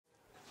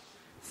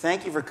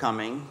Thank you for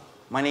coming.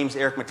 My name's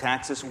Eric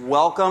Metaxas.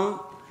 Welcome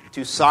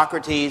to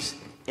Socrates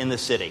in the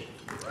City.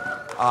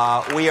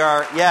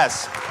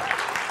 Yes,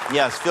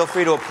 feel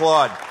free to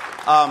applaud.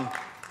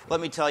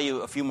 Let me tell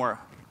you a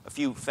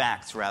few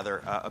facts,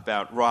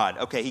 about Rod.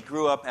 Okay, he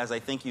grew up, as I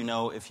think you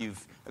know, if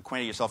you've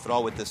acquainted yourself at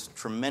all with this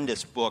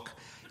tremendous book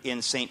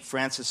in St.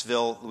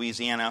 Francisville,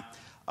 Louisiana,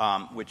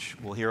 which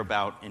we'll hear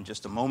about in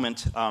just a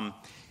moment.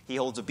 He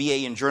holds a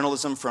BA in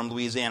journalism from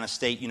Louisiana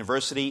State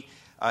University.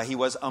 He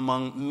was,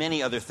 among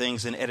many other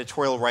things, an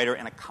editorial writer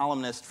and a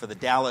columnist for the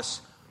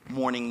Dallas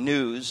Morning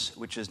News,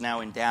 which is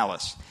now in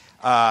Dallas.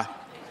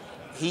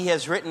 He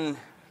has written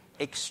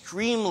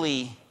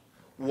extremely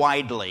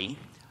widely.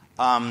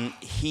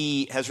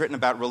 He has written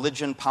about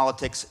religion,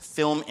 politics,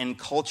 film, and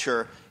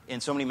culture in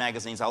so many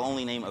magazines. I'll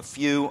only name a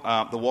few.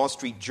 The Wall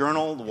Street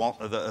Journal,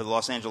 the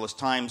Los Angeles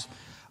Times,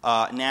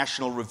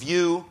 National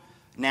Review,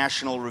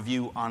 National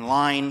Review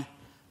Online,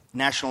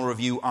 National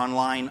Review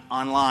Online.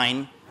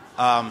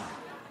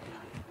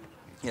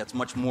 It's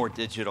much more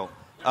digital.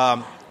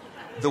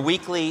 The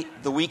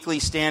Weekly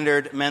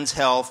Standard, Men's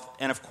Health,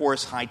 and of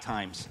course High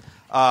Times,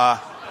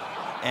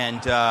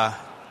 and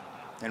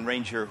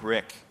Ranger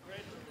Rick.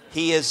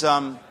 He is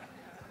an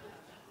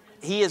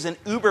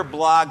Uber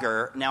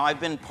blogger. Now I've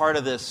been part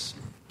of this.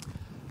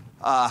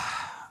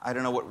 I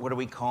don't know what do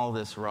we call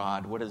this,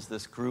 Rod? What is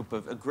this group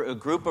of a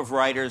group of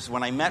writers?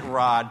 When I met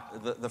Rod,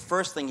 the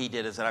first thing he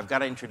did is that I've got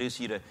to introduce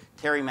you to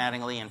Terry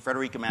Mattingly and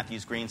Frederica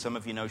Matthews Green. Some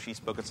of you know she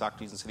spoke at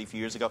Socrates in the City a few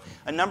years ago.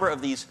 A number of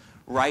these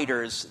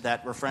writers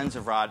that were friends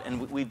of Rod,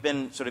 and we've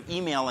been sort of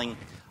emailing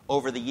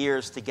over the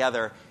years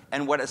together.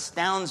 And what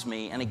astounds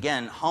me, and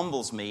again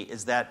humbles me,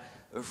 is that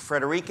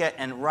Frederica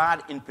and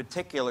Rod in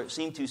particular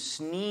seem to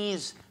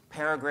sneeze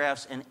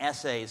paragraphs and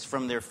essays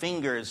from their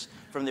fingers,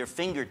 from their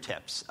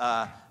fingertips.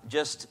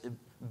 Just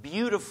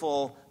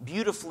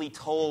beautifully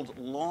told,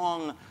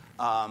 long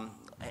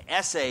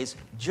essays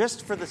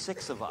just for the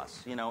six of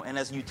us, you know. And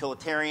as a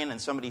utilitarian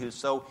and somebody who's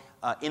so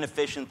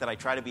inefficient that I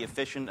try to be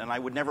efficient, and I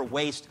would never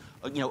waste,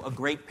 a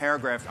great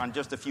paragraph on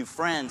just a few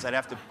friends. I'd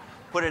have to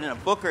put it in a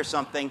book or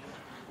something.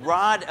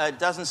 Rod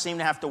doesn't seem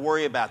to have to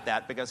worry about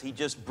that because he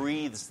just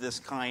breathes this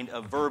kind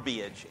of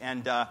verbiage.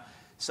 And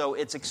so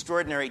it's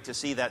extraordinary to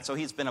see that. So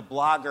he's been a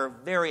blogger,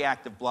 very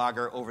active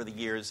blogger over the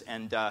years,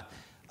 and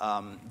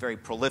very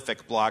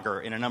prolific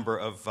blogger in a number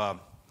of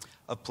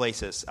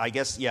places. I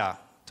guess, to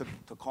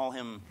call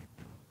him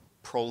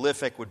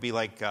prolific would be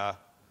like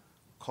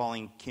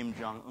calling Kim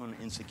Jong-un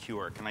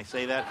insecure. Can I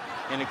say that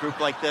in a group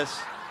like this?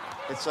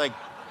 It's like,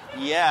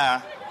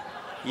 yeah.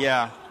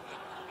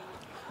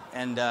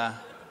 And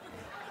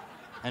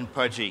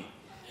pudgy.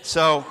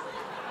 So,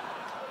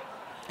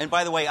 and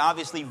by the way,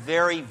 obviously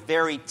very,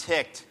 very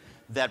ticked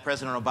that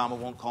President Obama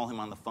won't call him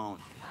on the phone.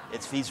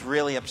 He's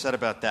really upset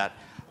about that.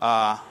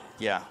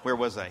 Where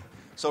was I?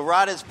 So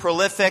Rod is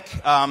prolific.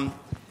 In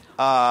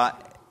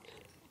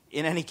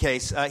any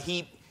case,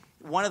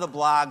 one of the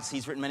blogs,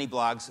 he's written many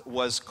blogs,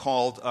 was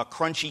called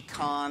Crunchy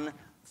Con,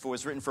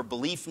 was written for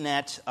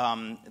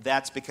BeliefNet.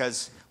 That's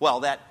because,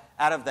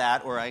 out of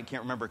that, or I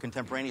can't remember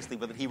contemporaneously,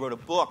 but he wrote a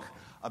book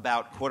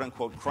about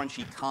quote-unquote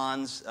crunchy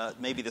cons.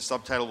 Maybe the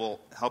subtitle will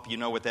help you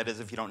know what that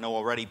is if you don't know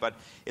already, but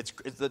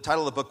the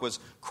title of the book was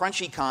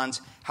Crunchy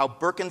Cons, How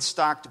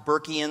Birkenstocked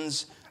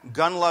Burkeans,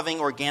 Gun-Loving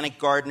Organic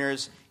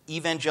Gardeners,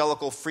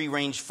 Evangelical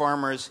Free-Range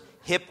Farmers,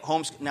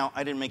 Now,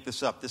 I didn't make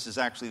this up. This is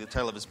actually the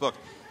title of his book.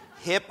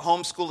 Hip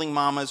homeschooling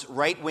mamas,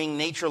 right-wing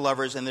nature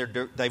lovers, and their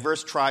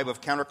diverse tribe of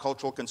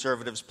countercultural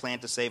conservatives plan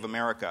to save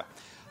America.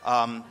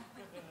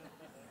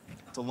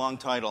 It's a long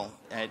title.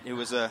 It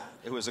was a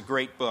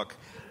great book.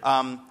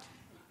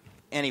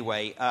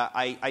 Anyway,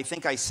 I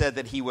think I said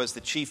that he was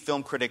the chief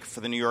film critic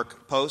for the New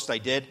York Post. I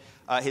did.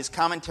 His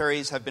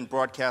commentaries have been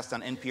broadcast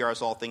on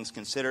NPR's All Things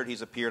Considered.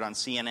 He's appeared on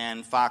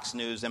CNN, Fox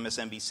News,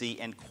 MSNBC,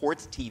 and Court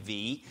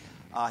TV.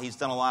 He's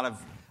done a lot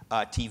of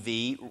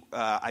TV.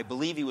 I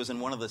believe he was in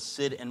one of the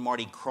Sid and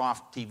Marty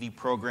Krofft TV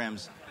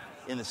programs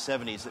in the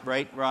 70s.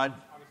 Right, Rod?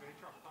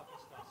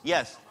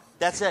 Yes,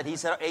 that's it. He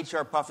said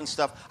HR Puff and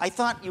stuff. I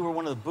thought you were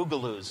one of the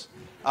Boogaloos.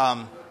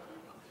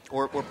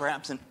 Or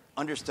perhaps an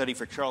understudy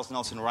for Charles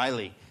Nelson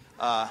Riley.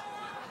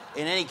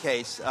 In any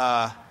case,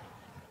 as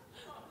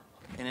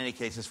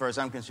far as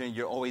I'm concerned,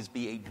 you'll always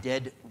be a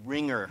dead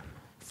ringer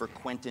for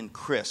Quentin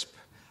Crisp.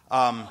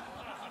 I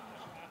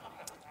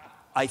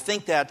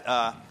think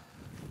that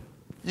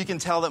you can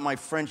tell that my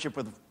friendship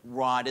with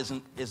Rod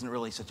isn't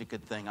really such a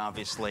good thing.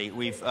 Obviously,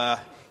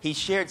 he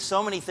shared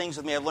so many things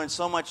with me. I've learned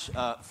so much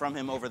from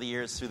him over the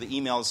years through the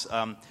emails,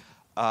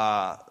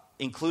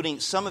 including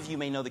some of you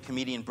may know the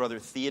comedian Brother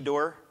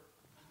Theodore.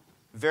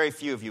 Very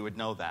few of you would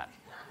know that.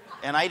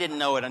 And I didn't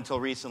know it until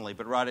recently,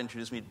 but Rod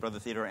introduced me to Brother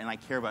Theodore, and I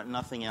care about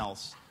nothing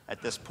else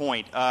at this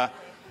point.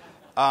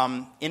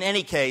 In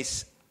any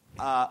case,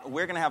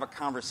 we're going to have a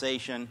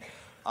conversation.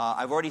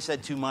 I've already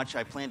said too much.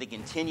 I plan to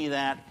continue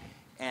that.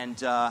 And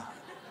how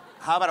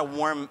about a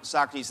warm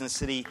Socrates in the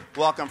City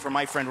welcome from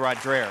my friend Rod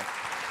Dreher.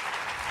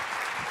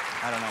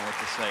 I don't know what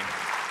to say.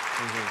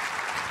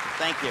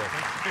 Thank you.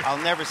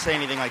 I'll never say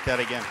anything like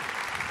that again.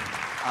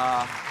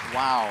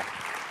 Wow.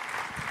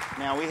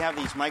 Now we have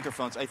these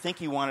microphones. I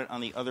think you want it on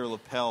the other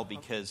lapel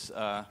because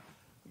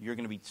you're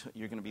going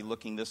to be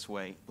looking this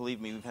way.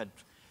 Believe me,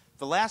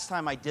 the last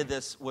time I did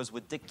this was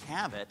with Dick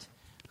Cavett,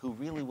 who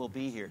really will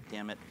be here.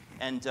 Damn it!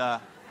 And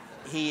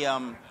he.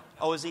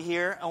 Is he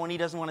here? Oh, and he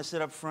doesn't want to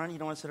sit up front. You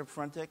don't want to sit up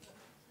front, Dick?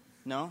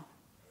 No.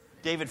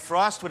 David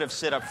Frost would have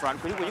sit up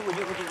front. Would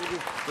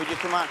you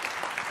come on?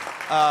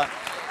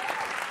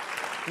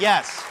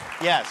 Yes.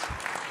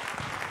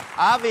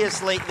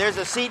 Obviously, there's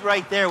a seat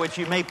right there which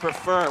you may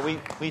prefer.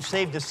 We've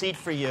saved a seat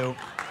for you.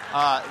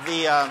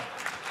 I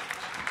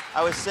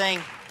was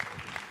saying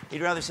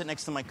you'd rather sit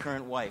next to my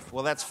current wife.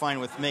 Well, that's fine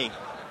with me.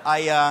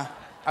 I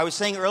was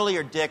saying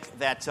earlier, Dick,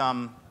 that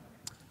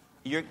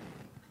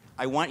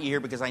I want you here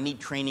because I need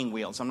training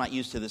wheels. I'm not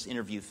used to this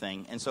interview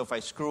thing. And so if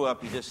I screw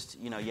up, you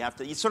have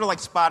to, it's sort of like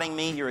spotting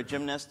me. You're a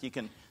gymnast.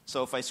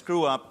 So if I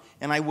screw up,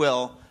 and I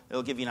will,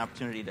 it'll give you an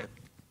opportunity to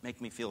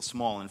make me feel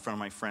small in front of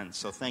my friends.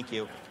 So thank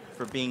you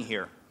for being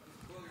here.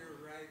 Pull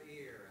your right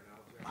ear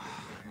and I'll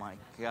Oh, my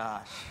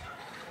gosh.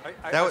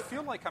 I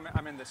feel like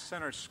I'm in the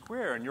center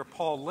square and you're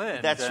Paul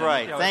Lynde. That's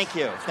right. Thank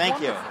you.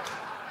 Thank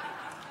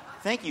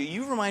you.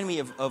 You remind me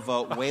of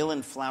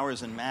Wayland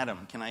Flowers and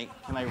Madam. Can I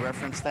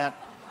reference that?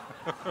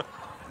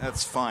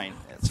 That's fine.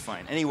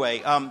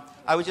 Anyway,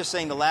 I was just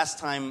saying the last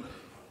time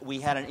we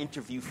had an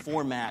interview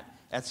format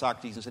at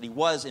Socrates and City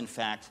was, in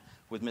fact,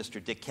 with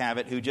Mr. Dick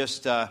Cavett, who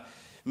just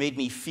made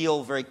me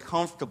feel very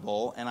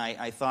comfortable. And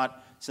I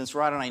thought, since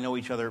Rod and I know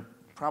each other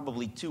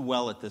probably too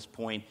well at this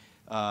point,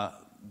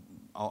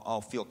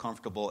 I'll feel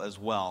comfortable as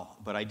well.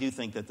 But I do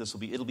think that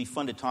it'll be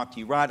fun to talk to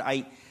you. Rod,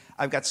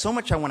 I've got so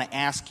much I want to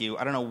ask you.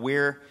 I don't know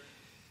where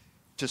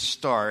to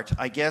start.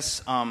 I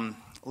guess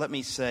let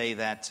me say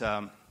that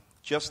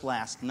just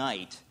last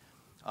night,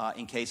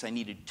 in case I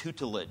needed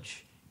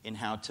tutelage in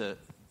how to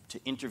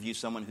interview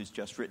someone who's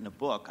just written a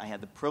book, I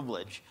had the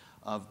privilege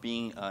of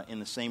being in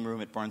the same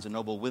room at Barnes &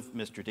 Noble with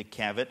Mr. Dick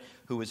Cavett,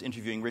 who was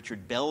interviewing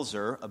Richard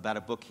Belzer about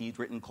a book he'd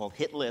written called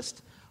Hit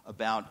List,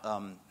 about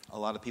a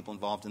lot of people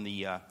involved in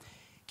the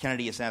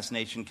Kennedy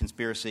assassination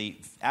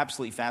conspiracy.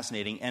 Absolutely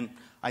fascinating. And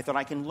I thought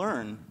I can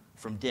learn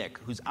from Dick,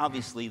 who's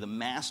obviously the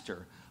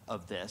master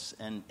of this,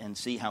 and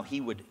see how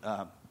he would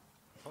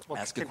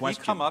ask a question. Can he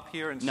come up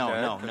here instead? No.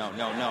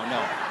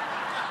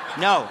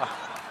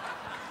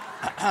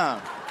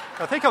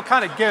 I think he'll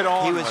kind of get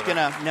on. He was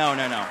gonna. No.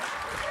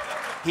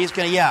 He's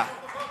gonna. Yeah.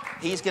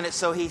 He's gonna.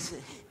 So he's.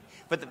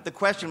 But the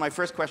question. My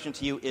first question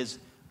to you is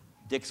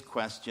Dick's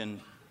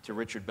question to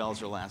Richard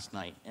Belzer last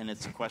night, and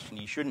it's a question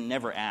you shouldn't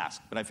never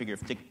ask. But I figure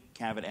if Dick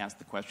Cavett asked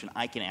the question,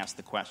 I can ask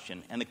the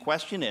question. And the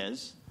question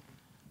is,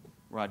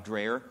 Rod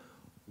Dreher,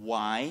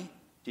 why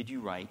did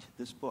you write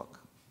this book?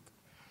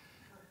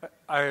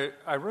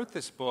 I wrote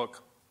this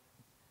book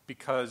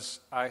because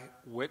I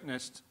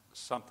witnessed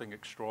something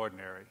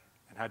extraordinary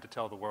and had to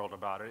tell the world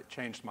about it. It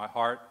changed my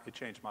heart, it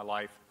changed my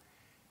life,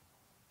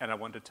 and I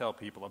wanted to tell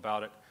people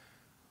about it.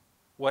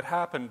 What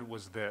happened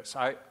was this.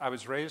 I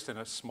was raised in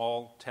a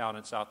small town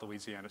in South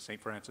Louisiana,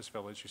 St.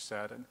 Francisville, as you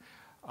said, and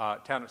a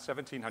town of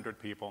 1,700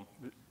 people.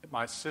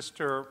 My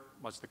sister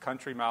was the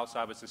country mouse,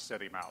 I was the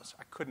city mouse.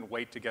 I couldn't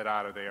wait to get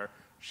out of there.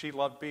 She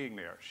loved being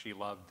there. She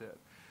loved it.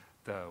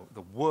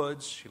 The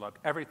woods, she loved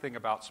everything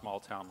about small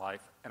town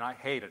life, and I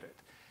hated it.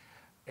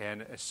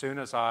 And as soon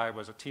as I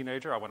was a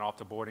teenager, I went off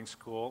to boarding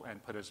school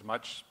and put as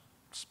much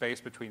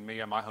space between me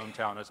and my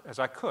hometown as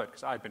I could,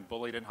 because I'd been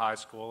bullied in high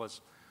school,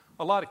 as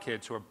a lot of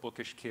kids who are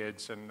bookish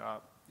kids in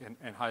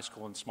high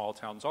school in small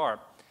towns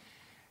are.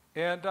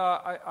 And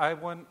I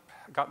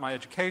got my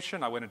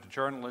education, I went into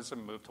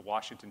journalism, moved to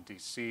Washington,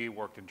 D.C.,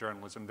 worked in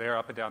journalism there,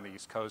 up and down the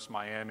East Coast,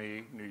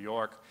 Miami, New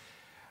York.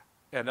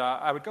 And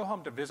I would go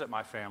home to visit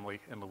my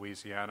family in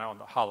Louisiana on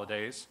the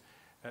holidays.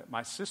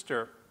 My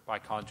sister, by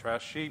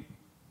contrast, she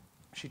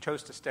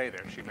chose to stay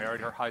there. She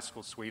married her high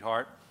school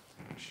sweetheart.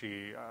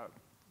 She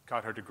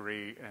got her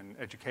degree in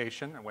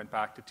education and went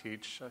back to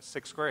teach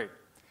sixth grade.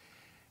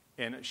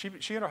 And she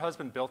and her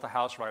husband built a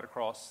house right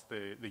across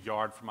the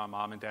yard from my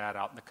mom and dad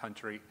out in the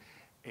country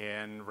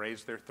and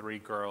raised their 3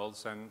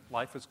 girls, and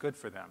life was good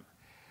for them.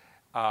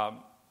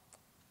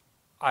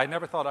 I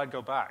never thought I'd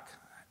go back.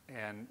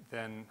 And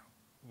then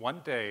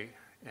one day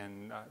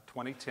in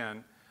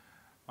 2010,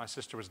 my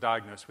sister was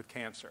diagnosed with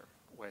cancer,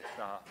 with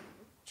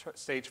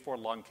stage 4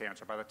 lung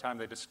cancer. By the time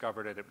they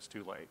discovered it, it was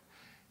too late.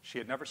 She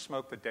had never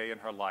smoked a day in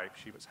her life.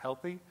 She was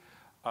healthy.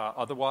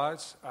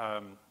 Otherwise,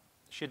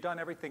 she had done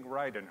everything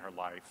right in her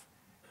life,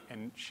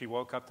 and she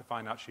woke up to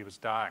find out she was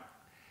dying.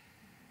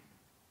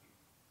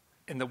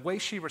 And the way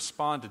she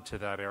responded to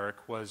that, Eric,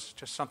 was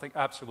just something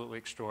absolutely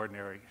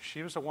extraordinary.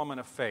 She was a woman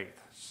of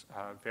faith,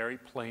 very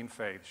plain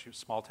faith. She was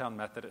a small-town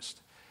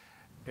Methodist.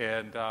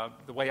 And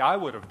the way I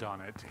would have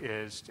done it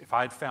is, if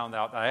I'd found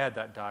out that I had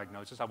that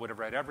diagnosis, I would have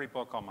read every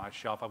book on my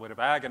shelf. I would have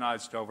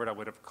agonized over it. I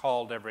would have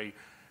called every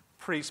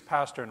priest,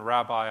 pastor, and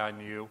rabbi I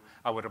knew.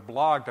 I would have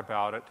blogged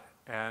about it.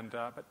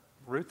 But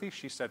Ruthie,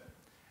 she said,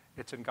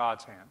 it's in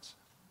God's hands.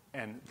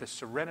 And the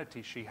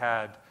serenity she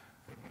had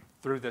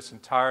through this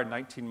entire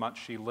 19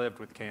 months she lived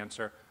with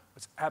cancer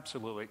was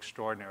absolutely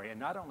extraordinary. And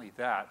not only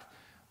that,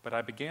 but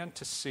I began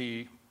to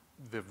see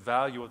the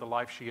value of the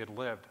life she had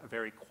lived, a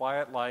very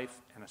quiet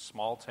life in a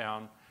small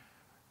town,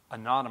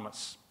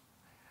 anonymous.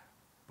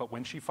 But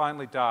when she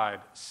finally died,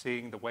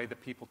 seeing the way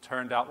that people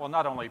turned out, well,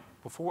 not only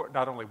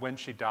when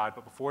she died,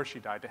 but before she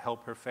died, to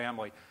help her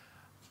family,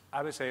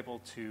 I was able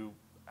to,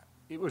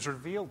 it was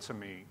revealed to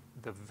me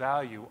the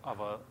value of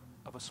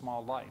a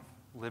small life,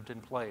 lived in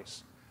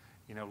place,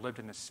 lived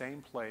in the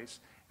same place,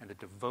 and the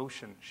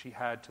devotion she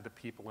had to the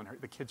people,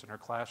 the kids in her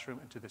classroom,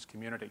 and to this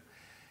community.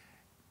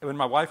 When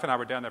my wife and I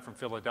were down there from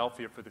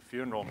Philadelphia for the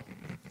funeral,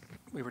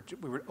 we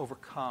were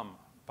overcome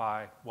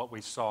by what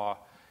we saw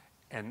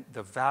and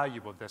the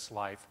value of this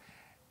life,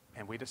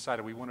 and we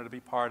decided we wanted to be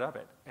part of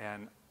it.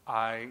 And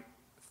I,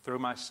 through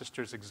my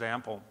sister's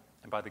example,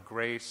 and by the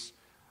grace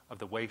of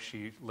the way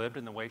she lived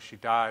and the way she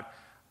died,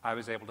 I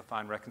was able to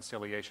find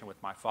reconciliation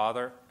with my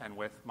father and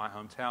with my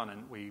hometown,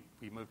 and we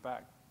moved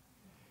back.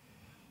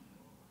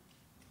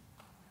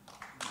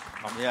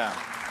 Yeah.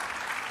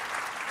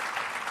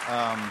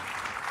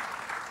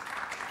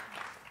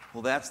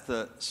 Well, that's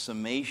the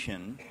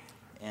summation,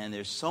 and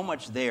there's so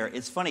much there.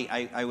 It's funny,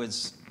 I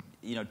was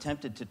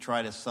tempted to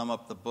try to sum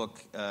up the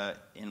book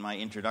in my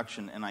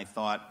introduction, and I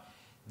thought,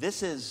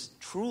 this is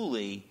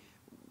truly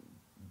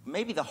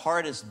maybe the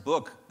hardest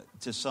book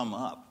to sum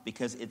up,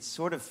 because it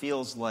sort of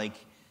feels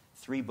like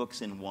 3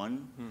 books in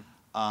one.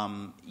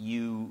 I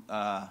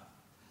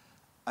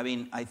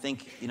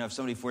think, if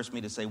somebody forced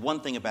me to say one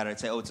thing about it, I'd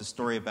say, it's a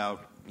story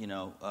about,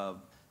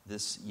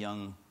 this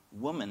young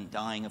woman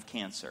dying of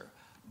cancer.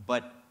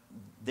 But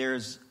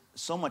there's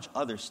so much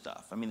other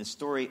stuff. I mean, the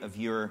story of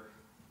your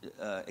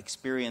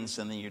experience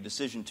and then your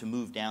decision to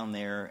move down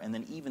there, and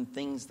then even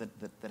things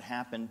that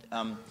happened.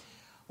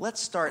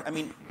 Let's start.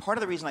 Part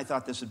of the reason I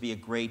thought this would be a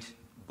great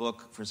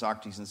book for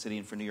Socrates and the City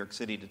and for New York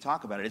City to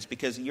talk about it is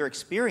because your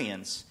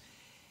experience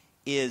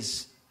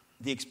is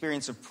the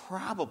experience of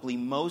probably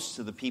most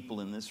of the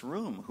people in this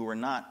room who are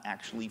not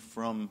actually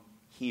from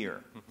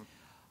here.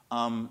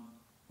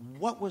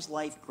 What was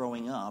life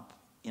growing up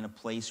in a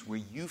place where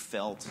you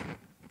felt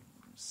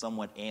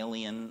somewhat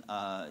alien?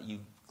 You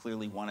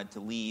clearly wanted to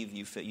leave.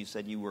 You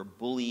said you were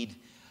bullied.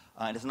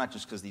 And it's not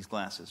just because of these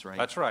glasses, right?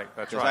 That's right.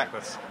 Because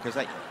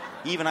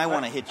I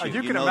want to hit you.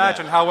 You can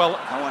imagine how well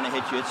I want to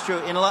hit you. It's true.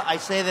 I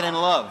say that in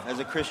love, as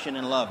a Christian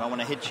in love. I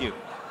want to hit you.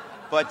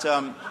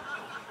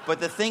 But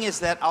the thing is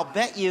that I'll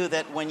bet you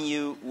that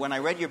when I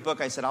read your book,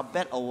 I said, I'll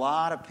bet a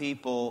lot of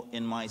people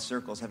in my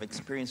circles have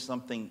experienced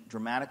something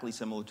dramatically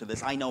similar to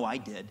this. I know I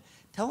did.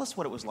 Tell us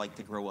what it was like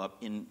to grow up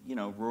in,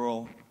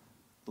 rural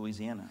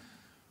Louisiana.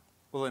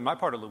 Well, in my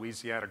part of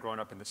Louisiana, growing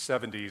up in the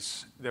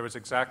 70s, there was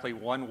exactly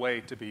one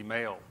way to be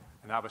male,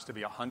 and that was to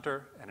be a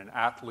hunter and an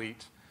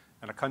athlete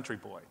and a country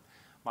boy.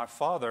 My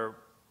father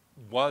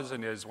was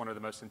and is one of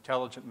the most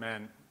intelligent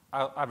men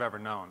I've ever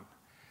known.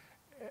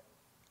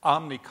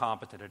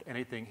 Omnicompetent at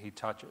anything he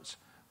touches,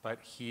 but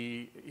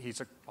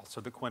he's also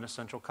the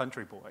quintessential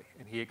country boy,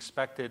 and he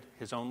expected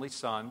his only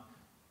son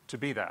to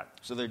be that.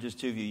 So they're just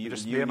two of you.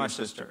 Just me and my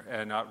sister.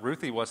 And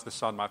Ruthie was the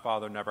son my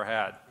father never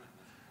had.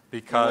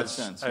 Because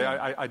sense,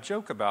 yeah. I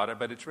joke about it,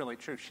 but it's really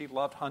true. She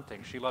loved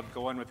hunting. She loved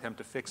going with him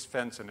to fix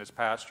fence in his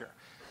pasture.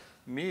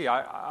 Me,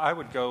 I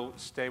would go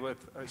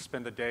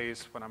spend the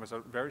days when I was a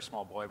very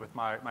small boy with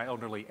my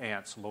elderly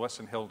aunts, Lois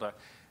and Hilda.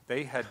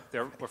 They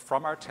were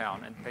from our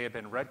town, and they had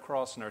been Red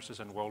Cross nurses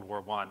in World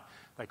War I.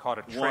 They caught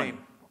a train.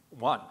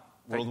 World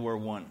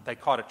War I. They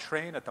caught a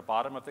train at the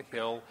bottom of the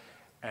hill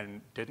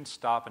and didn't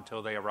stop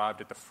until they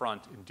arrived at the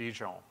front in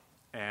Dijon.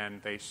 And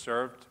they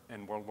served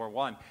in World War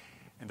I.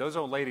 And those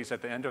old ladies,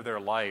 at the end of their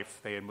life,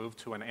 they had moved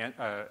to an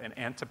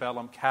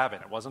antebellum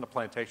cabin. It wasn't a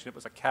plantation, it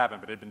was a cabin,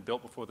 but it had been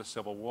built before the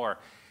Civil War.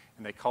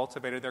 And they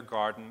cultivated their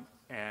garden,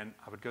 and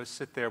I would go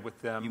sit there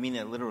with them. You mean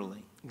that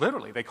literally?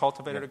 Literally. They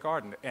cultivated a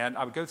garden. And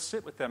I would go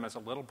sit with them as a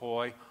little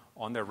boy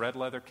on their red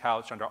leather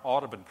couch under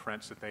Audubon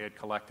prints that they had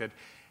collected,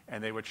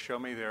 and they would show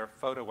me their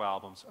photo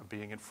albums of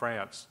being in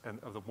France and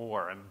of the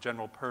war and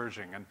General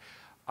Pershing.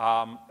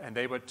 And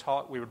they would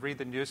talk, we would read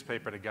the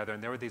newspaper together,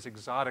 and there were these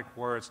exotic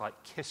words like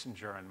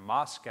Kissinger and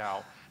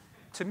Moscow.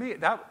 To me,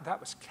 that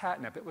was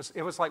catnip.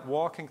 It was like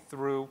walking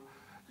through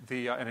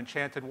an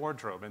enchanted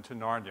wardrobe into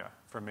Narnia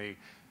for me.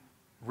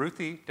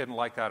 Ruthie didn't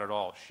like that at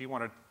all. She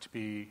wanted to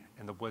be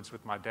in the woods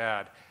with my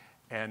dad.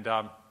 And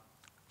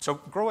so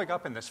growing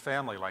up in this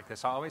family like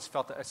this, I always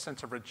felt a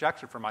sense of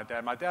rejection from my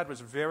dad. My dad was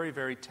very,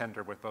 very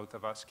tender with both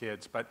of us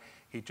kids, but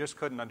he just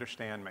couldn't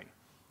understand me.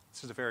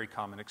 This is a very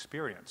common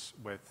experience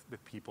with the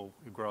people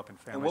who grow up in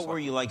families. And what were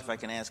you like, if I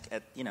can ask,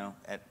 at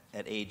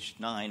age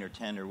 9 or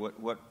 10, or what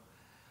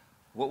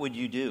would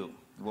you do?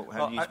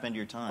 How do you spend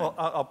your time?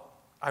 Well,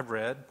 I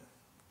read,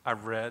 and I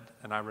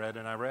read,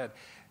 and I read.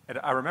 And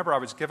I remember I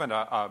was given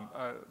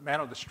a man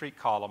on the street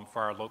column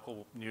for our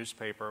local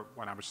newspaper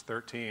when I was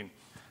 13.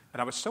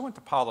 And I was so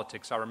into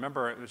politics. I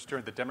remember it was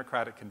during the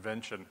Democratic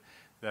Convention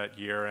that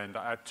year, and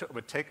I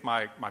would take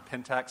my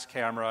Pentax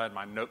camera and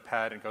my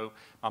notepad and go.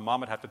 My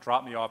mom would have to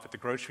drop me off at the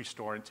grocery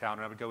store in town,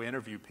 and I would go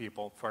interview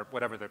people for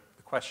whatever the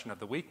question of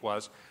the week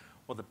was.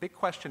 Well, the big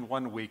question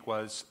one week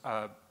was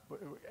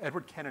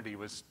Edward Kennedy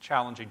was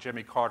challenging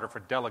Jimmy Carter for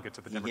delegates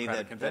at the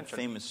Democratic Convention.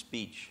 That famous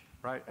speech.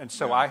 Right, and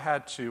so I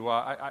had to,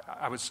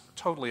 I was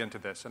totally into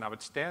this, and I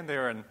would stand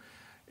there and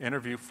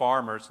interview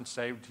farmers and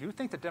say, do you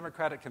think the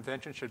Democratic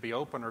Convention should be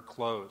open or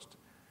closed?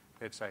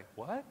 They'd say,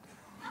 what?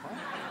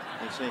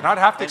 And I'd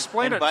have to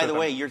explain it to them. And by the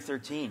way, you're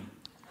 13.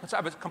 So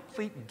I was a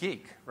complete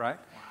geek, right?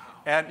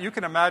 And you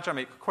can imagine, I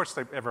mean, of course,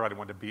 everybody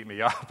wanted to beat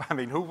me up. I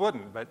mean, who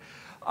wouldn't? But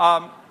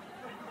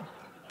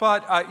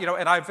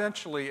and I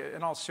eventually,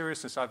 in all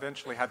seriousness, I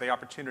eventually had the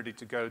opportunity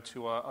to go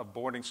to a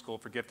boarding school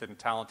for gifted and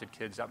talented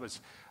kids. That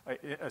was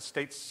a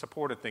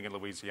state-supported thing in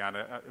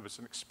Louisiana. It was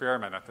an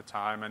experiment at the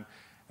time, and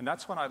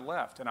that's when I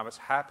left. And I was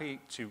happy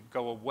to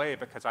go away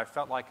because I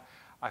felt like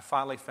I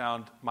finally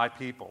found my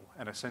people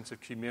and a sense of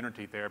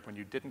community there when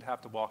you didn't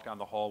have to walk down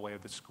the hallway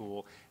of the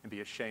school and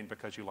be ashamed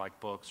because you like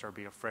books or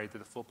be afraid that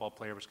the football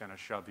player was going to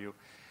shove you.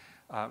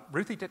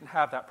 Ruthie didn't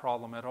have that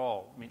problem at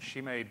all. I mean, she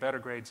made better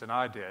grades than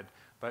I did,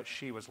 but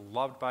she was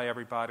loved by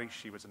everybody.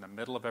 She was in the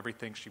middle of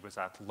everything. She was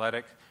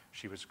athletic.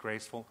 She was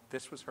graceful.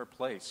 This was her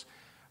place.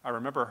 I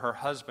remember her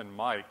husband,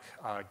 Mike,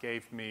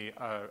 gave me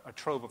a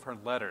trove of her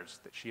letters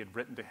that she had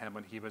written to him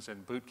when he was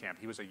in boot camp.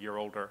 He was a year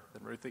older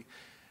than Ruthie,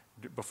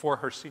 before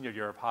her senior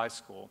year of high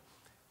school.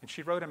 And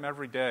she wrote him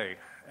every day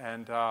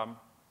and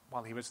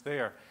while he was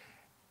there.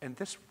 And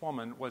this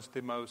woman was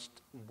the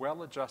most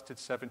well-adjusted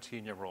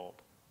 17-year-old.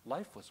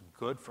 Life was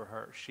good for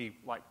her. She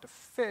liked to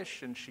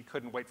fish, and she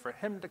couldn't wait for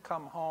him to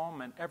come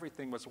home, and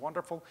everything was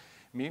wonderful.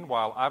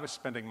 Meanwhile, I was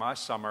spending my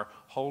summer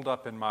holed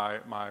up in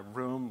my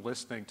room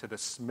listening to the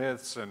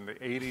Smiths and the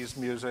 80s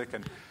music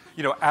and,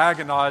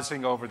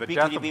 agonizing over the death of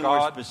God. Can you be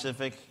more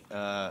specific?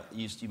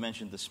 You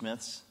mentioned the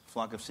Smiths.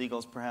 Flock of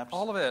Seagulls, perhaps?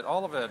 All of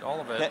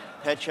it.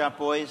 Pet Shop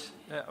Boys?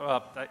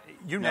 Yeah,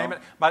 you name it.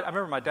 I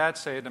remember my dad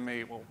saying to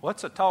me, well,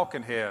 what's a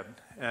talking head?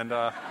 And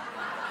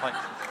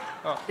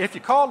if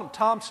you call them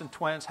Thompson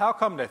twins, how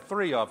come there are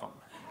three of them?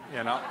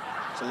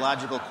 It's a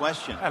logical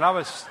question. And I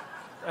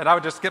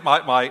would just get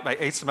my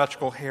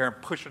asymmetrical hair and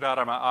push it out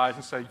of my eyes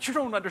and say, you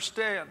don't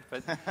understand.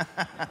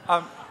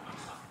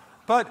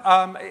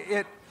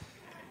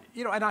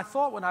 And I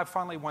thought when I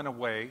finally went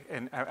away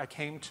and I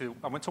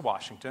went to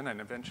Washington and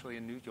eventually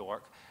in New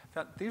York,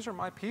 that these are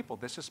my people,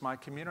 this is my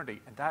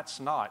community, and that's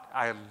not.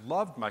 I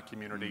loved my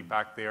community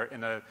back there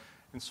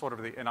in sort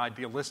of an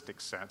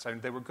idealistic sense. I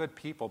mean, they were good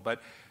people,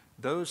 but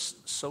those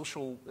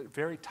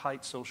very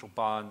tight social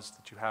bonds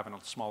that you have in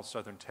a small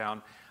southern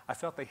town, I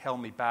felt they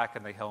held me back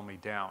and they held me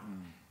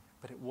down.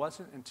 But it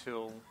wasn't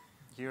until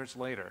years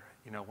later,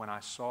 when I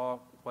saw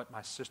what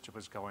my sister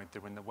was going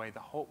through and the way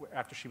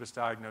after she was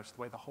diagnosed,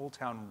 the way the whole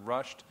town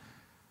rushed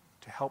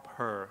to help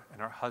her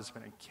and her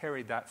husband and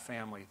carried that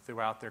family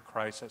throughout their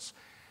crisis,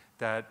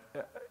 that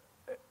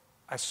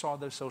I saw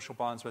those social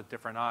bonds with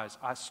different eyes.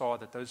 I saw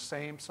that those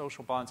same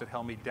social bonds that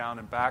held me down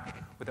and back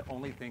were the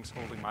only things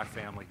holding my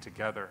family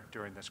together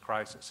during this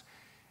crisis.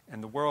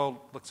 And the world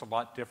looks a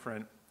lot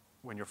different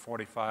when you're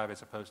 45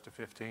 as opposed to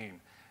 15.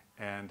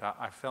 And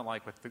I felt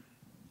like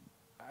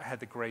I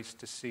had the grace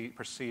to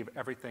perceive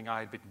everything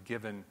I had been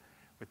given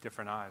with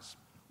different eyes.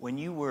 When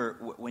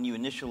you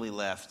initially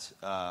left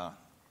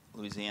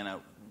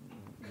Louisiana,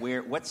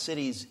 what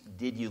cities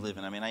did you live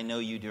in? I mean, I know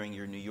you during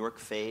your New York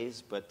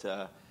phase, but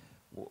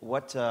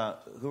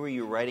who were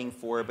you writing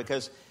for?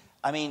 Because,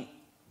 I mean,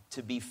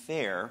 to be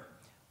fair,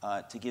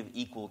 to give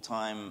equal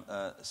time,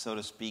 so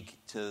to speak,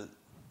 to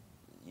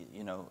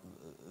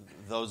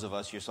those of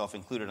us, yourself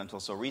included, until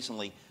so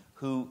recently,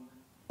 who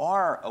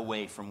are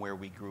away from where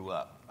we grew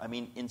up. I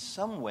mean, in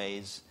some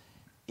ways,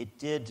 it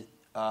did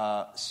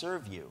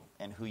serve you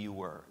and who you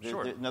were.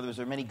 Sure. In other words,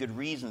 there are many good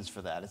reasons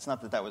for that. It's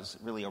not that was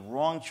really a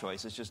wrong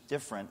choice. It's just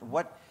different.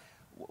 What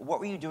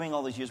were you doing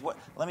all those years?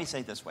 Let me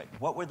say it this way.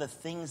 What were the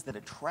things that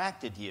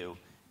attracted you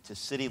to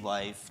city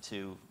life,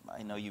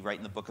 I know you write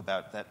in the book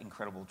about that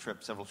incredible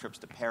trip, several trips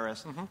to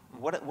Paris. Mm-hmm.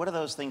 What are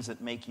those things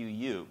that make you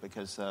you?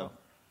 Because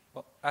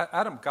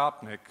Adam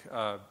Gopnik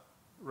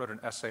wrote an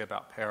essay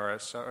about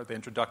Paris, or the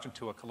introduction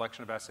to a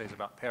collection of essays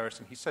about Paris,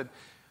 and he said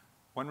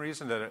one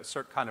reason that a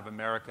certain kind of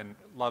American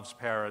loves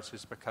Paris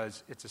is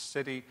because it's a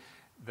city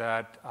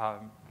that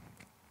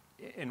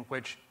in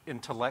which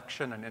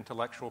intellection and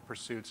intellectual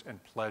pursuits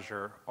and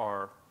pleasure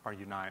are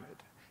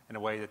united in a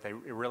way that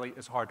it really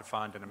is hard to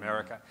find in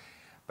America.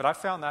 Mm-hmm. But I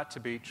found that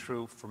to be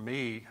true for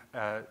me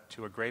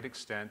to a great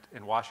extent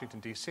in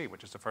Washington, D.C.,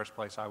 which is the first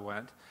place I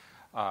went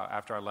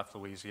after I left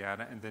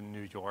Louisiana, and then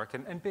New York,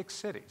 and big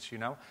cities,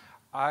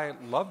 I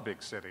love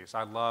big cities.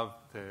 I love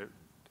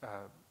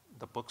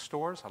the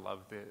bookstores. I love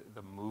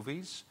the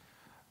movies.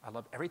 I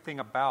love everything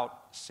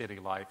about city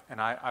life,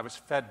 and I was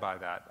fed by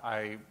that.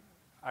 I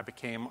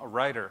became a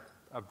writer,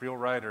 a real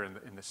writer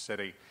in the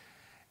city.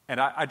 And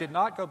I did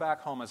not go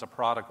back home as a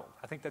prodigal.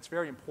 I think that's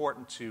very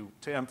important to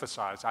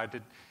emphasize.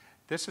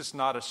 This is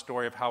not a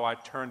story of how I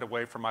turned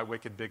away from my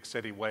wicked big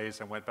city ways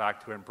and went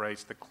back to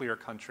embrace the clear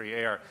country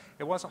air.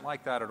 It wasn't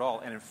like that at all.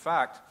 And in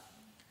fact,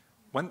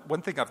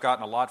 one thing I've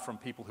gotten a lot from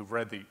people who've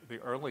read the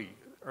early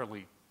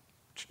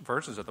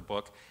versions of the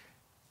book,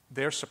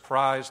 they're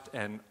surprised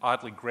and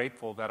oddly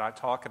grateful that I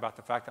talk about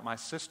the fact that my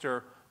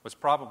sister was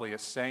probably a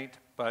saint,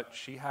 but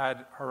she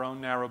had her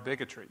own narrow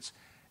bigotries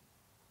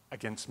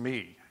against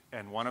me.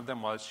 And one of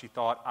them was she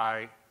thought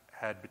I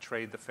had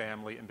betrayed the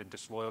family and been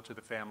disloyal to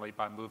the family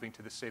by moving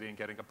to the city and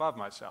getting above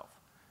myself,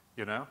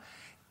 you know?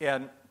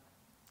 And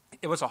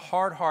it was a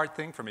hard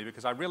thing for me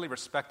because I really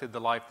respected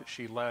the life that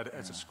she led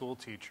as a school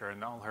teacher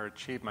and all her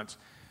achievements.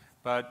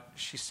 But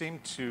she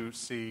seemed to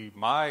see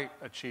my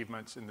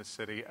achievements in the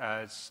city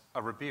as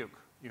a rebuke,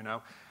 you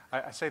know?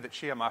 I say that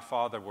she and my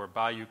father were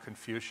Bayou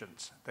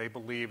Confucians. They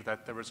believed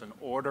that there was an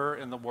order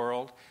in the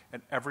world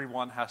and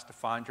everyone has to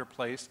find your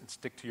place and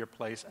stick to your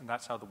place, and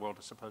that's how the world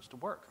is supposed to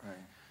work.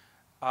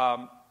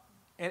 Right.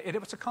 And it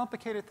was a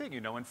complicated thing,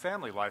 you know, in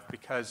family life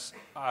because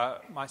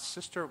my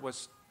sister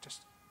was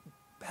just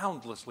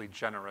boundlessly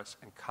generous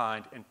and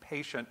kind and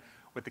patient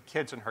with the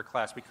kids in her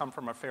class. We come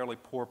from a fairly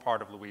poor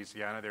part of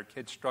Louisiana. There are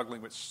kids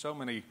struggling with so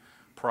many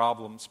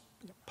problems,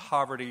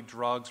 poverty,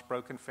 drugs,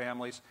 broken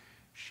families.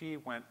 She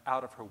went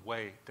out of her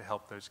way to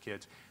help those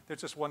kids.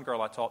 There's this one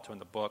girl I talked to in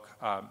the book.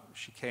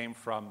 She came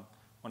from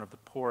one of the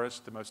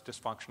poorest, the most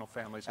dysfunctional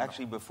families.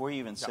 Actually, before you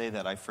even say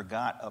that, I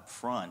forgot up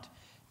front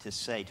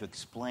to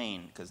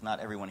explain, because not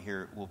everyone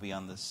here will be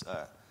on this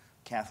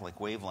Catholic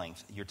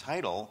wavelength. Your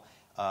title,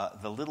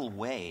 The Little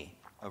Way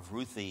of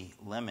Ruthie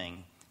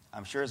Lemming,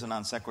 I'm sure is a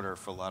non sequitur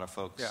for a lot of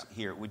folks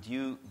here. Would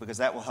you, because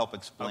that will help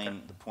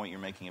explain the point you're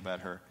making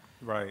about her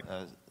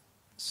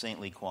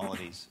saintly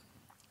qualities.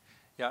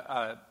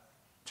 Yeah,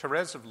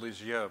 Thérèse of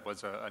Lisieux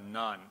was a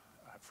nun,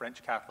 a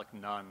French Catholic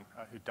nun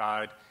who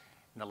died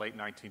in the late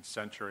 19th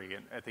century.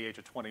 And at the age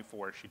of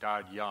 24, she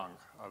died young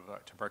of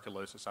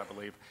tuberculosis, I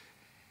believe.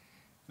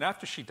 And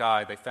after she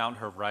died, they found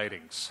her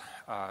writings,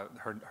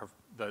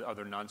 the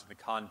other nuns in the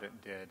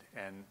convent did,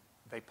 and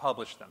they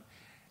published them.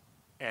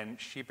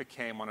 And she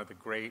became one of the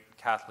great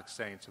Catholic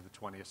saints of the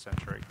 20th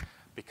century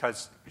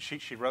because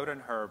she wrote in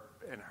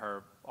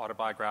her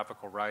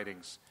autobiographical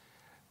writings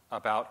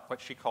about what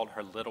she called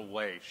her little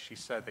way. She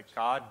said that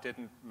God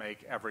didn't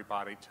make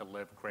everybody to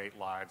live great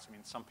lives. I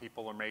mean, some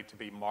people are made to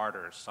be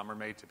martyrs. Some are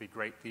made to be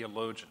great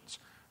theologians,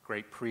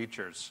 great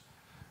preachers,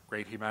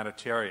 great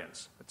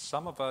humanitarians. But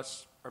some of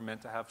us are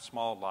meant to have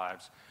small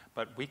lives.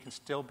 But we can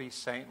still be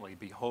saintly,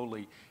 be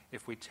holy,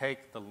 if we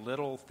take the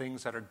little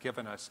things that are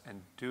given us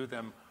and do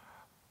them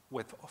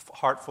with a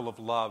heart full of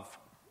love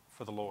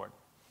for the Lord.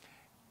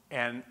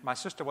 And my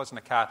sister wasn't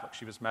a Catholic.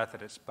 She was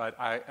Methodist. But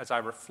as I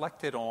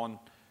reflected on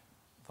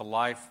the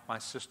life my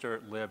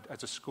sister lived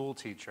as a school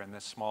teacher in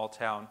this small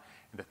town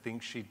and the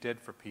things she did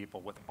for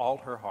people with all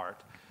her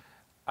heart,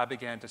 I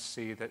began to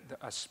see that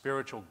a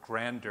spiritual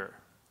grandeur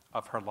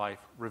of her life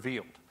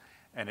revealed.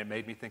 And it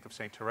made me think of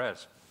St.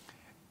 Therese.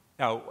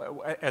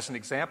 Now, as an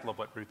example of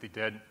what Ruthie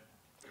did,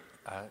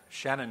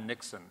 Shannon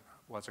Nixon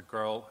was a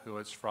girl who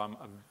was from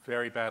a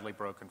very badly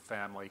broken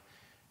family.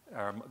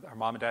 Her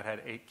mom and dad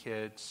had 8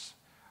 kids.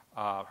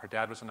 Her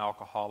dad was an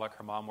alcoholic.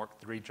 Her mom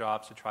worked 3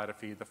 jobs to try to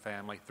feed the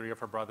family. 3 of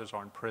her brothers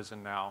are in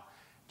prison now.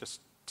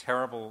 Just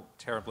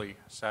terribly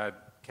sad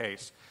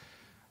case.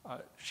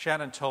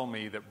 Shannon told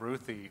me that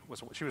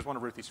she was one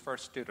of Ruthie's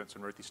first students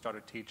when Ruthie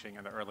started teaching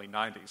in the early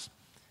 90s.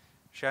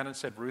 Shannon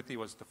said Ruthie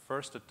was the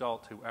first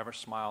adult who ever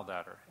smiled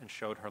at her and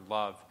showed her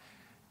love.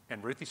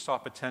 And Ruthie saw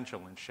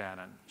potential in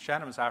Shannon.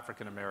 Shannon was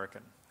African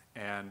American.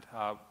 And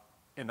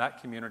in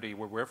that community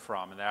where we're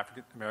from, in the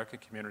African American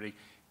community,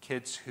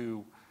 kids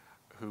who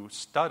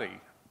study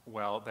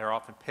well, they're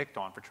often picked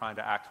on for trying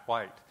to act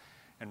white.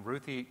 And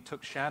Ruthie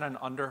took Shannon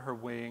under her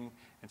wing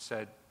and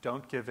said,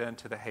 "Don't give in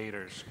to the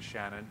haters,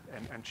 Shannon."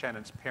 And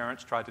Shannon's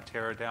parents tried to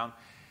tear her down.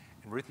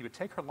 And Ruthie would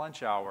take her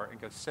lunch hour and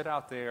go sit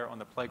out there on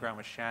the playground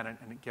with Shannon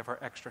and give her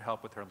extra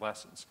help with her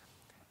lessons.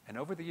 And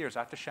over the years,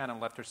 after Shannon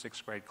left her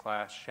 6th grade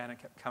class, Shannon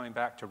kept coming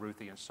back to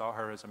Ruthie and saw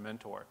her as a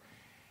mentor.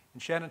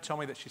 And Shannon told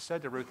me that she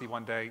said to Ruthie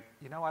one day,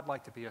 "You know, I'd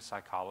like to be a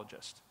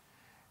psychologist."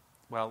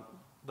 Well,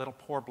 little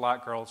poor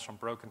black girls from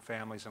broken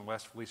families in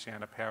West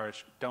Feliciana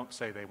Parish don't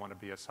say they want to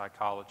be a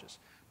psychologist.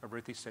 But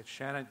Ruthie said,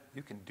 "Shannon,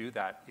 you can do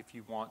that if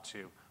you want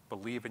to.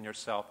 Believe in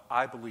yourself.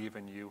 I believe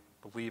in you.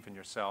 Believe in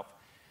yourself."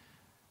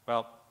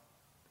 Well,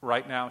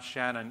 right now,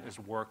 Shannon is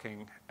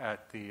working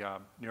at the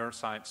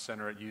Neuroscience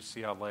Center at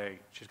UCLA.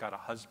 She's got a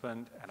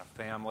husband and a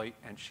family,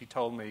 and she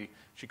called me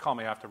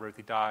after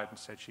Ruthie died and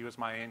said she was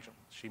my angel.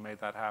 She made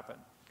that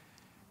happen.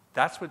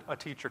 That's what a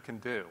teacher can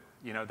do.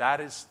 You know, that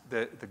is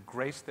the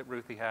grace that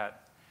Ruthie had.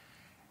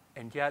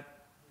 And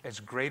yet,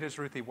 as great as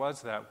Ruthie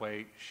was that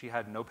way, she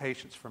had no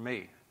patience for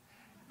me.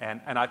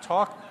 And I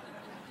talk,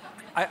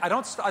 I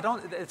don't,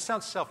 it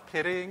sounds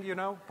self-pitying, you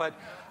know, but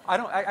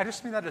I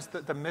just mean that as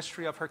the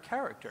mystery of her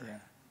character. Yeah.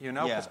 You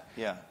know,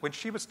 yeah. When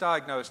she was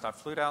diagnosed, I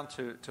flew down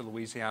to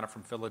Louisiana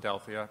from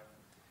Philadelphia,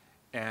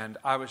 and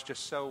I was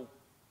just so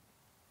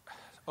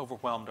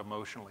overwhelmed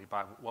emotionally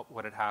by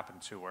what had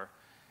happened to her.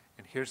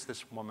 And here's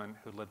this woman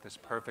who lived this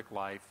perfect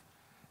life,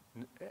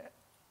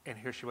 and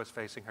here she was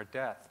facing her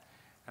death.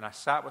 And I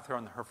sat with her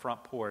on her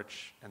front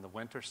porch in the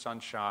winter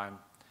sunshine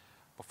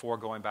before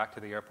going back to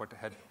the airport to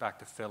head back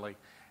to Philly.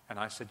 And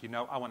I said, "You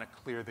know, I want to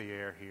clear the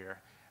air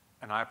here.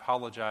 And I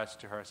apologized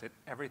to her. I said,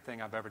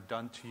 everything I've ever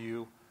done to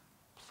you,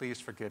 please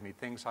forgive me.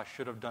 Things I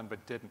should have done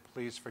but didn't,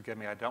 please forgive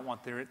me. I don't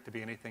want there to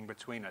be anything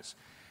between us.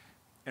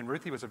 And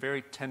Ruthie was a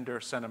very tender,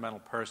 sentimental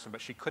person,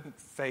 but she couldn't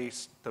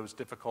face those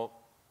difficult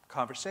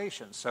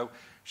conversations. So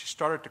she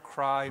started to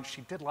cry, and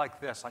she did like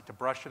this, like to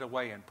brush it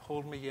away, and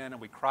pulled me in, and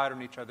we cried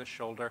on each other's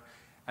shoulder.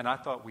 And I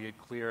thought we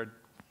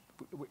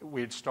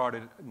had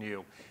started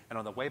new. And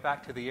on the way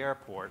back to the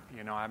airport,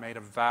 I made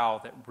a vow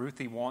that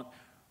Ruthie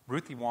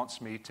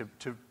wants me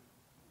to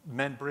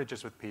mend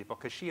bridges with people,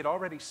 because she had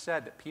already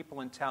said that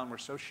people in town were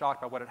so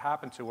shocked by what had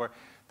happened to her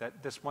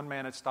that this one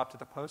man had stopped at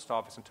the post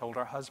office and told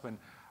her husband,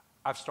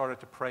 I've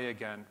started to pray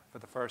again for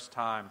the first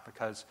time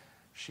because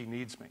she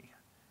needs me.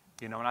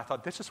 And I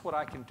thought, this is what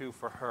I can do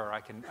for her.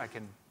 I can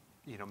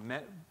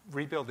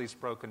rebuild these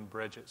broken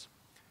bridges.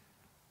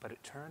 But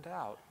it turned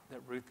out that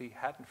Ruthie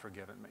hadn't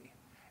forgiven me,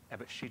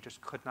 but she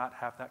just could not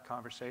have that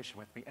conversation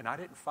with me. And I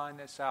didn't find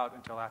this out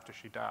until after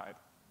she died.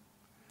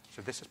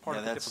 So this is part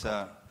of the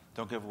difficulty.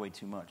 Don't give away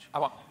too much. I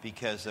won't.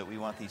 Because we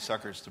want these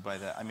suckers to buy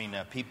that.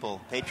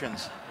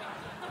 Patrons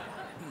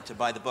to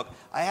buy the book.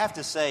 I have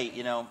to say,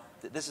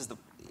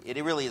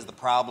 it really is the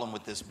problem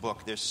with this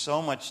book. There's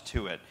so much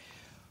to it.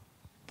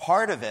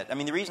 Part of it,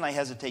 the reason I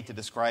hesitate to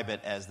describe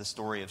it as the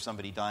story of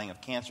somebody dying of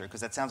cancer,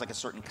 because that sounds like a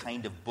certain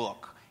kind of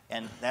book.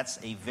 And that's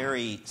a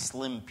very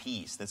slim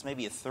piece. That's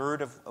maybe a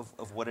third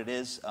of what it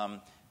is.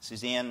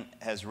 Suzanne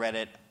has read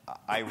it.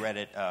 I read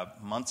it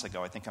months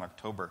ago, I think in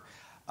October.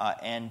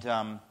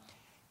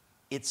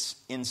 It's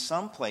in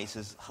some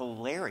places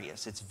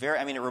hilarious. It's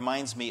it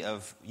reminds me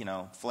of,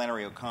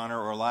 Flannery O'Connor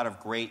or a lot of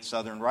great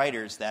Southern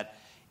writers, that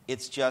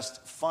it's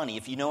just funny.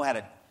 If you know how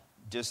to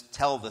just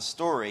tell the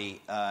story,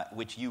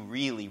 which you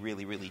really,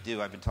 really, really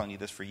do. I've been telling you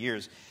this for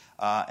years.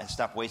 And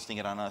stop wasting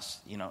it on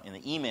us, in the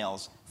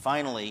emails.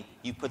 Finally,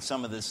 you put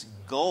some of this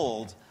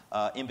gold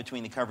in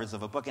between the covers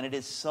of a book, and it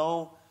is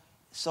so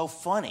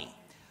funny.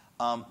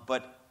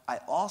 But I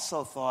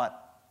also thought,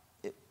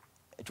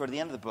 toward the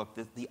end of the book,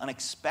 the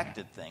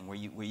unexpected thing,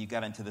 where you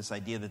got into this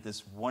idea that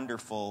this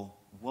wonderful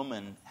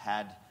woman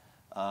had,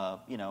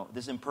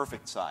 this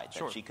imperfect side,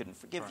 Sure. that she couldn't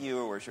forgive you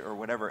or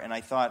whatever. And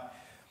I thought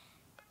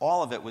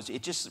all of it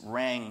just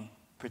rang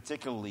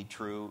particularly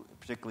true,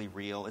 particularly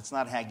real. It's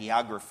not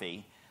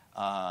hagiography.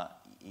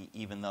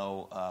 Even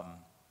though,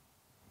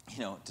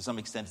 to some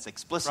extent it's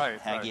explicit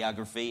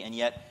hagiography, and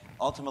yet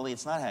ultimately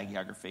it's not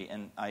hagiography,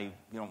 and I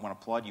want to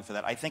applaud you for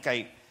that. I think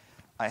I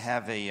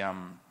have a, I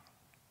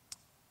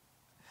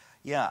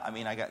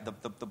got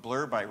the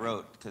blurb I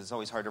wrote, because it's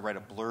always hard to write a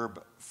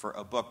blurb for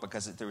a book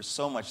because there was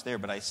so much there,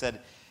 but I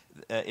said,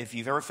 if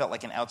you've ever felt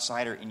like an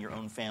outsider in your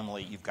own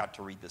family, you've got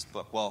to read this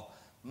book. Well,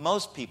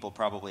 most people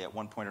probably at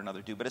one point or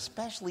another do, but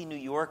especially New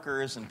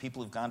Yorkers and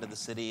people who've gone to the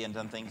city and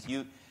done things,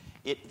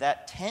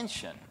 that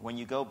tension when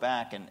you go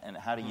back and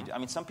how do you do?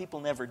 Some people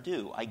never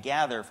do. I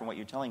gather from what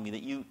you're telling me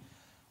that you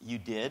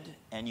did,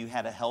 and you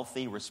had a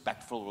healthy,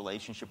 respectful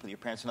relationship with your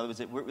parents. In other words,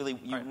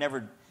 you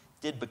never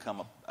did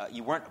become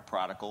you weren't a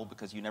prodigal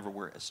because you never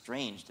were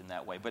estranged in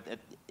that way. But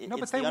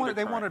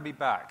they wanted me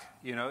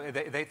back.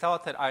 They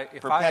thought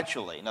that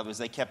perpetually. In other words,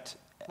 they kept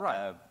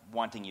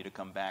wanting you to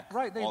come back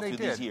all through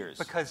these years.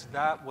 Because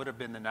that would have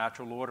been the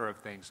natural order of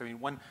things.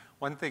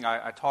 One thing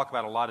I talk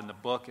about a lot in the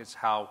book is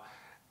how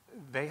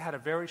they had a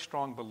very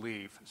strong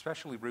belief,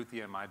 especially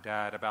Ruthie and my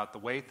dad, about the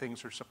way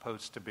things are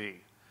supposed to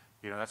be.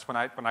 That's when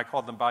I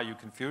called them Bayou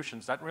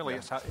Confucians. That really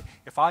is how,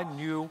 if I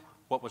knew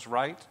what was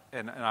right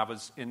and I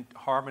was in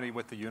harmony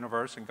with the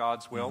universe and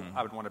God's will,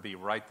 I would want to be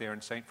right there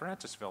in St.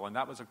 Francisville, and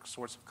that was a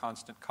source of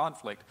constant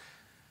conflict.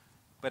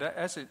 But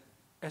as it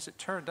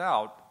turned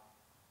out,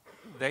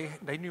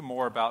 they knew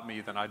more about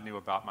me than I knew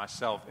about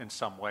myself in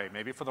some way,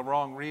 maybe for the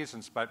wrong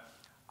reasons, but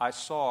I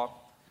saw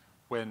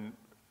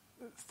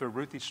through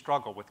Ruthie's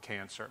struggle with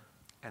cancer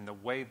and the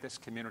way this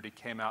community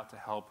came out to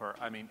help her,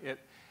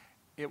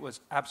 it was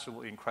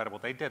absolutely incredible.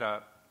 They did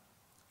a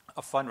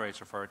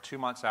fundraiser for her 2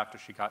 months after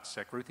she got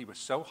sick. Ruthie was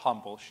so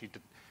humble, she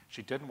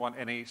didn't want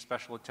any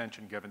special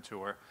attention given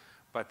to her,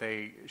 but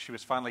she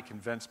was finally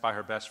convinced by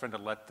her best friend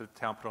to let the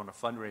town put on a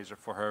fundraiser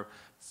for her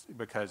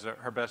because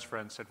her best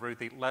friend said,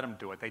 Ruthie, let them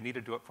do it. They need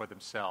to do it for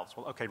themselves.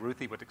 Well, okay,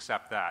 Ruthie would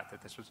accept that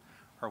this was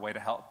her way to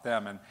help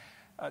them. And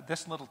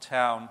this little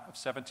town of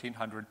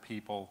 1,700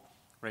 people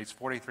raised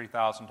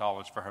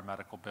 $43,000 for her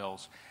medical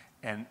bills.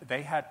 And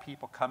they had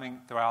people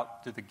coming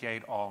through the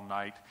gate all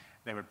night.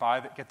 They would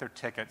get their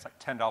tickets, like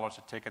 $10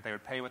 a ticket. They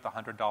would pay with a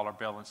 $100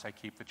 bill and say,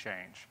 keep the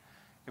change.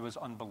 It was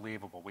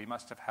unbelievable. We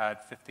must have had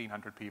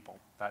 1,500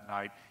 people that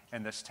night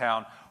in this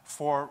town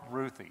for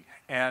Ruthie.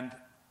 And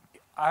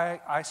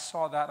I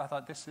saw that, and I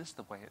thought, this is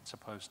the way it's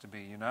supposed to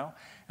be, And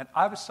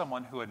I was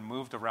someone who had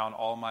moved around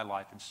all my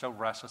life and so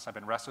restless. I've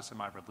been restless in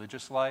my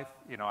religious life.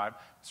 I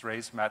was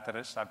raised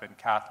Methodist. I've been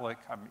Catholic.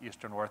 I'm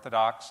Eastern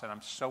Orthodox. And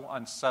I'm so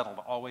unsettled,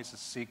 always a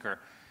seeker.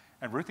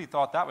 And Ruthie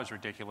thought that was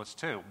ridiculous,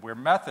 too. We're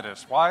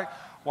Methodists. Why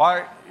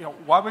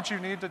would you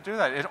need to do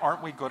that?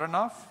 Aren't we good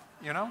enough,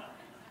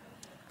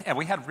 And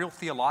we had real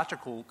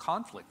theological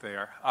conflict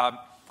there.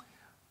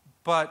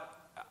 But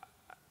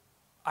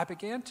I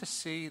began to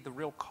see the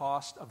real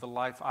cost of the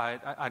life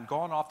I'd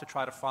gone off to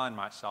try to find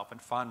myself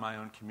and find my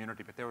own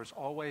community, but there was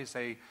always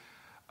a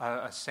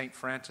St.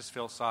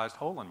 Francisville-sized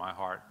hole in my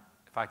heart,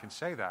 if I can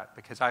say that,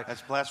 because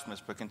That's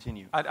blasphemous, but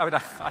continue. I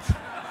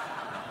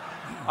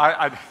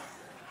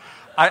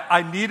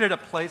needed a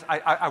place.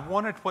 I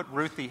wanted what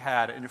Ruthie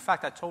had, and in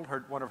fact, I told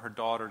one of her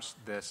daughters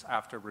this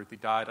after Ruthie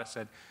died. I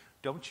said,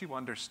 "Don't you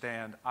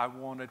understand? I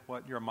wanted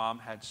what your mom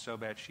had so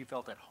bad. She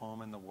felt at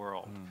home in the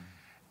world."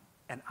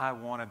 And I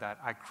wanted that.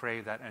 I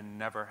craved that and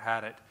never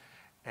had it.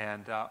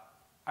 And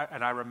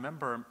I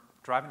remember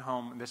driving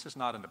home, and this is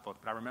not in the book,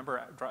 but I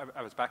remember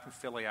I was back in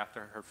Philly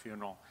after her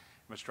funeral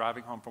and was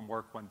driving home from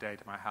work one day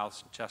to my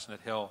house in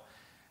Chestnut Hill,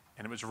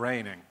 and it was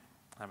raining.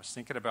 I was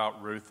thinking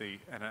about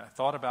Ruthie, and I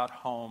thought about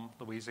home,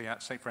 Louisiana,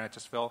 St.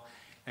 Francisville,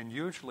 and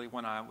usually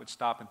when I would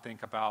stop and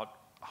think about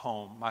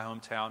home, my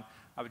hometown,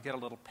 I would get a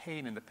little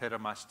pain in the pit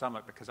of my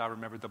stomach because I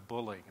remembered the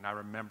bullying, and I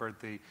remembered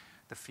the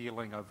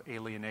feeling of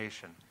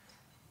alienation.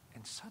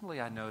 And suddenly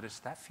I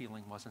noticed that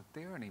feeling wasn't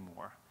there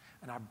anymore.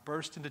 And I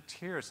burst into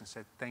tears and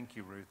said, "Thank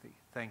you, Ruthie,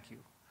 thank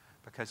you."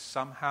 Because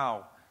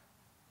somehow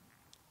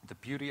the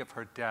beauty of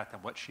her death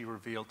and what she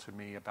revealed to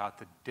me about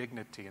the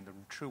dignity and the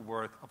true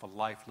worth of a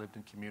life lived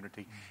in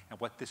community, and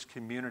what this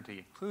community,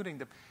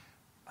 including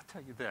I'll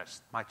tell you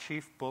this, my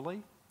chief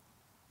bully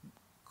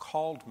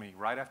called me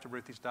right after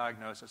Ruthie's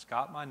diagnosis,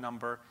 got my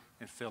number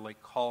in Philly,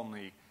 called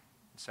me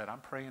and said,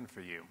 "I'm praying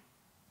for you."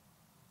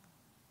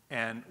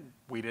 And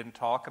we didn't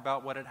talk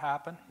about what had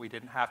happened. We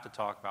didn't have to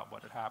talk about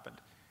what had happened.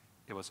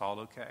 It was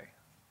all okay.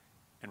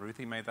 And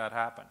Ruthie made that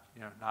happen.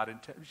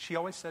 She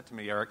always said to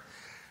me, "Eric,"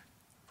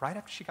 right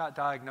after she got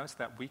diagnosed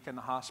that week in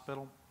the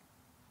hospital,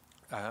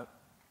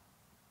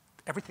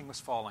 everything was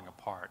falling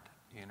apart.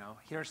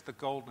 Here's the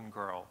golden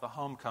girl, the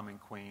homecoming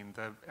queen,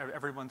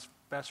 everyone's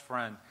best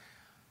friend.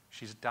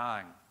 She's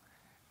dying.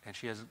 And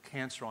she has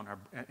cancer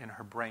in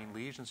her brain,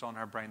 lesions on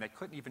her brain. They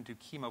couldn't even do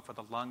chemo for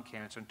the lung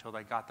cancer until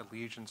they got the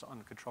lesions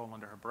under control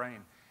under her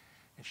brain.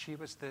 And she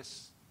was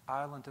this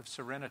island of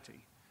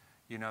serenity.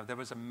 There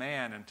was a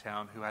man in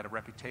town who had a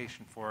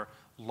reputation for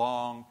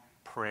long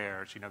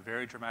prayers,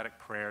 very dramatic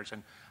prayers.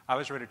 And I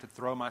was ready to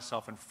throw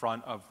myself in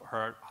front of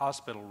her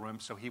hospital room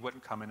so he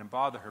wouldn't come in and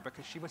bother her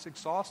because she was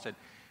exhausted.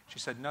 She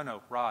said,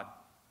 "No, Rod,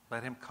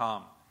 let him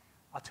come.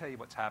 I'll tell you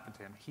what's happened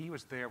to him. He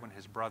was there when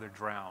his brother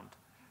drowned.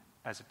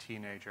 As a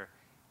teenager,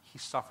 he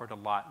suffered a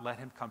lot. Let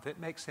him come. If it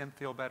makes him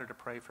feel better to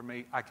pray for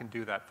me, I can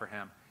do that for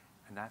him."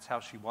 And that's how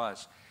she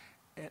was.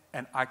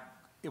 And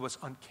it was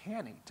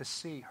uncanny to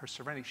see her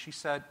serenity.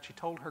 She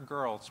told her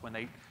girls when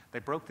they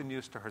broke the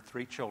news to her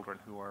 3 children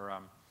who were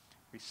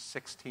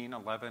 16,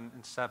 11,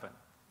 and 7,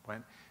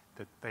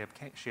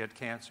 she had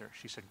cancer.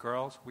 She said,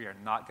 "Girls, we are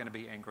not going to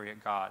be angry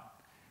at God."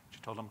 She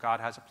told them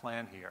God has a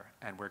plan here,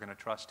 and we're going to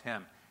trust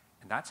him.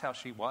 And that's how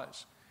she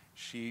was.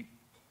 She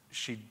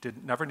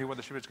never knew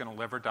whether she was going to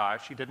live or die.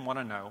 She didn't want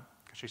to know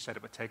because she said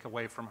it would take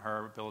away from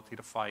her ability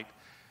to fight.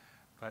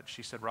 But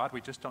she said, "Rod,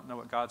 we just don't know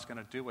what God's going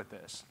to do with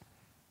this."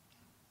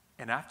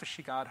 And after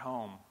she got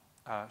home,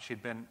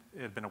 it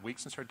had been a week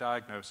since her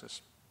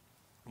diagnosis.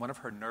 One of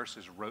her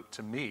nurses wrote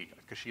to me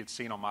because she had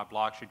seen on my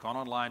blog. She'd gone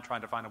online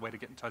trying to find a way to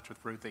get in touch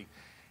with Ruthie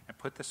and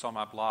put this on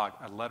my blog,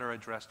 a letter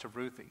addressed to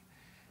Ruthie.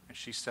 And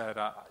she said,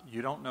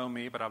 "You don't know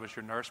me, but I was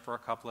your nurse for a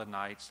couple of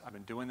nights. I've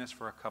been doing this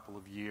for a couple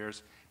of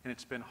years, and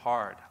it's been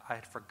hard. I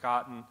had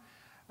forgotten.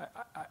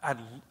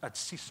 I'd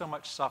see so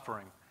much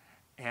suffering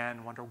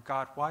and wonder,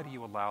 God, why do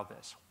you allow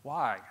this?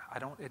 Why?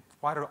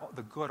 Why do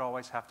the good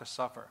always have to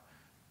suffer?"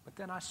 But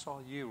then I saw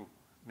you,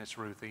 Miss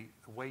Ruthie,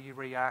 the way you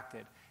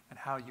reacted and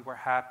how you were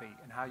happy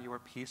and how you were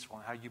peaceful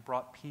and how you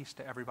brought peace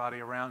to everybody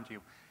around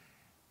you.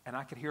 And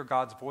I could hear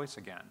God's voice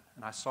again,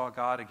 and I saw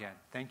God again.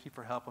 Thank you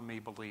for helping me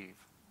believe.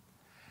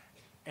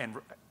 And,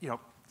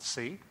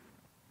 see,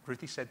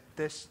 Ruthie said,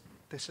 this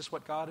is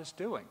what God is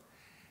doing.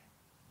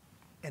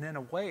 And in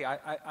a way,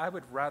 I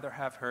would rather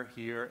have her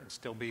here and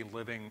still be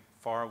living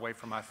far away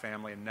from my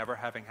family and never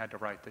having had to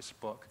write this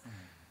book. Mm-hmm.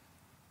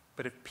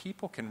 But if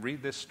people can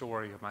read this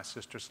story of my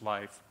sister's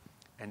life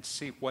and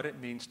see what it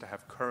means to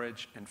have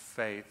courage and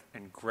faith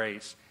and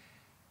grace,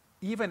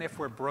 even if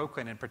we're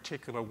broken in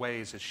particular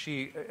ways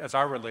as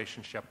our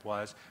relationship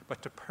was,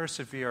 but to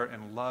persevere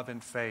in love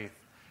and faith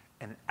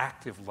and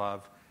active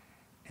love,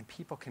 and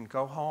people can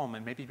go home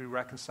and maybe be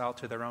reconciled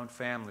to their own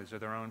families or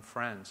their own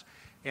friends.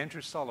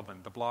 Andrew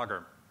Sullivan, the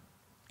blogger,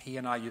 he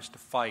and I used to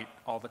fight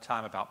all the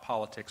time about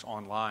politics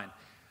online.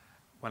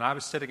 When I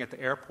was sitting at the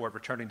airport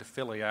returning to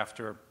Philly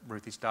after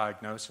Ruthie's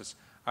diagnosis,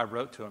 I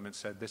wrote to him and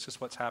said, "This is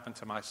what's happened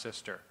to my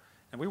sister."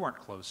 And we weren't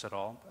close at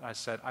all. I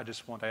said, "I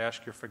just want to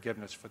ask your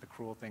forgiveness for the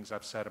cruel things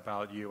I've said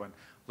about you, and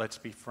let's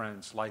be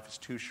friends. Life is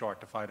too short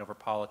to fight over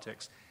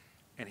politics."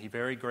 And he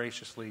very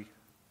graciously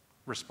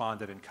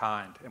responded in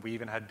kind. And we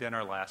even had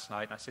dinner last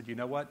night. And I said, "You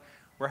know what?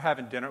 We're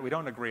having dinner. We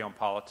don't agree on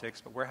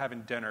politics, but we're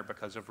having dinner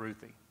because of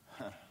Ruthie."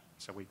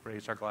 So we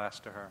raised our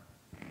glass to her.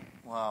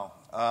 Wow.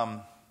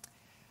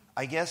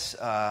 I guess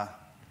I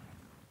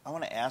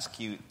want to ask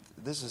you,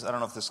 I don't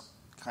know if this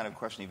kind of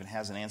question even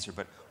has an answer,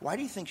 but why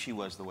do you think she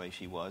was the way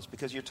she was?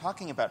 Because you're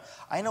talking about,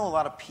 I know a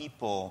lot of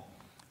people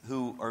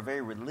who are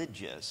very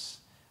religious,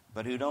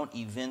 but who don't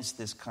evince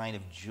this kind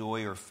of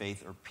joy or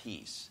faith or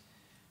peace.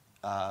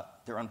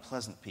 They're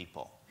unpleasant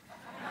people.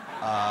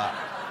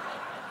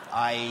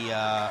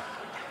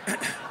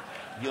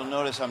 You'll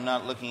notice I'm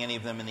not looking any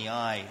of them in the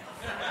eye,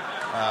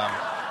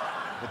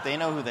 but they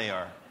know who they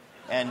are.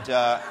 And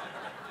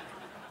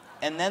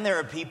then there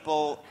are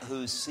people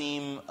who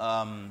seem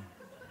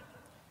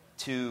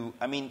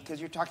because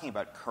you're talking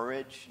about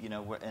courage,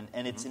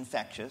 and it's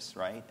infectious,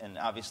 right? And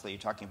obviously you're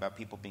talking about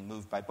people being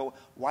moved by. But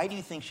why do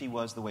you think she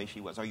was the way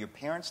she was? Are your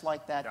parents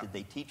like that? Yeah. Did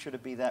they teach her to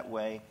be that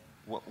way?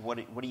 How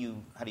do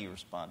you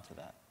respond to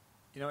that?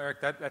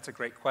 Eric, that's a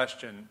great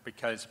question,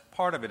 because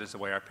part of it is the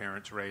way our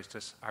parents raised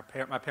us.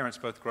 My parents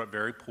both grew up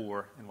very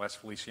poor in West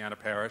Feliciana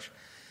Parish.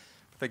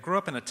 But they grew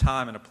up in a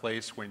time and a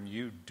place when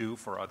you do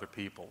for other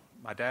people.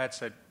 My dad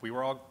said we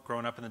were all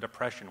growing up in the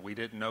Depression. We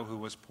didn't know who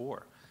was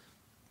poor.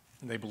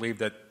 And they believed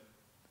that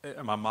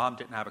my mom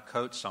didn't have a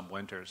coat some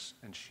winters,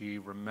 and she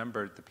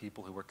remembered the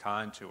people who were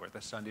kind to her,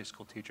 the Sunday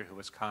school teacher who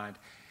was kind.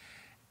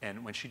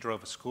 And when she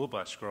drove a school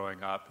bus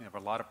growing up, there were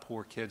a lot of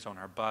poor kids on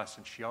her bus,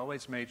 and she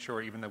always made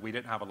sure, even though we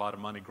didn't have a lot of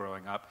money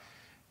growing up,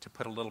 to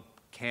put a little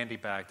candy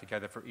bag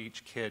together for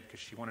each kid, because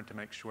she wanted to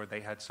make sure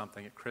they had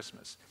something at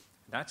Christmas.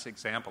 And that's the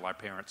example our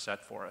parents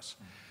set for us.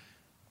 Mm-hmm.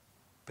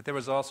 But there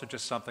was also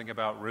just something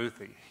about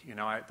Ruthie.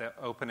 The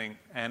opening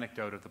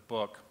anecdote of the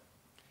book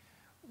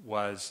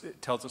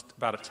it tells us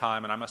about a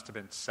time, and I must have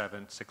been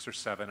 6 or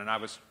 7, and I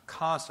was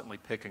constantly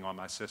picking on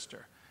my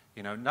sister.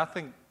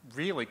 Nothing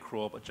really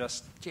cruel, but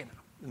just,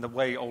 in the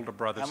way older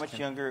brothers. How much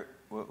younger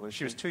was she?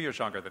 She was 2 years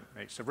younger than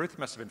me. So Ruthie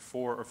must have been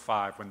 4 or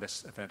 5 when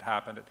this event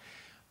happened.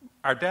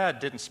 Our dad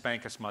didn't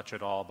spank us much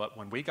at all, but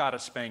when we got a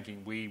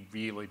spanking, we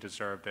really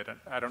deserved it. And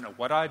I don't know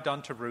what I'd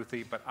done to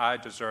Ruthie, but I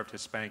deserved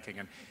his spanking.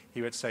 And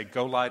he would say,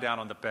 go lie down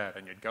on the bed.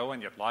 And you'd go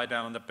and you'd lie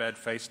down on the bed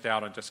face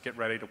down and just get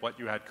ready to what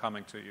you had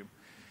coming to you.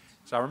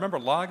 So I remember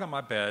lying on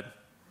my bed,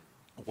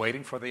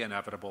 waiting for the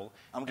inevitable.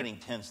 I'm getting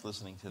tense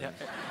listening to this.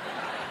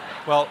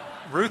 Well,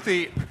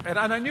 Ruthie, and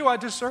I knew I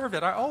deserved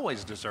it. I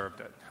always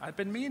deserved it. I'd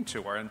been mean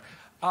to her. And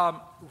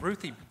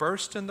Ruthie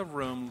burst in the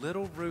room,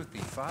 little Ruthie,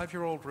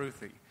 5-year-old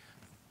Ruthie,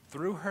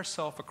 threw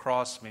herself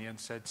across me and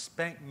said,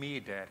 "Spank me,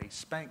 Daddy,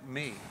 spank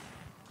me."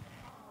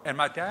 And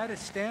my dad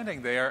is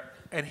standing there,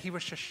 and he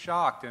was just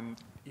shocked.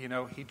 And,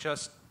 he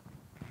just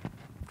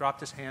dropped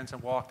his hands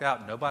and walked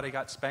out. Nobody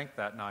got spanked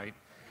that night.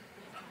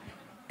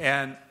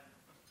 And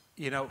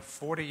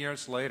 40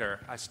 years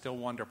later, I still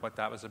wonder what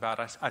that was about.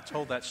 I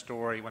told that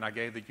story when I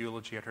gave the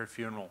eulogy at her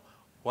funeral.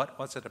 What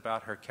was it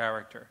about her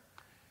character?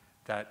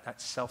 That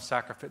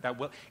self-sacrifice,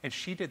 and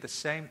she did the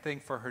same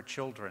thing for her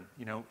children.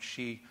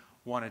 She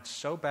wanted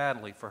so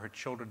badly for her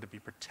children to be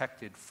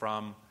protected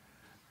from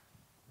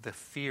the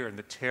fear and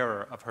the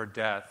terror of her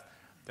death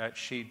that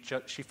she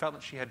felt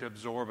that she had to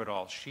absorb it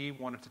all. She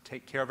wanted to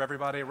take care of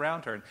everybody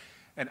around her.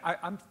 And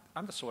I'm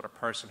the sort of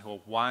person who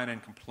will whine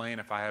and complain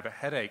if I have a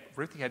headache.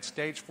 Ruthie had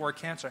stage 4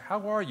 cancer.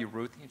 How are you,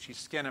 Ruthie? And she's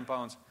skin and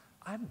bones.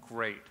 I'm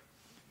great,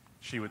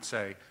 she would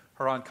say.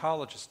 Her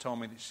oncologist told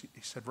me,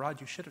 he said,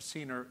 Rod, you should have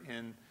seen her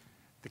in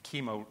the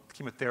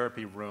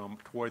chemotherapy room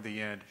toward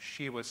the end.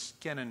 She was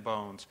skin and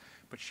bones,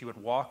 but she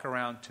would walk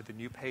around to the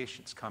new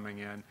patients coming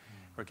in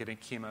or getting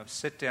chemo,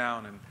 sit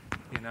down and,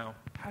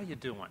 how you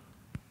doing?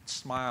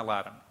 Smile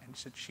at them. And he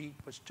said she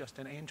was just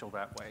an angel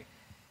that way.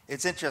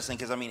 It's interesting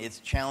because, it's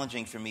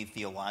challenging for me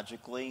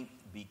theologically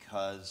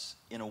because,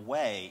 in a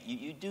way,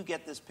 you do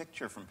get this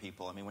picture from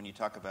people. When you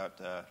talk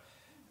about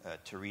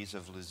Therese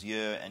of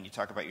Lisieux and you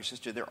talk about your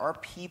sister, there are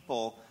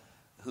people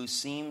who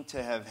seem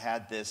to have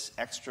had this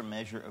extra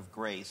measure of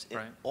grace.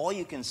 Right. All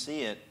you can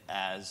see it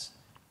as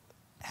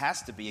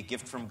has to be a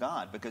gift from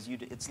God because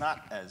it's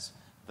not as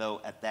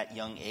though at that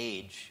young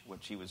age, when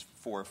she was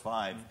 4 or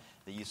 5,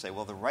 that you say,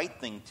 well, the right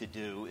thing to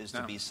do is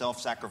to be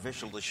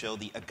self-sacrificial to show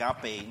the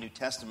agape New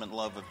Testament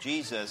love of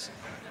Jesus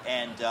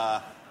and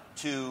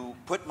to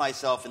put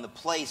myself in the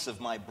place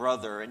of my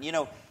brother. And,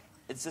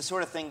 it's the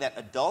sort of thing that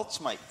adults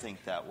might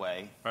think that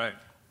way. Right.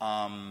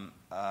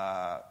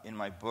 In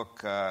my book,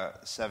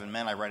 7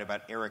 Men, I write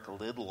about Eric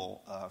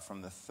Liddell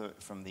from the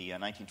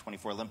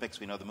 1924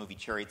 Olympics. We know the movie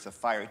Chariots of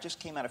Fire. It just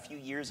came out a few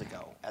years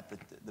ago at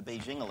the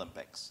Beijing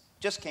Olympics.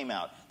 Just came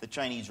out. The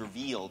Chinese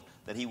revealed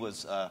that he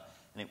was...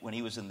 when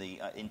he was in the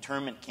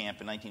internment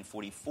camp in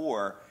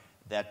 1944,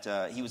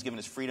 that he was given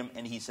his freedom,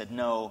 and he said,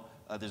 no,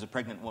 there's a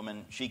pregnant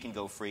woman, she can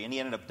go free. And he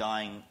ended up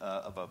dying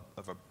of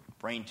a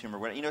brain tumor.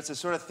 It's the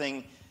sort of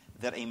thing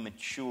that a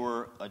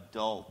mature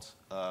adult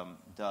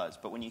does.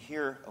 But when you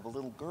hear of a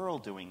little girl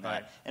doing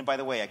that, right. And by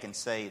the way, I can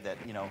say that,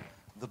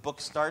 the book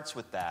starts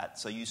with that,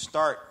 so you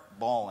start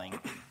bawling.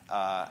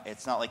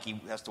 It's not like he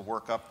has to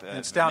work up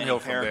it's downhill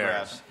many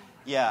paragraphs. From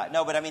there. Yeah,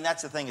 no, but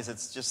that's the thing, is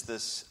it's just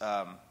this...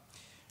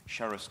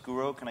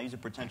 chiaroscuro, can I use a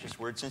pretentious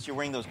word? Since you're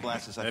wearing those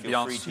glasses, I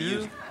feel free to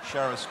use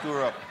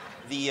chiaroscuro.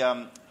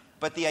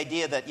 But the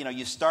idea that,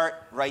 you start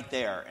right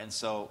there, and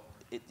so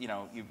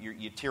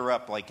you tear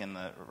up like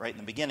right in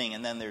the beginning,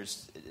 and then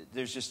there's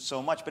just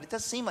so much. But it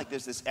does seem like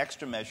there's this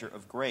extra measure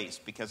of grace,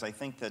 because I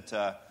think that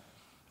to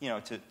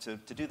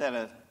do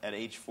that at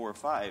age 4 or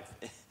 5,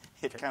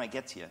 it kind of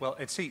gets you. Well,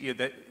 and see,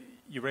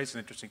 you raise an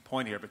interesting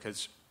point here,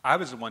 because I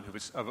was the one who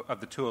was of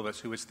the two of us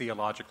who was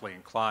theologically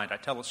inclined. I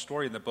tell a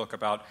story in the book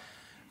about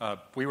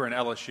we were in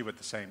LSU at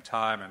the same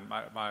time, and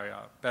my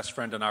best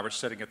friend and I were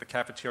sitting at the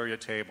cafeteria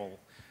table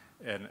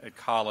at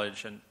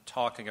college and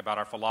talking about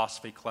our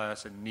philosophy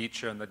class and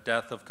Nietzsche and the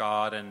death of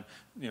God, and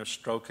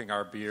stroking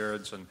our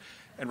beards.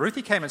 And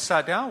Ruthie came and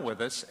sat down with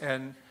us,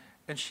 and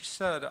she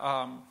said,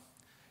 why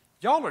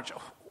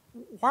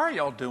are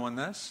y'all doing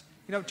this?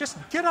 Just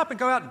get up and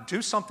go out and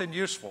do something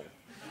useful.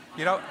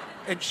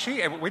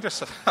 And we just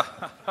said,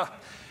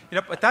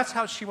 but that's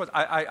how she was.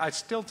 I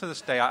still, to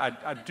this day,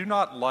 I do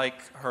not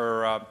like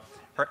her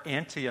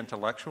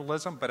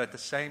anti-intellectualism, but at the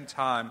same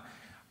time,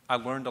 I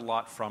learned a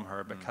lot from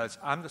her, because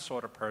I'm the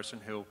sort of person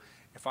who,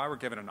 if I were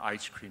given an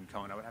ice cream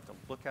cone, I would have to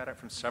look at it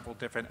from several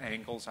different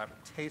angles. I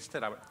would taste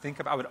it. I would think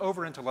about it. I would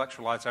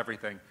over-intellectualize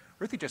everything.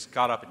 Ruthie just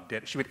got up and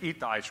did it. She would eat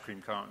the ice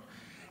cream cone.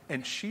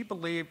 And she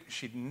believed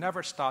she'd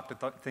never stopped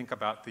to think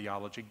about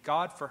theology.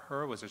 God for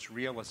her was as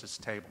real as this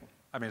table.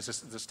 I mean,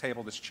 this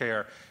table, this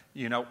chair.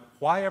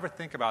 Why ever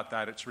think about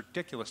that? It's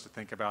ridiculous to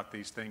think about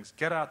these things.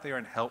 Get out there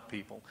and help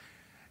people.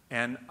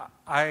 And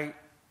I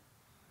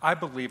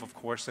believe, of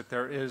course, that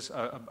there is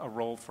a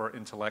role for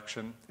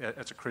intellection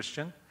as a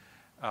Christian.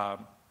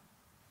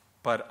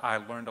 But I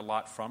learned a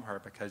lot from her,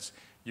 because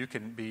you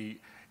can be,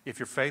 if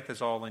your faith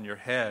is all in your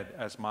head,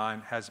 as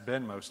mine has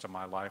been most of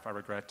my life, I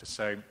regret to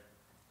say,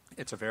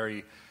 it's a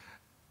very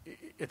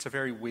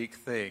weak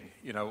thing.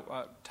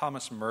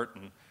 Thomas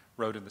Merton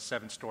wrote in The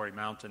Seven-Story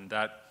Mountain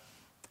that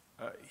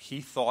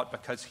he thought,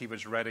 because he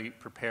was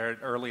prepared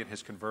early in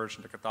his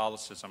conversion to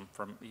Catholicism,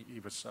 he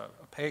was a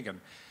pagan.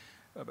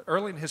 But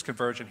early in his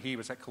conversion, he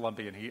was at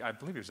Columbia, and I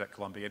believe he was at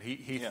Columbia, and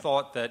he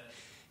thought that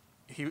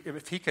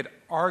if he could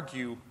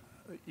argue,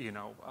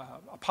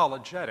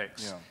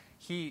 apologetics,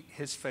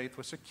 his faith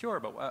was secure.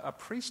 But a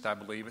priest, I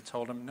believe, had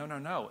told him,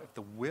 no. If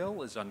the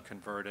will is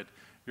unconverted,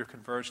 your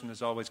conversion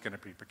is always going to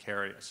be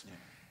precarious. Yeah.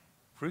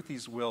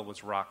 Ruthie's will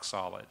was rock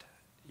solid.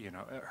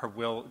 Her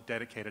will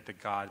dedicated to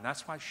God, and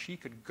that's why she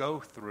could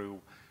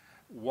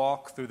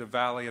walk through the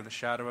valley of the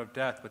shadow of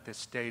death with this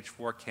stage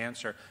 4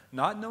 cancer,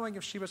 not knowing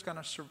if she was going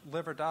to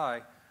live or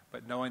die,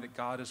 but knowing that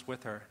God is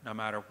with her no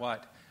matter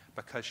what,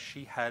 because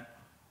she had,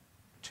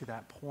 to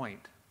that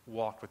point,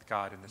 walked with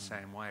God in the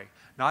same way,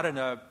 not in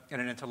an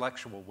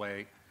intellectual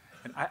way.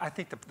 And I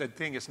think the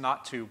thing is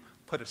not to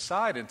put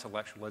aside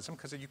intellectualism,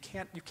 because you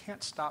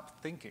can't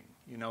stop thinking.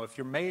 If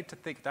you're made to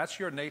think, that's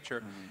your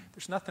nature.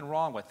 There's nothing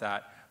wrong with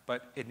that.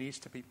 But it needs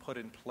to be put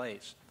in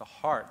place. The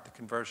heart, the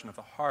conversion of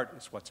the heart,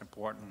 is what's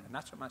important. And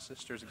that's what my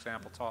sister's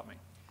example taught me.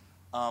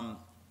 I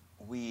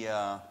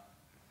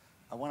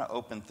want to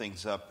open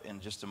things up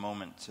in just a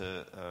moment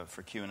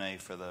for Q&A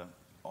for the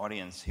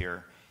audience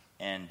here.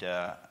 And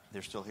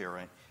they're still here,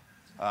 right?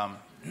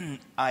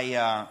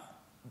 I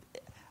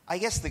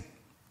guess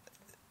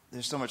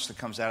there's so much that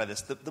comes out of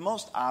this. The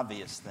most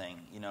obvious thing,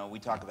 we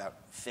talk about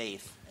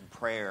faith and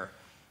prayer.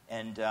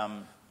 And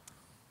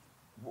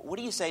what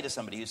do you say to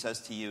somebody who says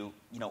to you,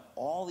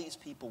 all these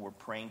people were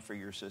praying for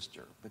your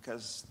sister?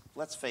 Because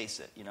let's face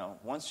it,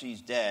 once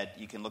she's dead,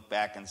 you can look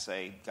back and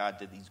say, God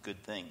did these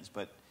good things.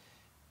 But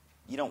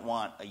you don't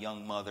want a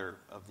young mother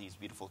of these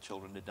beautiful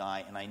children to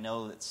die. And I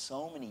know that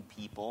so many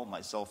people,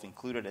 myself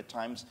included at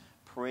times,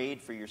 prayed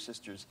for your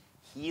sister's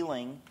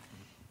healing.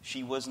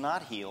 She was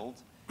not healed.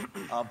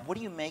 What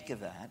do you make of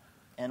that?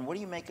 And what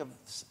do you make of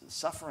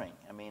suffering?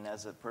 I mean,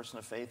 as a person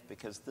of faith,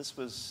 because this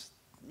was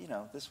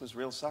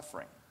real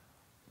suffering.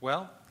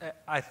 Well,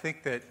 I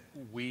think that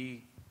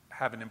we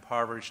have an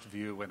impoverished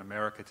view in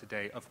America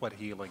today of what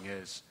healing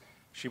is.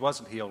 She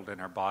wasn't healed in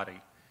her body.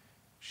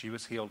 She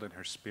was healed in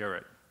her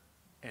spirit.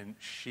 And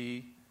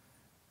she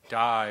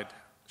died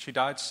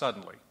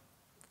suddenly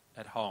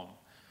at home.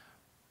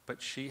 But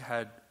she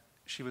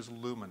was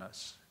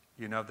luminous.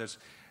 There's,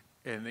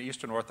 in the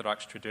Eastern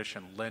Orthodox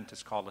tradition, Lent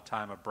is called a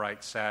time of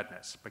bright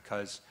sadness,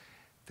 because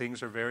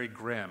things are very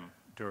grim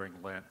during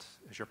Lent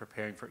as you're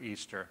preparing for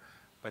Easter.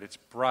 But it's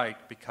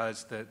bright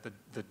because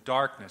the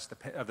darkness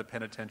of the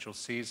penitential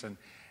season,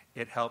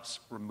 it helps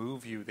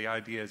remove you. The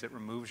idea is it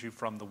removes you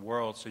from the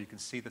world so you can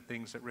see the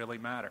things that really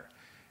matter.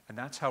 And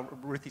that's how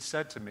Ruthie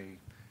said to me,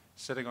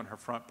 sitting on her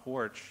front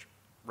porch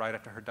right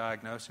after her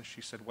diagnosis. She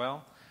said,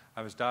 well,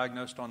 I was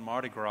diagnosed on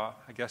Mardi Gras.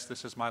 I guess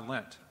this is my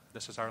Lent.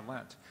 This is our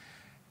Lent.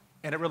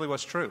 And it really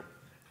was true.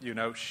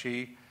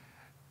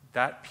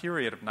 That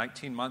period of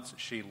 19 months that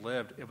she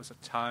lived, it was a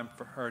time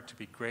for her to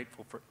be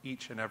grateful for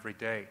each and every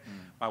day.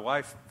 My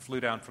wife flew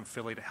down from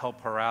Philly to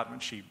help her out.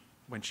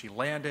 When she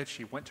landed,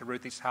 she went to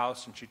Ruthie's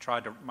house, and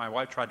my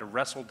wife tried to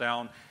wrestle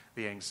down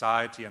the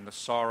anxiety and the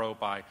sorrow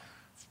by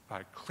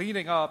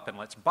cleaning up, and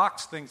let's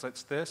box things,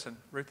 let's this. And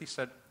Ruthie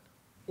said,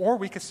 or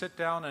we could sit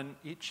down and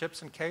eat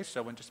chips and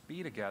queso and just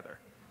be together.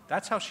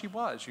 That's how she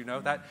was,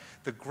 that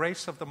the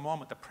grace of the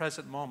moment, the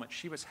present moment.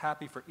 She was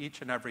happy for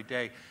each and every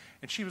day.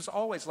 And she was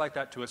always like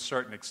that to a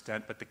certain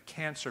extent, but the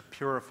cancer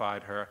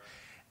purified her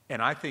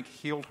and I think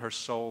healed her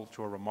soul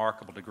to a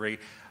remarkable degree.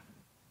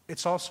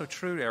 It's also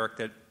true, Eric,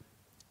 that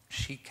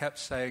she kept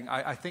saying,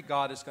 I think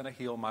God is going to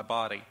heal my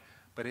body.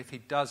 But if he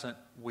doesn't,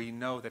 we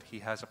know that he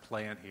has a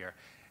plan here.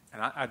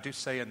 And I do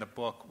say in the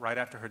book, right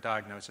after her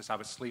diagnosis, I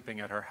was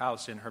sleeping at her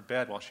house in her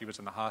bed while she was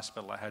in the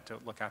hospital. I had to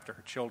look after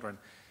her children.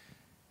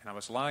 And I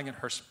was lying in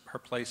her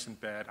place in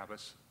bed. I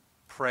was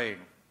praying.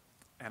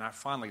 And I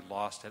finally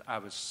lost it. I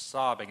was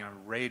sobbing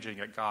and raging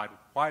at God.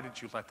 Why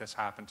did you let this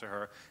happen to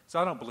her? Because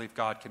I don't believe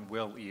God can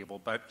will evil,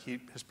 but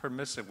his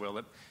permissive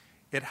will.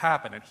 It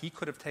happened, and he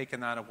could have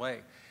taken that away.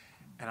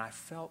 And I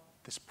felt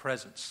this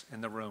presence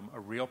in the room, a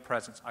real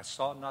presence. I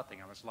saw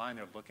nothing. I was lying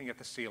there looking at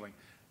the ceiling.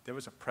 There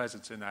was a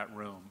presence in that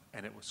room,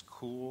 and it was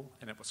cool,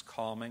 and it was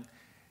calming.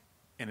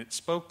 And it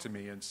spoke to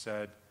me and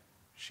said,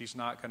 she's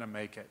not going to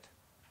make it,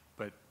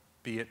 but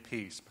be at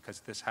peace because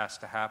this has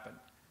to happen.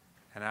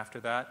 And after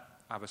that,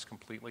 I was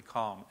completely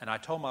calm. And I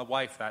told my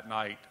wife that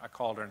night, I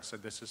called her and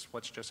said, this is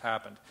what's just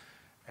happened.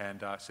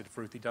 And I said, if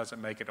Ruthie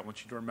doesn't make it, I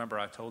want you to remember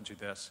I told you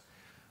this.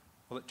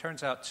 Well, it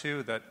turns out,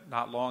 too, that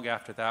not long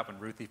after that, when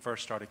Ruthie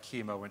first started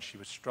chemo and she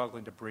was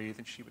struggling to breathe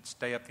and she would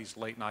stay up these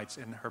late nights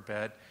in her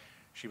bed,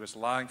 she was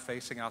lying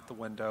facing out the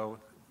window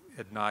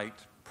at night,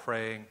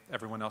 praying.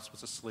 Everyone else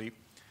was asleep.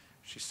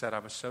 She said, I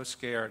was so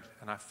scared,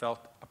 and I felt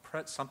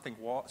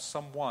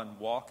someone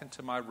walk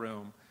into my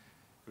room.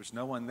 There was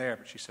no one there,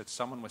 but she said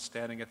someone was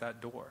standing at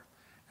that door.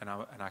 And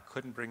I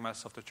couldn't bring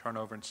myself to turn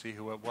over and see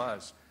who it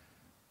was.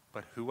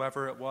 But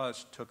whoever it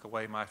was took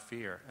away my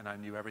fear, and I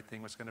knew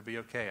everything was going to be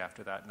okay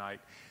after that night.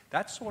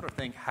 That sort of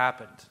thing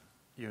happened,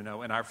 in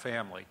our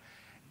family.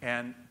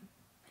 And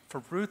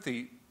for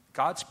Ruthie,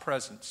 God's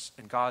presence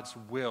and God's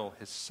will,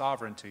 his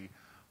sovereignty,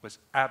 was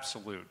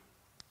absolute.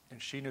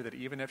 And she knew that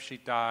even if she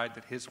died,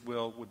 that his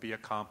will would be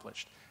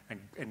accomplished.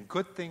 And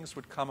good things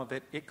would come of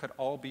it. It could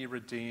all be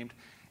redeemed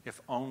if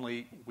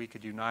only we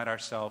could unite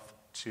ourselves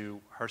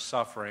to her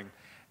suffering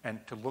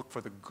and to look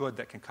for the good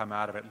that can come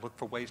out of it, look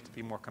for ways to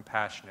be more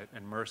compassionate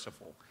and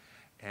merciful.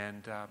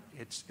 And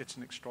it's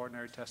an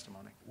extraordinary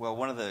testimony. Well,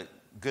 one of the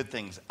good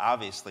things,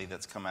 obviously,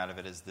 that's come out of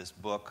it is this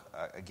book.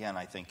 Again,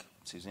 I think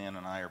Suzanne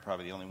and I are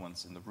probably the only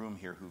ones in the room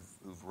here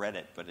who've read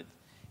it, but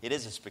it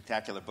is a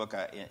spectacular book.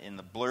 In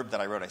the blurb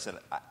that I wrote, I said,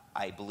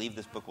 I believe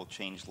this book will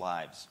change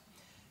lives,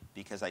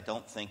 because I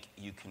don't think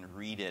you can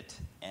read it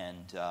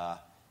and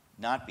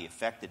not be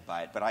affected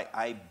by it. But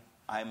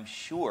I'm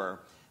sure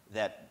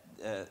that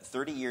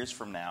 30 years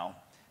from now,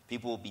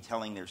 people will be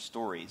telling their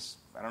stories.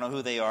 I don't know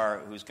who they are,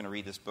 who's going to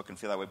read this book and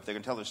feel that way, but they're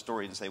going to tell their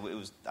stories and say,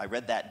 I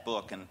read that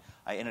book and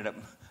I ended up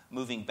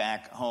moving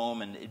back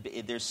home, and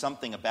there's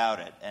something about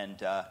it.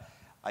 And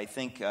I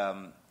think,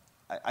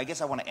 I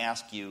guess I want to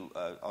ask you,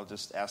 I'll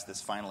just ask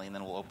this finally and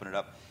then we'll open it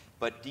up.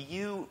 But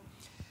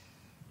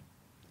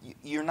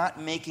you're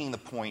not making the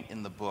point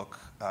in the book,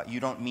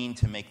 you don't mean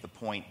to make the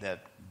point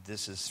that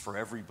this is for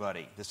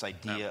everybody, this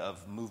idea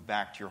of move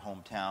back to your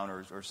hometown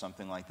or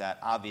something like that.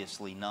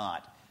 Obviously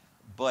not.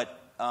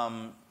 But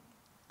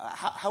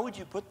how would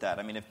you put that?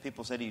 I mean, if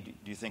people say to you, do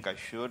you think I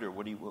should? Or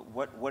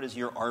what is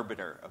your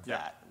arbiter of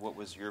that? What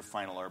was your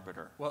final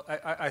arbiter? Well,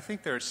 I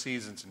think there are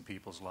seasons in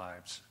people's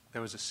lives.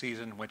 There was a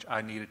season in which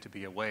I needed to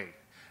be away.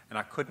 And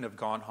I couldn't have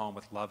gone home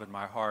with love in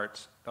my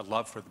heart, a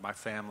love for my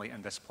family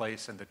and this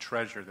place and the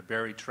treasure, the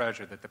buried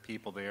treasure that the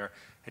people there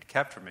had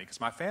kept for me. Because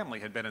my family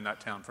had been in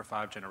that town for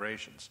 5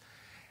 generations.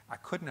 I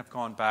couldn't have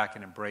gone back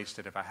and embraced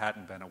it if I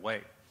hadn't been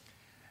away.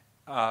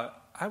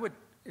 I would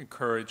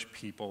encourage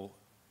people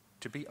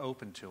to be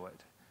open to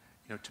it,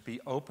 to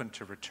be open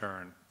to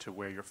return to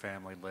where your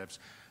family lives.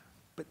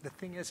 But the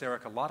thing is,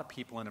 Eric, a lot of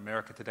people in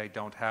America today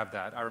don't have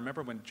that. I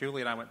remember when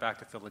Julie and I went back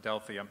to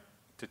Philadelphia,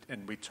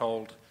 and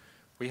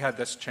we had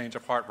this change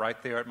of heart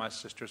right there at my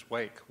sister's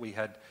wake.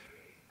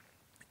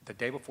 The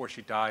day before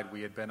she died,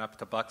 we had been up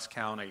to Bucks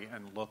County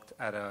and looked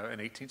at an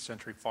 18th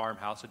century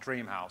farmhouse, a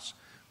dream house.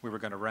 We were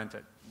going to rent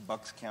it.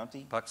 Bucks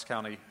County? Bucks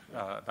County,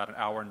 about an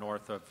hour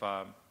north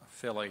of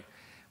Philly.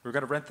 We were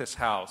going to rent this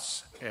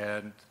house,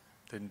 and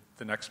then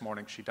the next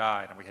morning she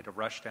died, and we had to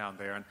rush down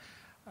there. And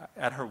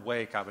at her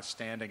wake, I was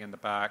standing in the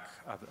back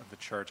of the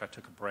church. I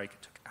took a break.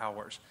 It took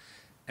hours.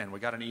 And we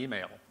got an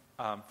email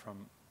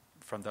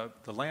from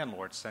the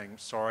landlord saying,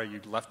 sorry,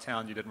 you left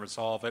town, you didn't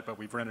resolve it, but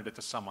we've rented it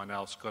to someone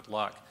else. Good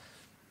luck.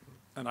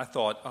 And I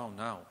thought, oh,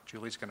 no,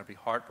 Julie's going to be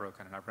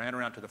heartbroken. And I ran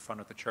around to the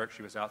front of the church.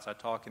 She was outside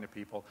talking to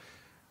people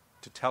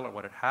to tell her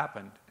what had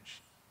happened.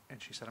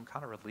 And she said, I'm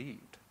kind of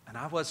relieved. And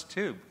I was,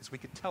 too, because we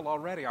could tell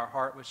already our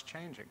heart was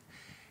changing.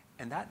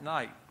 And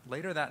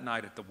later that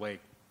night at the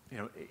wake,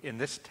 in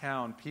this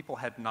town, people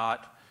had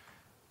not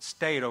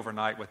stayed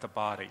overnight with the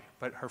body,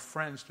 but her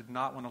friends did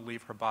not want to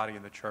leave her body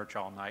in the church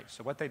all night.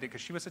 So what they did,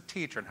 because she was a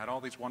teacher and had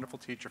all these wonderful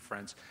teacher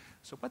friends,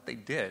 so what they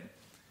did,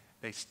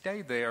 they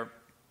stayed there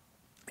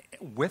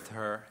with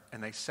her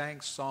and they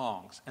sang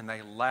songs and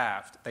they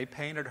laughed. They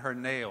painted her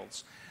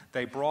nails.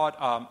 They brought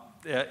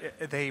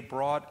they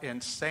brought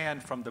in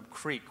sand from the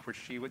creek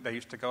where they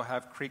used to go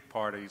have creek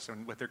parties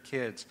and with their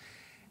kids,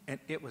 and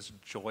it was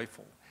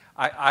joyful.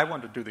 I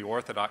wanted to do the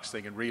Orthodox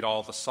thing and read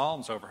all the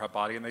Psalms over her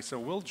body, and they said,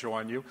 we'll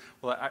join you.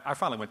 Well, I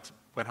finally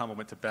went home and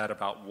went to bed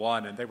about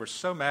 1, and they were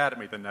so mad at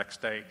me the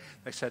next day.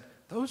 They said,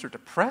 those are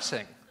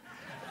depressing.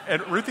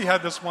 And Ruthie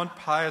had this one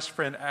pious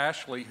friend,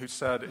 Ashley, who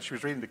said, she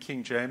was reading the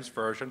King James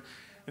Version,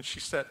 and she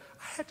said,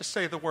 I had to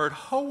say the word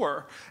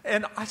whore.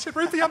 And I said,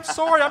 Ruthie, I'm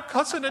sorry, I'm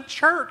cussing in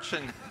church.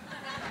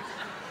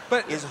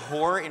 But is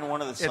whore in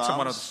one of the Psalms? It's in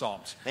one of the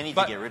Psalms. They need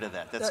to get rid of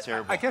that. That's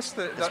terrible. I guess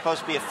it's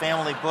supposed to be a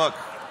family book.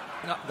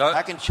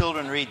 How can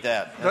children read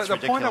that? That's the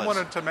ridiculous. point I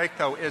wanted to make,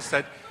 though, is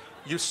that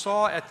you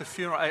saw at the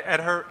funeral,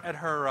 at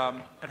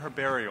her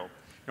burial,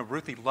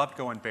 Ruthie loved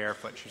going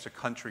barefoot. She was a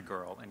country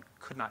girl and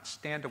could not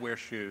stand to wear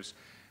shoes.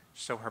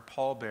 So her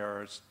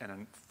pallbearers, in a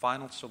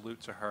final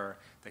salute to her,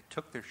 they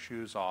took their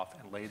shoes off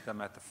and laid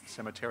them at the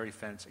cemetery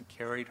fence and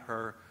carried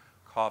her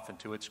coffin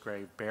to its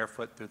grave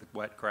barefoot through the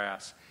wet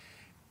grass.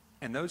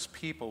 And those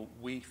people,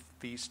 we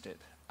feasted.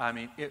 I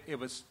mean, it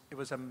was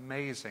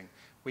amazing.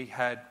 We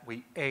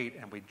ate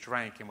and we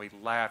drank and we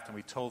laughed and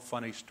we told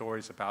funny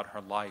stories about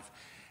her life.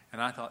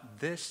 And I thought,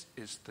 this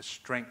is the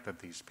strength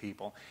of these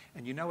people.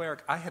 And you know,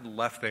 Eric, I had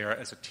left there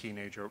as a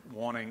teenager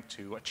wanting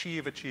to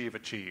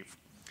achieve.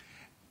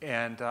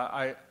 And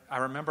I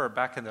remember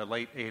back in the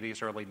late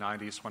 80s, early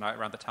 90s,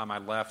 around the time I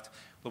left,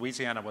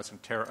 Louisiana was in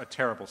a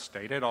terrible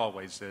state. It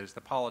always is. The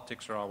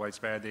politics are always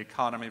bad. The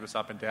economy was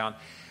up and down.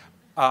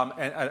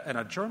 And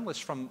a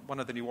journalist from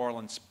one of the New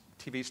Orleans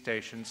TV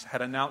stations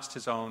had announced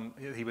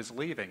he was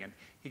leaving. And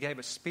he gave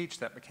a speech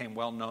that became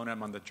well known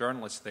among the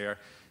journalists there,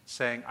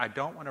 saying, I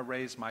don't want to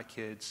raise my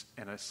kids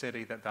in a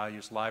city that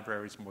values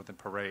libraries more than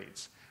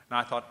parades. And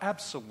I thought,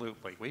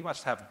 absolutely, we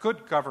must have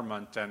good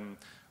government and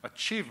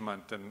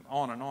achievement and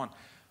on and on.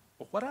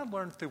 But what I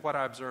learned through what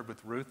I observed with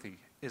Ruthie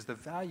is the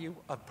value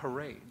of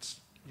parades.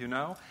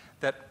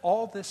 That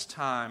all this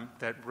time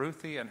that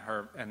Ruthie and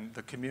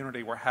the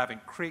community were having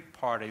creek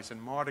parties and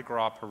Mardi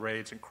Gras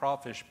parades and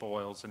crawfish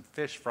boils and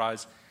fish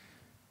fries,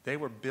 they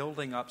were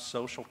building up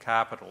social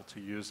capital, to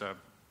use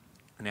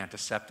an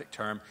antiseptic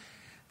term.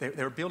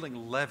 They were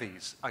building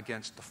levees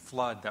against the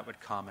flood that would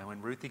come. And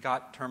when Ruthie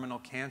got terminal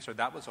cancer,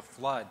 that was a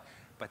flood,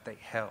 but they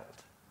held.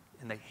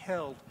 And they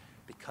held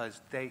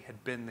because they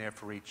had been there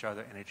for each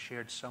other and had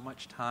shared so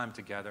much time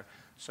together,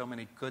 so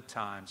many good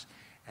times.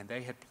 And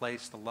they had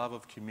placed the love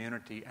of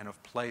community and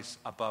of place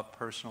above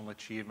personal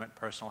achievement,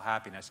 personal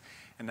happiness.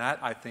 And that,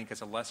 I think,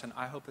 is a lesson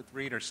I hope that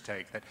readers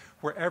take, that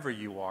wherever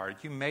you are,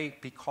 you may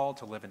be called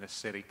to live in a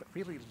city, but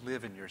really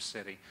live in your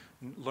city.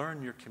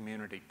 Learn your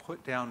community.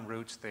 Put down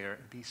roots there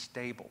and be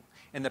stable.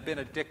 In the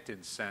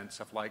Benedictine sense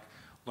of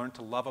learn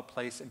to love a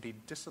place and be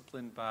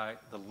disciplined by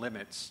the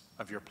limits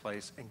of your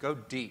place and go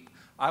deep.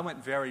 I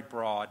went very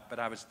broad, but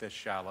I was this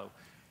shallow.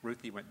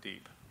 Ruthie went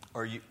deep.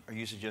 Are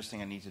you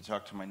suggesting I need to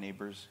talk to my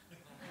neighbors?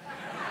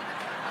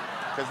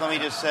 Because let me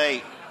just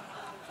say,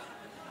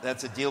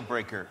 that's a deal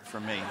breaker for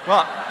me.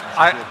 Well,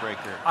 deal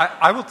breaker.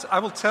 I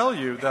will tell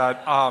you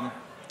that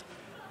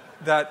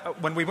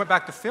that when we went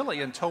back to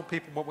Philly and told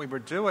people what we were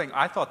doing,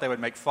 I thought they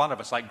would make fun of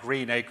us, like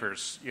Green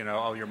Acres.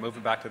 Oh, you're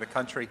moving back to the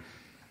country.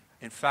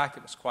 In fact,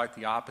 it was quite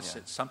the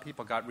opposite. Yeah. Some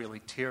people got really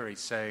teary,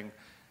 saying,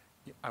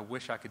 "I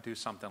wish I could do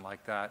something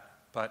like that,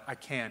 but I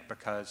can't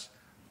because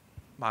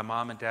my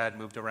mom and dad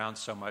moved around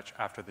so much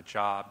after the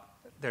job.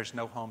 There's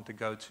no home to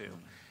go to."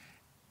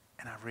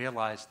 And I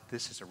realized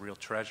this is a real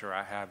treasure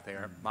I have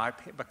there.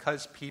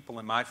 Because people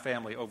in my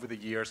family over the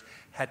years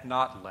had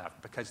not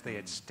left, because they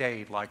had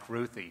stayed like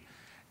Ruthie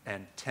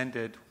and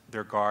tended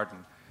their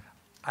garden,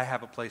 I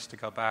have a place to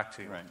go back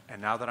to. Right. And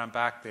now that I'm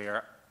back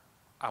there,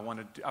 I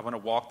want to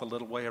walk the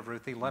little way of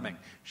Ruthie Lemming.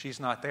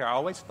 She's not there. I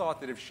always thought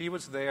that if she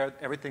was there,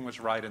 everything was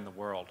right in the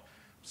world.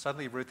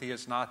 Suddenly, Ruthie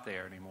is not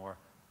there anymore.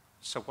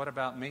 So what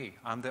about me?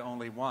 I'm the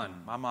only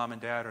one. My mom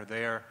and dad are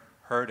there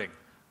hurting.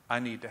 I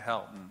need to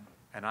help.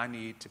 And I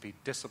need to be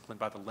disciplined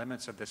by the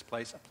limits of this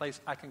place, a place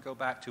I can go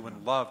back to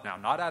and love now,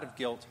 not out of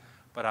guilt,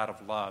 but out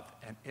of love.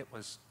 And it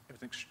was an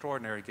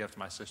extraordinary gift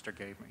my sister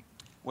gave me.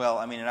 Well,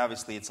 I mean, and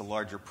obviously it's a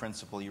larger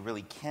principle. You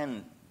really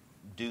can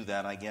do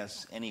that, I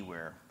guess,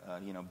 anywhere.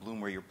 Bloom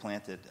where you're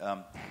planted.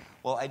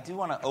 Well, I do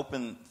want to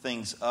open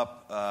things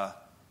up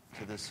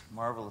to this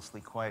marvelously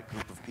quiet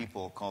group of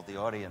people called the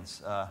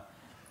audience.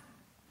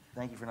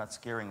 Thank you for not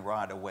scaring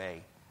Rod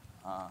away.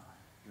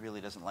 He really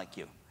doesn't like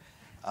you.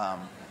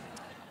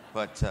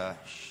 But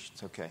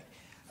it's okay.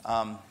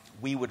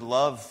 We would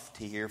love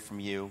to hear from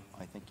you.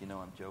 I think you know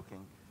I'm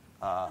joking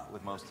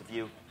with most of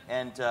you.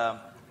 And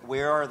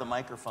where are the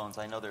microphones?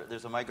 I know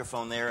there's a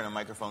microphone there and a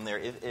microphone there.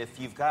 If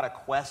you've got a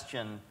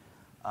question,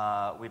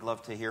 we'd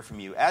love to hear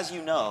from you. As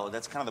you know,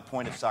 that's kind of the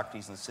point of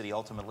Socrates in the City,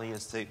 ultimately,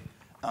 is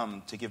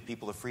to give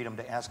people the freedom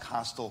to ask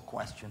hostile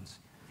questions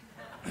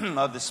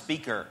of the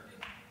speaker.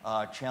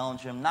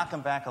 Challenge him, knock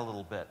him back a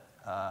little bit.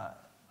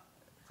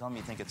 Tell him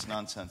you think it's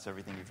nonsense,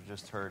 everything you've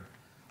just heard.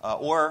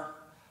 Or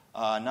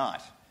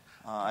not.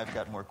 I've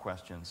got more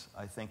questions.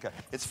 I think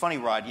it's funny,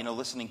 Rod.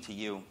 Listening to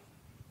you,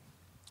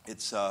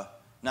 it's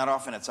Not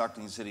often at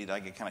Saukteen City do I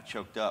get kind of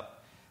choked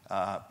up,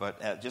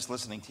 but just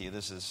listening to you,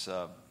 this is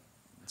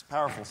it's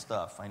powerful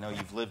stuff. I know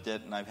you've lived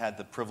it, and I've had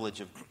the privilege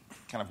of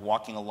kind of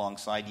walking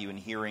alongside you and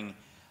hearing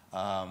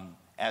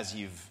as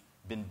you've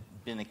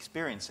been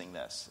experiencing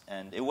this.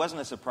 And it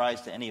wasn't a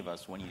surprise to any of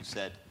us when you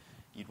said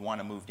you'd want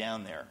to move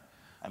down there.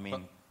 I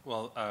mean...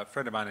 Well, a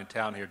friend of mine in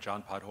town here,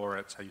 John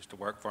Podhoretz, I used to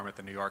work for him at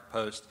the New York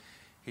Post.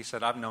 He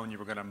said, I've known you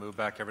were going to move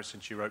back ever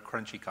since you wrote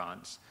Crunchy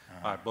Cons,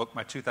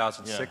 my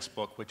 2006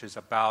 book, which is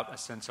about a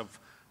sense of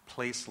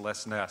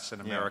placelessness in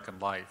American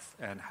life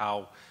and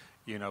how,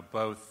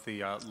 both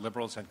the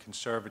liberals and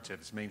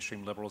conservatives,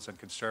 mainstream liberals and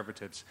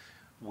conservatives,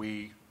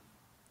 we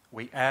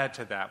add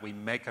to that. We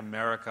make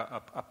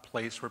America a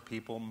place where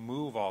people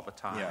move all the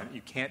time. Yeah.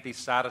 You can't be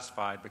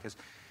satisfied because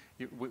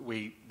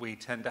we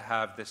tend to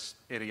have this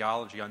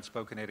ideology,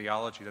 unspoken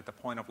ideology, that the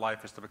point of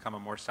life is to become a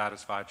more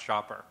satisfied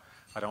shopper.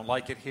 I don't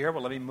like it here,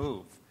 well, let me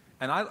move.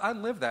 And I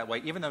live that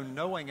way, even though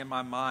knowing in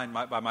my mind,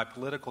 by my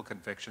political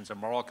convictions and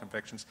moral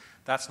convictions,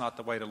 that's not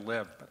the way to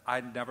live. But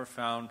I never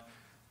found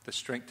the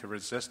strength to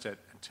resist it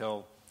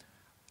until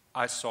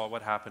I saw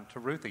what happened to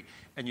Ruthie.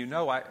 And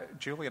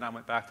Julie and I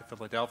went back to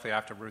Philadelphia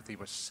after Ruthie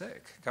was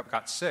sick,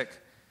 got sick.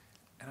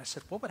 And I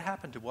said, what would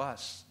happen to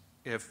us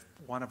if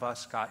one of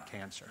us got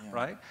cancer,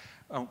 right?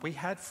 We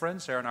had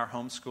friends there in our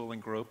homeschooling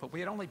group, but we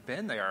had only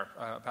been there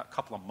about a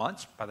couple of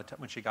months by the time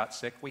when she got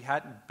sick. We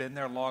hadn't been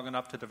there long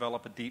enough to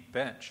develop a deep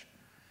bench.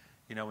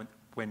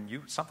 When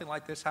something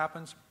like this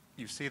happens,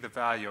 you see the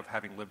value of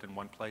having lived in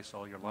one place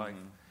all your life.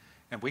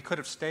 And we could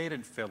have stayed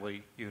in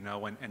Philly,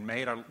 and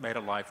made a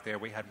life there.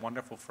 We had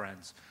wonderful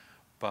friends,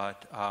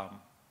 but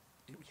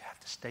you have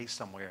to stay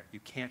somewhere. You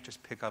can't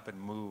just pick up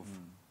and move.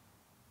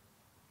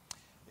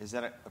 Is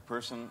that a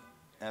person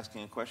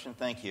asking a question?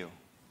 Thank you.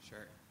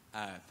 Sure.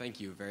 Thank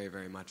you very,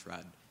 very much,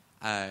 Rod.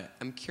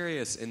 I'm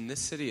curious, in this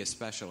city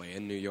especially,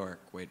 in New York,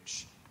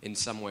 which in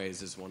some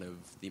ways is one of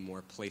the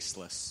more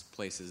placeless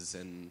places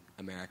in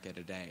America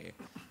today,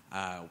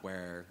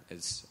 where,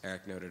 as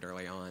Eric noted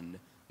early on,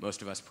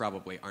 most of us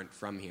probably aren't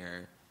from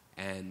here,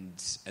 and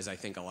as I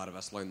think a lot of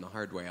us learned the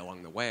hard way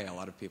along the way, a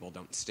lot of people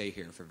don't stay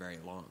here for very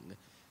long.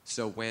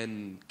 So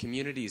when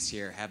communities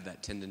here have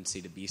that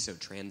tendency to be so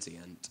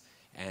transient,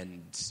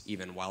 and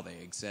even while they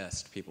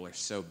exist, people are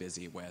so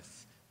busy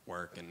with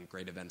work and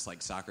great events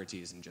like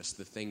Socrates and just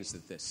the things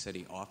that this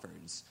city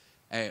offers,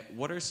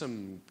 what are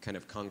some kind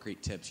of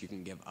concrete tips you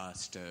can give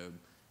us to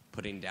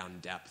putting down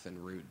depth and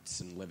roots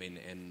and living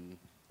in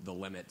the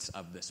limits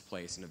of this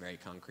place in a very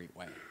concrete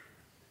way?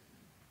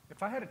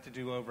 If I had it to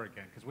do over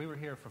again, because we were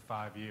here for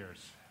 5 years,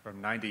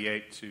 from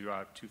 98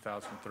 to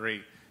 2003,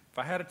 if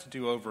I had it to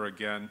do over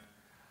again,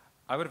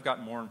 I would have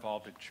gotten more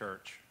involved in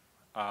church.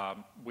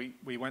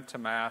 We went to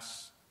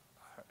Mass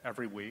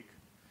every week,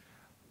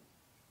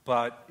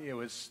 but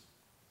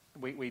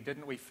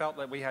we felt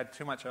that we had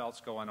too much else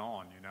going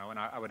on, and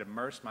I would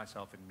immerse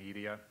myself in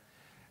media,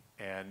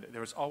 and there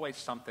was always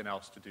something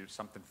else to do,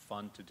 something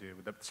fun to do.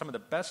 Some of the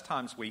best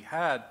times we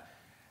had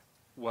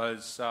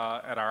was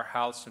at our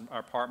house,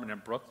 our apartment in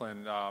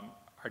Brooklyn.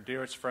 Our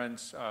dearest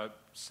friends,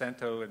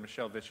 Santo and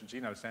Michelle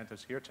Vicenzino,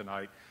 Santo's here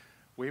tonight,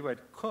 we would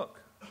cook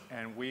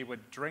and we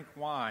would drink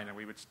wine and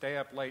we would stay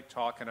up late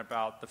talking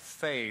about the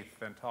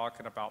faith and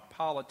talking about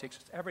politics,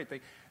 everything.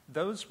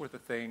 Those were the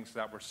things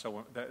that were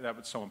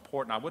so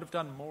important. I would have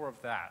done more of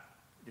that,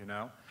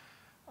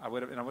 I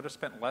would have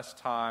spent less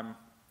time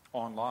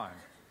online.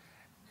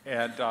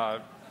 And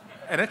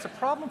it's a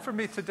problem for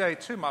me today,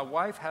 too. My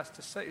wife has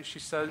to say, she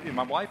says,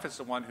 my wife is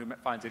the one who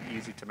finds it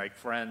easy to make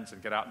friends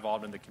and get out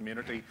involved in the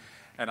community.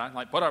 And I'm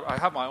like, but I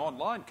have my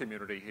online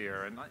community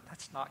here. And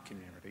that's not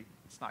community.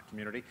 It's not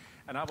community.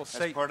 And I will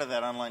say... As part of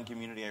that online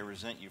community, I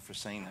resent you for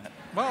saying that.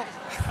 Well...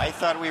 I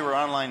thought we were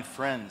online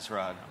friends,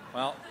 Rod.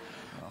 Well,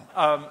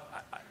 I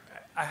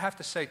have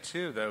to say,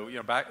 too, though,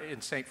 back in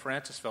St.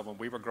 Francisville, when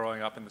we were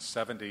growing up in the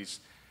 70s,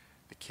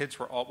 the kids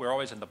were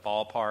always in the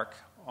ballpark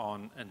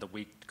in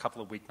the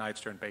couple of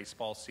weeknights during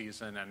baseball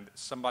season, and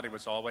somebody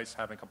was always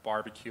having a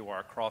barbecue or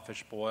a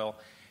crawfish boil.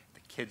 The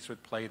kids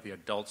would play, the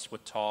adults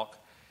would talk.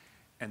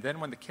 And then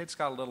when the kids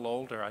got a little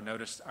older, I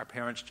noticed our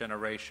parents'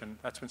 generation,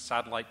 that's when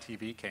satellite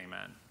TV came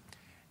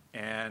in.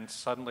 And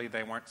suddenly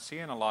they weren't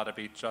seeing a lot of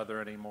each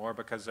other anymore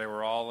because they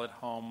were all at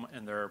home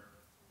in their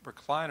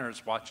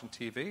recliners watching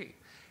TV.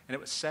 And it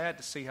was sad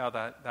to see how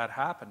that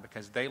happened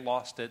because they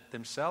lost it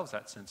themselves,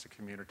 that sense of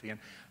community. And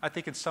I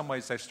think in some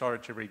ways they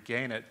started to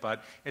regain it,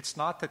 but it's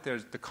not that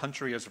the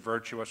country is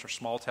virtuous or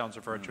small towns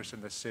are virtuous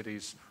and the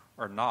cities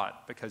are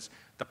not, because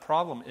the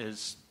problem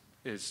is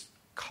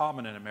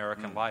common in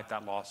American life,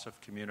 that loss of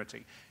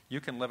community. You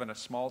can live in a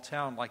small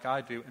town like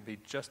I do and be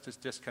just as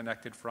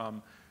disconnected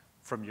from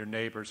your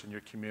neighbors and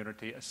your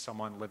community as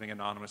someone living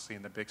anonymously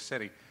in the big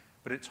city,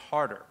 but it's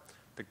harder.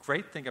 The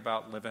great thing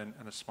about living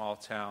in a small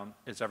town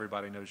is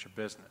everybody knows your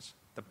business.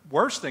 The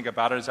worst thing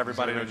about it is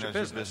everybody knows your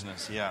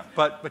business. Yeah.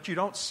 But you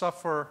don't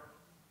suffer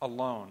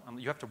alone.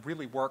 You have to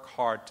really work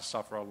hard to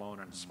suffer alone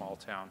in a small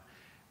town.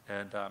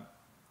 And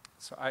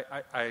so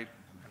anyway.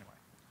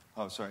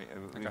 Oh, sorry.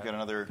 We've got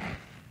another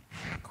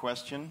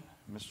question.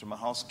 Mr.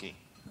 Mahalski.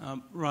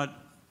 Rod,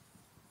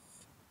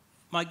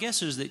 my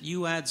guess is that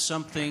you add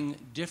something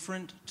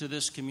different to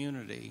this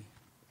community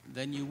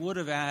than you would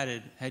have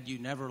added had you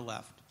never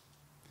left.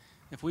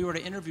 If we were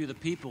to interview the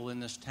people in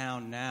this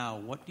town now,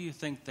 what do you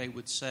think they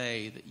would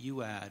say that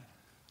you add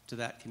to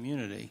that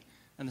community?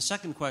 And the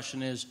second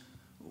question is,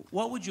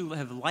 what would you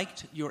have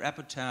liked your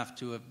epitaph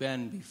to have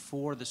been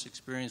before this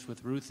experience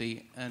with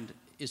Ruthie, and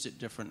is it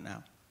different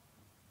now?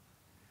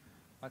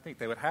 I think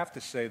they would have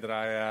to say that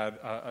I add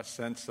a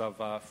sense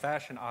of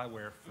fashion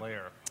eyewear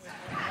flair.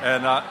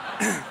 And,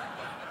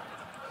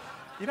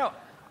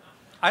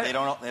 they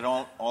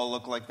don't all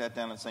look like that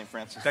down in St.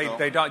 Francis.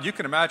 They don't. You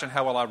can imagine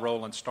how well I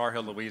roll in Star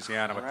Hill,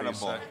 Louisiana with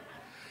these.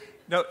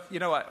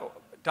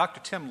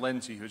 Dr. Tim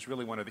Lindsay, who's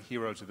really one of the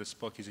heroes of this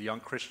book, he's a young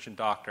Christian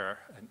doctor,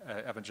 an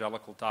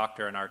evangelical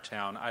doctor in our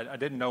town. I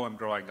didn't know him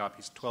growing up.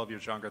 He's 12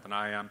 years younger than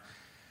I am.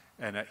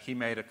 And he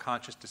made a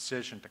conscious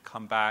decision to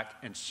come back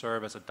and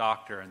serve as a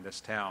doctor in this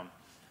town,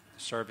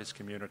 to serve his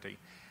community.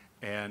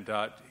 And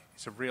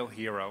he's a real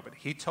hero. But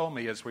he told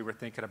me as we were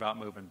thinking about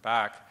moving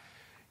back,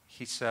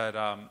 he said,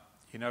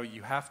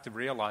 you have to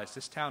realize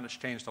this town has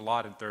changed a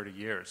lot in 30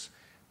 years.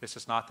 This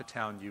is not the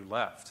town you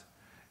left.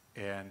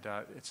 And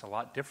it's a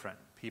lot different.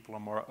 People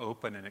are more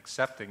open and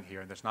accepting here,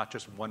 and there's not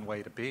just one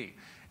way to be.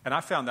 And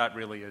I found that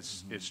really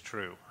is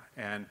true.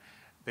 And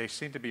they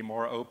seem to be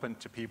more open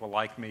to people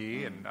like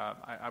me, and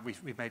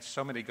we've made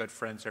so many good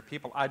friends. They're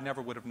people I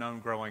never would have known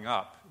growing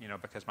up,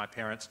 because my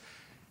parents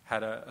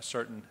had a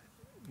certain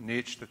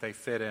niche that they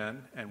fit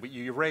in, and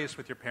you're raised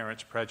with your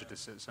parents'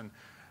 prejudices. And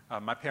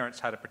my parents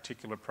had a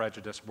particular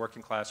prejudice,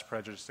 working-class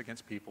prejudice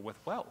against people with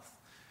wealth.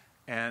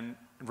 And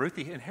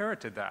Ruthie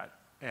inherited that.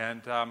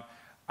 And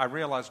I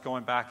realized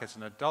going back as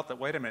an adult that,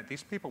 wait a minute,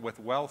 these people with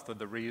wealth are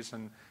the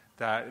reason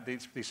that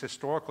these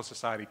historical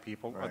society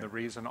people are the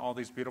reason all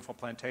these beautiful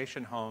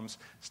plantation homes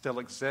still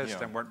exist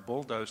and weren't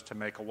bulldozed to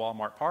make a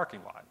Walmart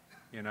parking lot,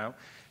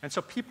 And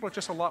so people are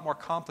just a lot more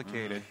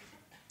complicated.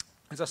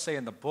 As I say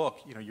in the book,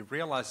 you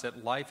realize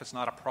that life is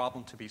not a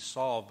problem to be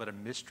solved, but a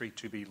mystery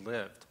to be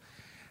lived.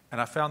 And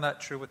I found that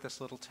true with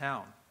this little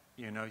town.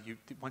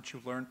 Once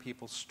you learn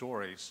people's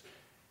stories,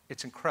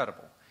 it's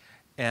incredible.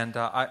 And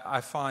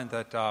I find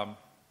that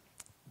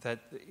that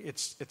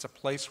it's a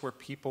place where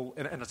people,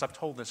 and as I've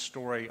told this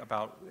story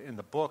about in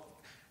the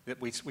book,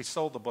 that we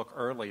sold the book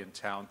early in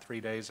town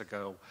 3 days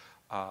ago.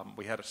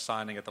 We had a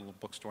signing at the little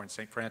bookstore in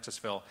St.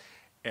 Francisville,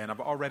 and I'm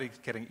already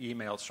getting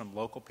emails from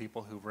local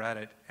people who read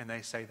it, and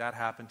they say that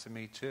happened to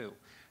me too.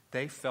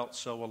 They felt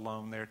so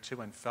alone there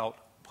too and felt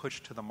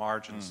pushed to the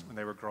margins when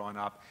they were growing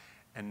up,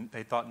 and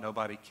they thought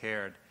nobody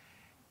cared,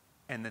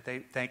 and that they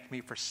thanked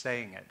me for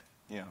saying it.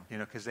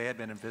 Because they had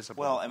been invisible.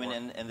 Well, before.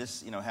 And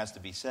this, has to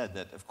be said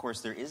that, of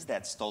course, there is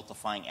that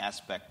stultifying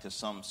aspect to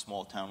some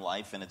small-town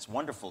life, and it's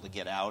wonderful to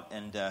get out.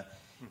 And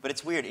but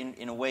it's weird.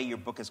 In a way, your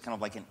book is kind of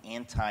like an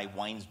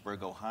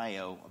anti-Winesburg,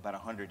 Ohio, about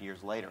 100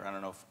 years later. I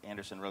don't know if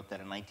Anderson wrote that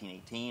in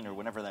 1918 or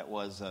whenever that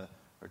was, or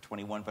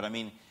 21. But,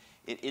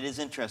 it is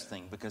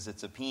interesting because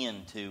it's a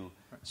paean to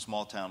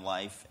small-town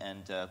life.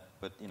 And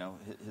but,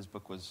 his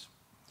book was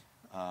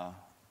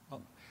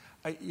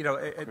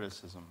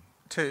criticism.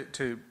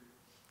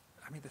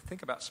 The thing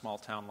about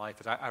small-town life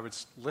is I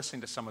was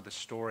listening to some of the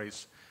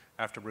stories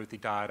after Ruthie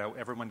died.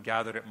 Everyone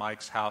gathered at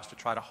Mike's house to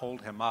try to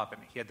hold him up,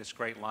 and he had this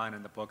great line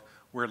in the book,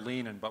 "We're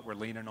leaning, but we're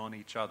leaning on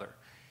each other."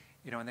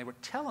 And they were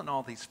telling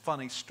all these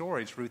funny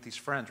stories,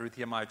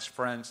 Ruthie and Mike's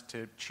friends,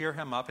 to cheer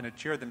him up and to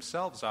cheer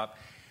themselves up.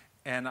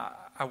 And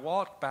I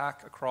walked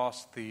back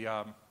across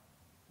the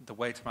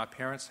way to my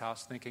parents'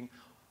 house thinking,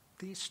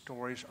 these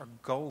stories are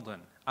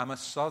golden. I'm a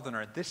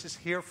Southerner. This is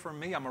here for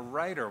me. I'm a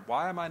writer.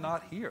 Why am I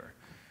not here?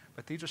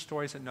 But these are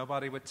stories that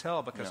nobody would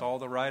tell because all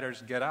the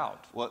writers get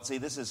out. Well, see,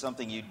 this is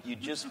something you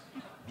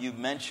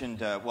mentioned,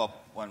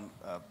 when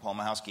Paul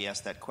Mahowski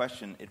asked that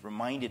question, it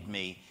reminded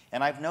me,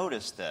 and I've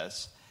noticed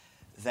this,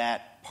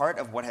 that part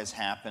of what has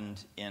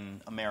happened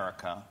in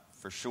America,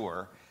 for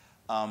sure,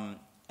 and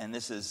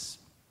this is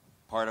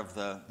part of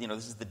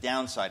this is the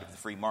downside of the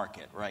free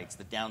market, right? It's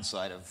the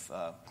downside of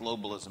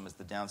globalism, it's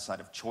the downside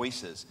of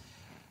choices.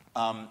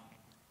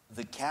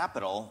 The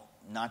capital,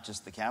 not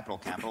just the capital,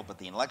 but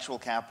the intellectual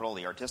capital,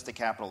 the artistic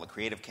capital, the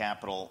creative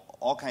capital,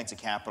 all kinds of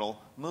capital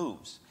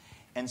moves.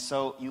 And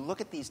so you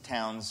look at these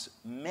towns,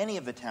 many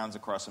of the towns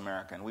across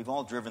America, and we've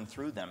all driven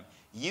through them,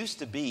 used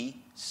to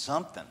be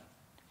something.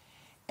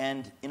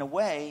 And in a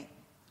way,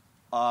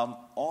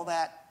 all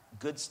that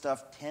good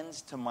stuff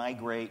tends to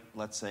migrate,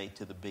 let's say,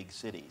 to the big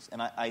cities.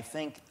 And I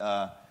think,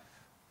 I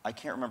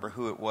can't remember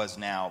who it was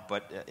now,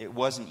 but it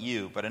wasn't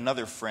you, but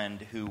another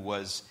friend who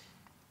was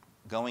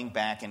going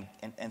back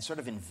and sort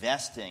of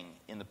investing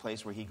in the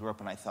place where he grew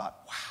up, and I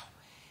thought, wow,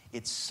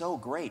 it's so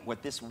great.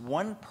 What this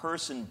one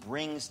person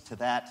brings to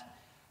that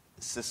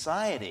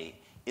society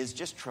is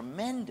just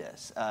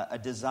tremendous. A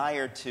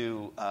desire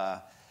to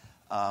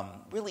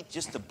really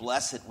just to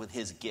bless it with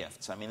his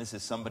gifts. This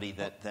is somebody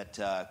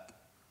that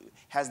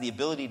has the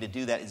ability to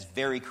do that, is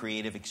very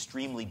creative,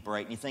 extremely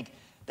bright, and you think,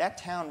 that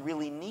town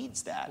really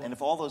needs that. And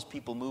if all those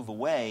people move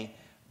away,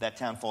 that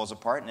town falls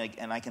apart.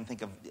 And I can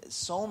think of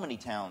so many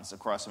towns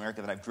across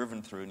America that I've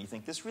driven through, and you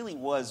think this really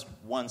was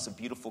once a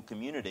beautiful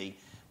community,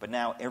 but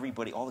now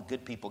everybody, all the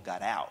good people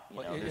got out.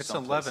 It's a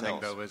leavening,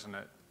 though, isn't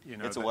it?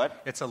 It's a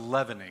what? It's a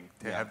leavening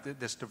to have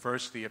this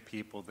diversity of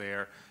people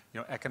there,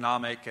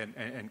 economic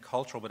and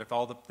cultural. But if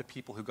all the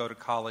people who go to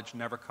college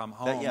never come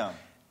home,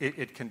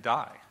 it can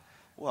die.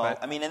 Well,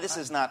 and this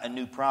is not a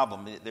new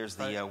problem. There's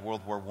the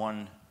World War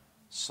I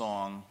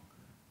song,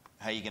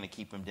 how are you going to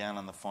keep them down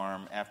on the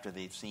farm after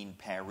they've seen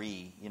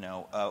Paris?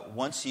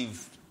 Once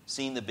you've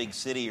seen the big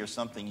city or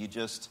something, you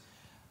just,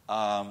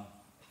 I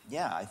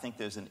think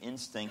there's an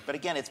instinct. But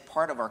again, it's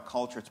part of our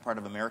culture. It's part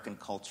of American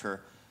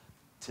culture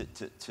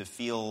to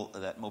feel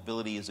that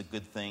mobility is a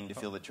good thing, to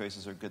feel that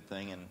choices are a good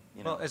thing. And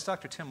Well, as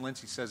Dr. Tim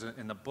Lindsay says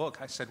in the book,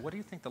 I said, what do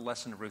you think the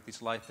lesson of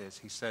Ruthie's life is?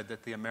 He said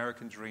that the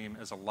American dream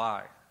is a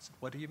lie. I said,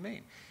 what do you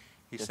mean?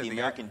 He said the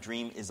American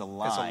dream is a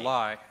lie. Is a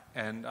lie.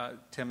 And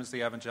Tim is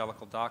the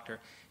evangelical doctor.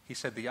 He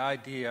said the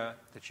idea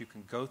that you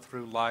can go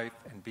through life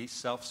and be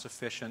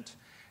self-sufficient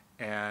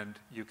and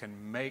you can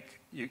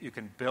you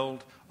can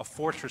build a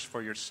fortress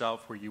for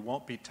yourself where you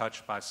won't be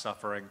touched by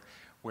suffering,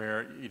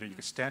 where you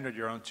can stand on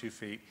your own 2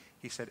 feet.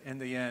 He said, in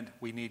the end,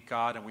 we need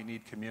God and we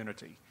need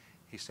community.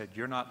 He said,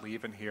 you're not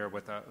leaving here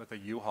with a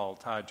U-Haul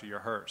tied to your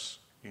hearse.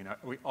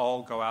 We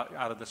all go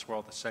out of this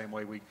world the same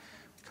way we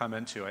come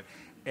into it.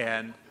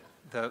 And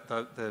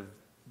the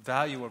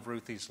value of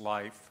Ruthie's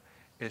life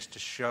is to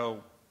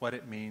show what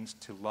it means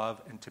to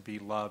love and to be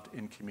loved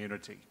in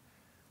community.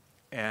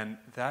 And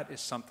that is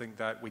something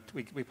that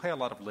we pay a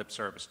lot of lip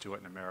service to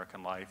it in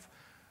American life.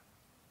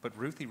 But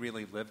Ruthie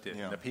really lived it,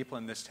 and the people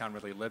in this town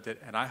really lived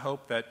it. And I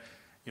hope that,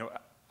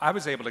 I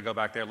was able to go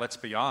back there, let's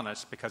be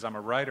honest, because I'm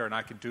a writer and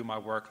I can do my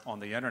work on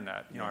the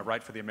internet. I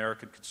write for the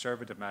American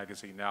Conservative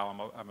magazine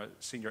now. I'm a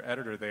senior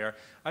editor there.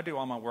 I do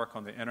all my work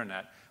on the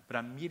internet. But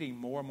I'm meeting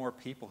more and more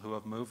people who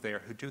have moved there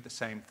who do the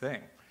same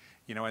thing.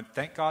 And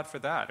thank God for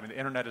that. The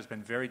internet has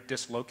been very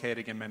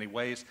dislocating in many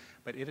ways,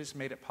 but it has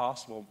made it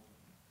possible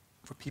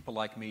for people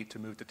like me to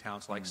move to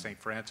towns like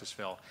St.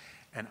 Francisville.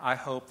 And I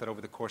hope that over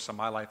the course of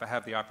my life, I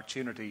have the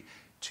opportunity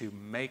to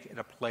make it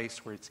a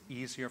place where it's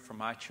easier for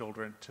my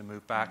children to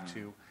move back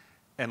to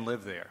and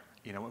live there,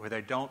 where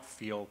they don't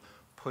feel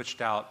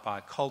pushed out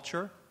by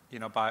culture,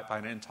 by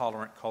an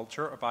intolerant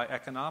culture or by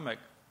economic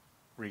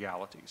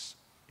realities.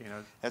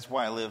 That's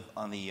why I live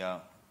on the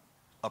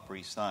Upper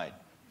East Side.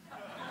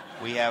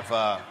 We've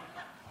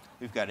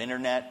got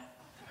internet.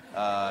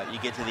 You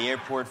get to the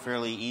airport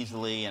fairly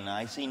easily, and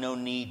I see no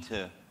need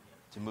to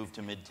move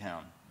to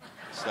Midtown.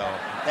 So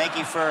thank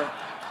you for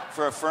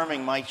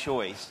affirming my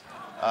choice.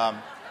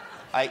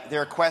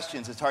 There are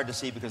questions. It's hard to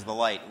see because of the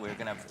light. We're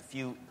going to have a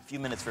few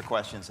minutes for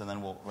questions, and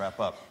then we'll wrap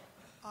up.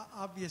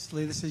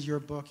 Obviously, this is your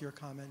book, your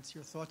comments,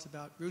 your thoughts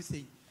about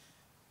Ruthie.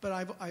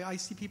 But I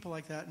see people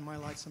like that in my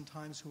life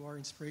sometimes who are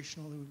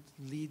inspirational, who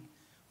lead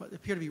what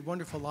appear to be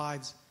wonderful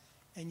lives.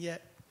 And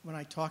yet, when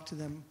I talk to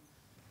them,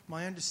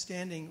 my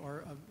understanding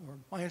or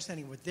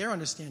what their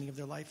understanding of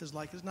their life is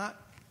like is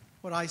not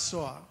what I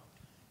saw.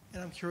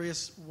 And I'm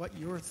curious what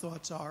your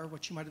thoughts are,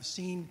 what you might have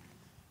seen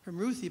from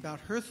Ruthie about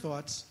her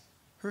thoughts,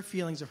 her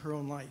feelings of her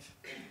own life.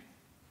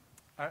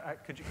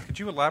 Could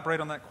you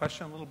elaborate on that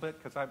question a little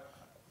bit?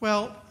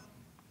 Well,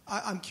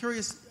 I'm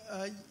curious.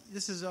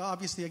 This is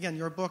obviously, again,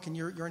 your book and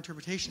your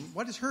interpretation.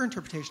 What is her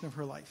interpretation of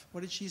her life?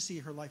 What did she see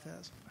her life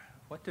as?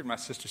 What did my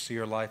sister see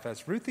her life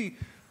as? Ruthie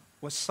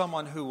was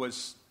someone who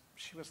was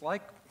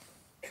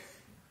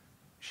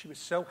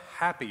so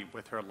happy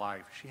with her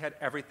life. She had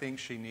everything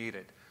she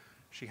needed.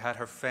 She had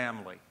her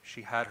family.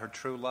 She had her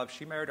true love.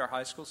 She married her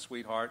high school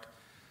sweetheart,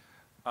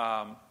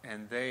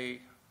 and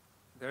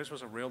theirs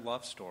was a real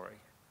love story.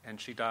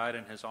 And she died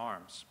in his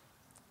arms.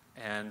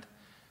 And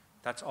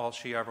that's all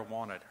she ever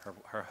wanted,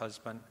 her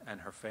husband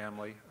and her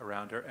family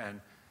around her,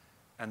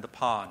 and the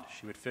pond.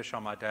 She would fish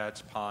on my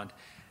dad's pond.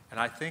 And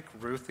I think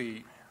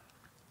Ruthie,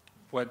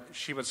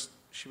 she was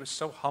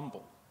so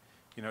humble.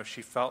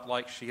 She felt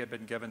like she had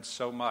been given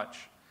so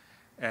much.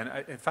 And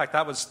in fact,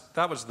 that was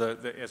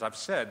the as I've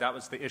said, that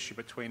was the issue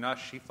between us.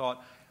 She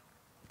thought,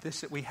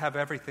 we have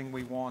everything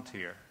we want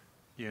here.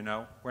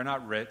 We're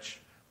not rich.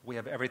 We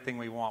have everything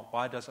we want.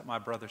 Why doesn't my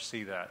brother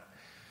see that?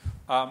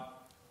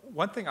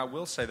 One thing I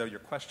will say, though, your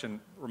question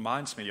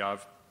reminds me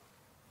of,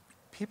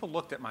 people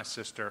looked at my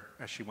sister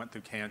as she went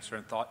through cancer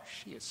and thought,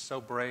 she is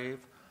so brave.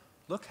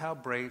 Look how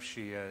brave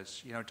she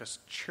is,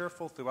 just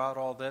cheerful throughout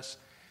all this.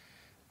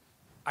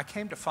 I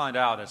came to find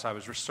out as I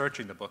was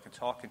researching the book and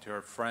talking to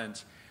her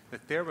friends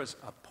that there was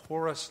a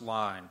porous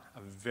line,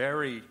 a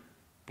very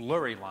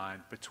blurry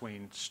line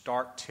between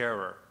stark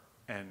terror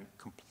and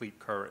complete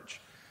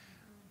courage.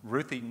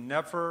 Ruthie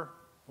never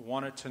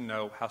wanted to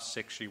know how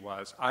sick she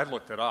was. I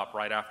looked it up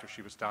right after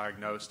she was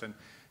diagnosed, and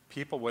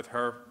people with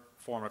her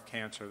form of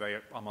cancer, they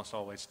almost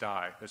always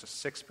die. There's a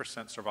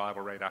 6%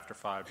 survival rate after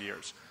 5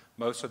 years.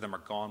 Most of them are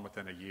gone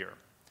within a year.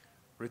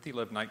 Ruthie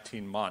lived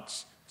 19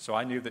 months, so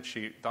I knew that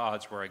the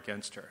odds were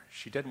against her.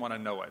 She didn't want to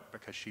know it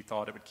because she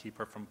thought it would keep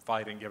her from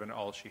fighting, given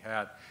all she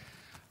had.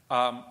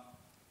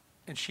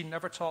 And she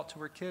never talked to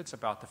her kids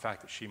about the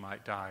fact that she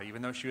might die,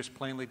 even though she was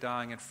plainly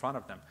dying in front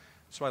of them.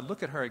 So I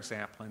look at her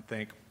example and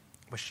think,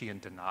 was she in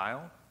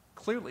denial?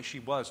 Clearly she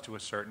was to a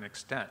certain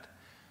extent.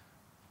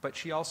 But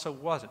she also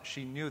wasn't.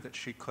 She knew that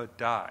she could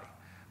die.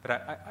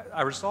 But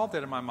I resolved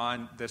it in my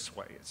mind this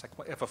way. It's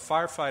like if a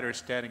firefighter is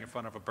standing in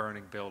front of a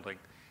burning building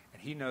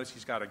and he knows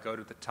he's got to go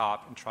to the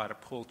top and try to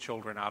pull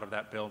children out of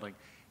that building,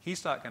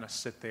 he's not going to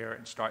sit there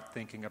and start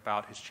thinking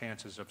about his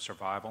chances of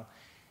survival.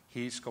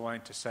 He's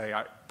going to say,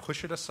 I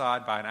push it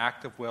aside by an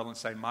act of will and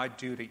say, my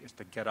duty is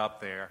to get up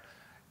there,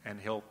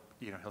 and he'll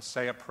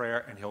say a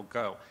prayer and he'll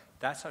go.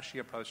 That's how she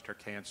approached her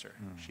cancer.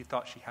 She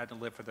thought she had to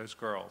live for those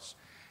girls,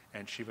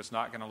 and she was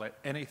not going to let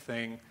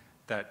anything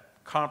that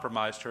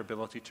compromised her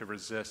ability to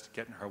resist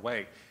get in her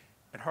way.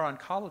 And her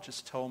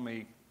oncologist told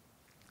me,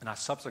 and I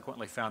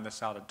subsequently found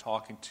this out in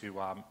talking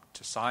to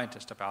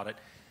scientists about it,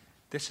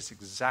 this is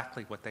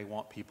exactly what they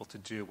want people to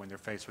do when they're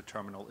faced with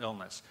terminal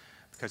illness.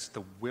 Because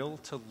the will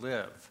to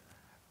live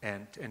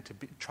and to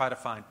try to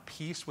find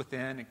peace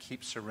within and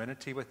keep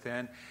serenity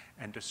within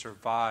and to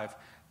survive,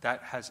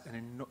 that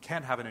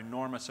can have an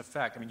enormous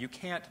effect. I mean, you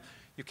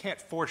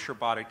can't force your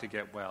body to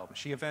get well.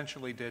 She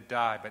eventually did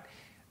die, but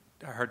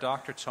her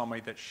doctor told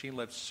me that she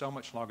lived so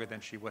much longer than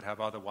she would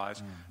have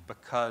otherwise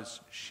because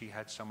she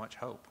had so much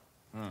hope.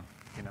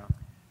 You know.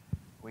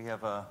 We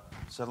have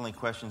suddenly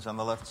questions on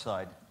the left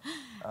side.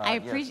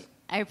 I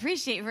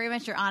appreciate very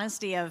much your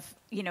honesty of,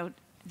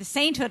 the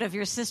sainthood of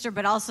your sister,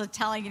 but also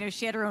telling,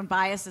 she had her own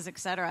biases, et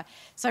cetera.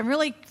 So I'm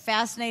really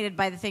fascinated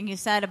by the thing you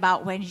said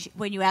about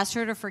when you asked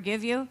her to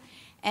forgive you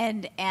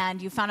and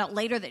you found out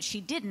later that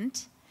she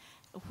didn't.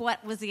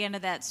 What was the end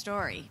of that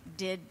story?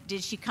 Did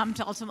she come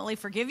to ultimately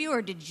forgive you,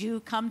 or did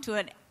you come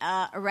to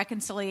a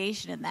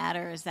reconciliation in that,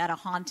 or is that a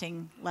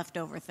haunting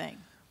leftover thing?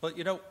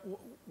 Well,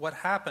 what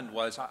happened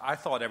was I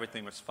thought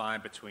everything was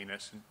fine between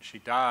us, and she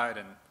died,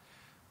 and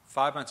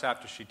 5 months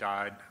after she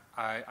died,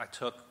 I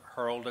took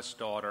her oldest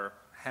daughter,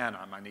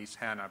 Hannah, my niece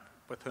Hannah,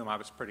 with whom I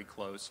was pretty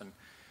close, and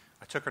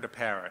I took her to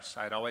Paris.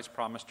 I had always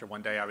promised her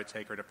one day I would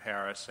take her to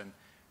Paris, and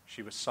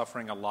she was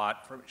suffering a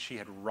lot. She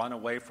had run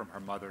away from her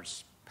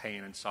mother's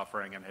pain and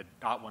suffering and had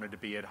not wanted to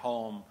be at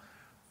home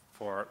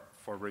for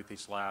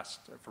Ruthie's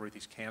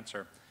cancer.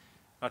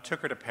 And I took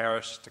her to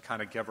Paris to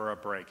kind of give her a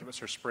break. It was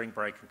her spring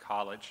break in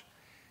college.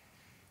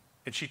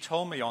 And she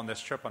told me on this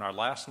trip, on our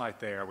last night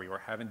there, we were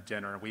having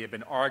dinner, and we had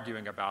been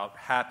arguing about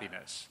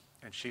happiness.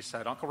 And she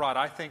said, Uncle Rod,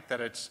 I think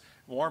that it's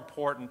more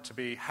important to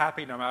be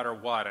happy no matter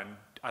what, and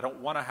I don't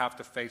want to have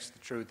to face the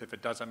truth if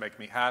it doesn't make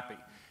me happy.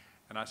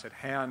 And I said,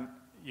 Han,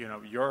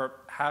 your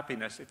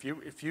happiness,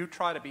 if you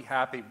try to be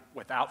happy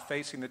without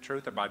facing the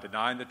truth or by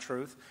denying the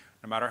truth,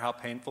 no matter how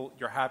painful,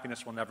 your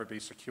happiness will never be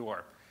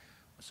secure.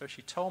 So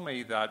she told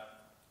me that,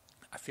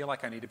 I feel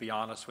like I need to be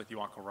honest with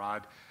you, Uncle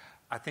Rod.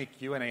 I think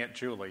you and Aunt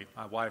Julie,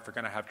 my wife, are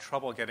going to have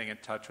trouble getting in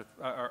touch with,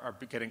 or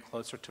getting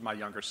closer to my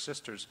younger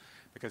sisters,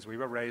 because we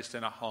were raised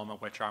in a home in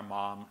which our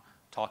mom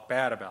talked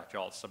bad about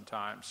y'all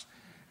sometimes.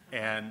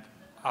 And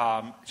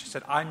she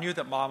said, I knew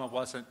that Mama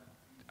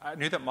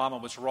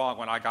was wrong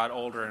when I got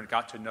older and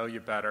got to know you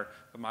better,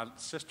 but my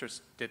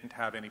sisters didn't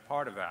have any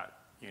part of that,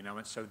 and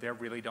so they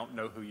really don't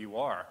know who you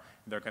are,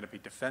 and they're going to be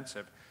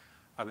defensive.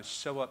 I was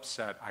so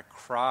upset. I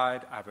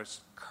cried. I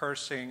was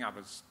cursing.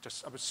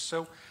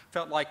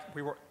 Felt like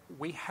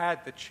we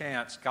had the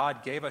chance.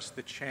 God gave us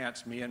the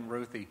chance, me and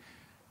Ruthie,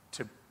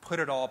 to put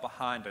it all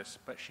behind us,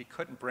 but she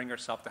couldn't bring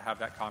herself to have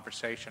that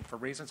conversation for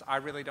reasons I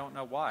really don't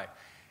know why.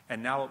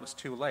 And now it was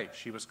too late.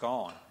 She was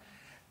gone.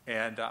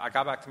 And I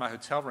got back to my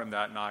hotel room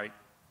that night,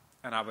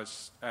 and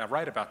I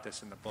write about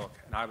this in the book,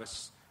 and I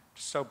was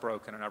so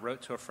broken, and I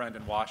wrote to a friend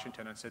in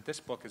Washington and said, this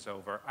book is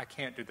over. I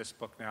can't do this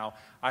book now.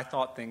 I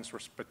thought things were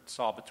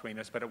solved between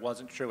us, but it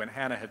wasn't true. And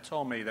Hannah had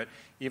told me that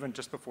even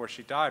just before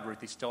she died,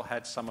 Ruthie still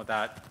had some of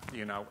that,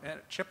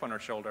 chip on her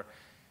shoulder.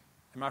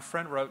 And my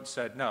friend wrote and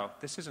said, no,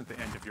 this isn't the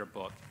end of your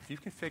book. If you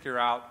can figure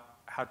out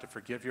how to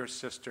forgive your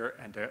sister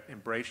and to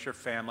embrace your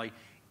family,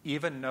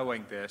 even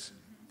knowing this,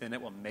 then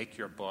it will make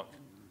your book.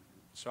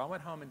 So I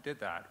went home and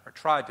did that, or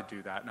tried to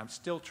do that, and I'm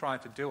still trying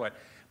to do it,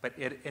 but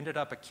it ended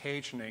up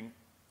occasioning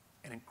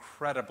an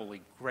incredibly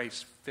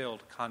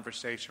grace-filled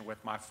conversation with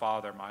my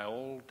father, my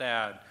old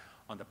dad,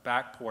 on the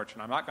back porch.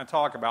 And I'm not going to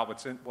talk about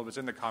what was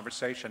in the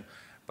conversation,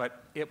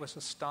 but it was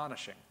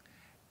astonishing.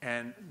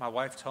 And my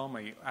wife told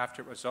me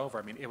after it was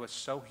over, it was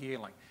so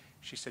healing.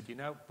 She said,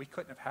 we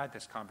couldn't have had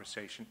this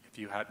conversation if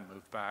you hadn't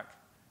moved back,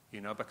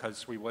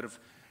 because we would have.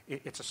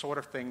 It's a sort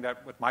of thing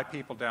that with my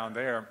people down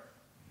there,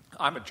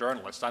 I'm a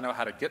journalist. I know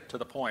how to get to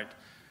the point.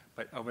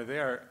 But over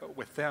there,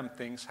 with them,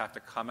 things have to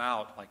come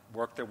out, like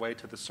work their way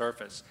to the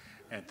surface.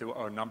 And through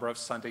a number of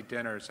Sunday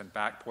dinners and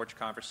back porch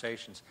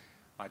conversations,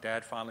 my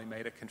dad finally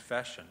made a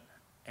confession.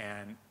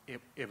 And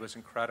it was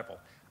incredible.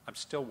 I'm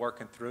still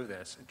working through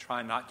this and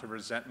trying not to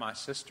resent my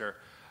sister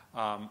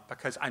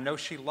because I know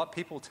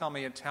people tell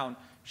me in town,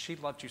 she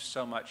loved you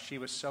so much. She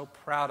was so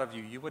proud of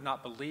you. You would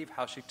not believe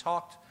how she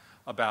talked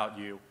about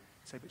you.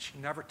 I say, but she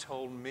never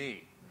told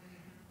me.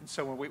 And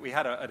so when we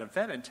had an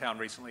event in town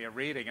recently, a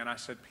reading, and I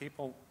said,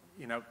 people,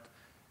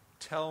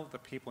 tell the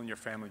people in your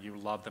family you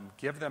love them.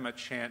 Give them a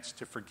chance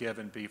to forgive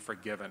and be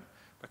forgiven.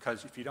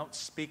 Because if you don't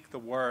speak the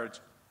words,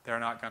 they're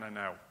not going to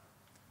know.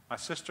 My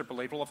sister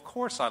believed, well, of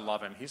course I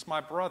love him. He's my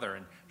brother.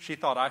 And she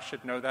thought I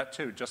should know that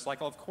too. Just like,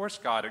 well, of course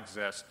God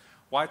exists.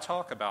 Why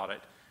talk about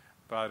it?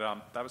 But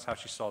that was how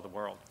she saw the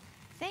world.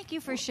 Thank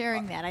you for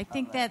sharing that. I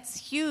think that's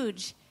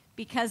huge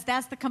because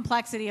that's the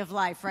complexity of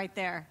life right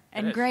there.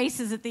 And grace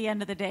is at the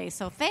end of the day.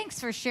 So thanks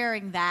for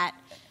sharing that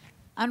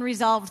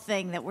unresolved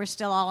thing that we're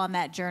still all on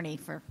that journey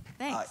for.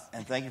 Thanks.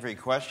 And thank you for your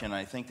question.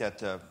 I think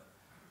that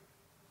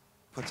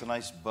puts a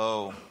nice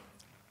bow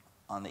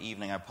on the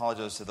evening. I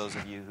apologize to those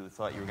of you who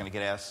thought you were going to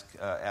get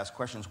asked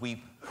questions.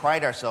 We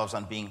pride ourselves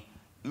on being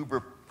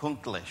uber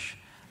punktlich,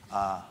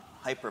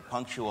 hyper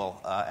punctual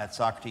at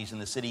Socrates in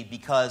the City,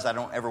 because I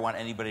don't ever want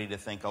anybody to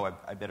think, oh,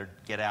 I better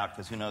get out,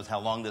 because who knows how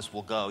long this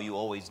will go. You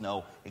always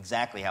know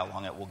exactly how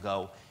long it will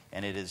go,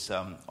 and it is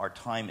our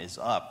time is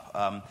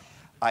up.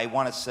 I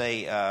want to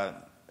say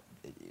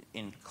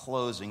in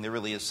closing, there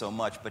really is so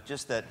much, but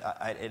just that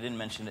I didn't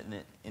mention it in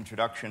the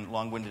introduction,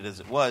 long-winded as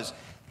it was,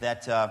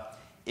 that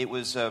it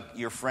was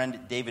your friend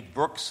David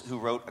Brooks who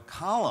wrote a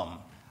column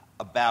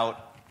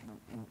about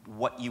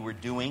what you were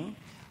doing,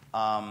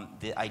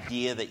 the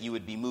idea that you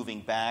would be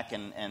moving back,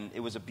 and it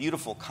was a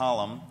beautiful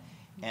column,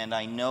 and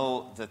I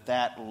know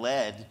that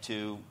led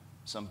to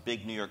some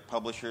big New York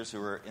publishers who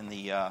were in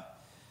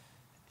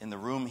the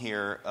room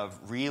here of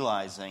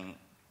realizing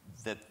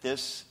that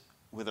this,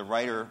 with a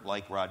writer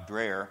like Rod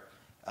Dreher,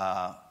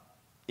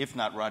 if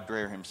not Rod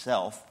Dreher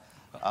himself,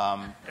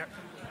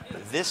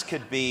 this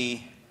could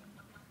be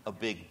a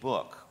big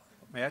book.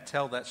 May I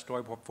tell that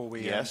story before we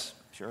end? Yes,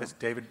 sure. Because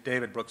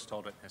David Brooks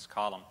told it in his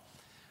column.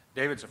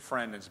 David's a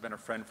friend and has been a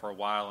friend for a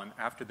while, and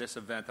after this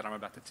event that I'm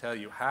about to tell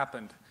you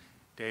happened,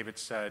 David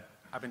said,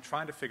 I've been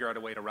trying to figure out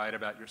a way to write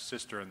about your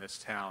sister in this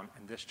town,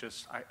 and this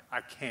just,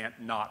 I can't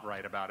not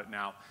write about it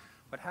now.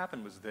 What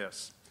happened was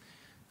this.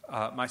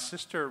 My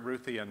sister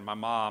Ruthie and my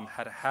mom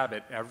had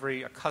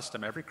a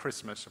custom every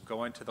Christmas of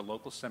going to the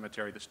local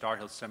cemetery, the Star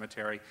Hill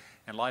Cemetery,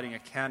 and lighting a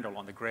candle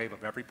on the grave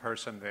of every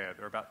person there.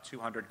 There were about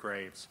 200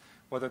 graves,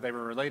 whether they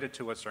were related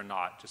to us or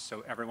not, just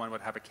so everyone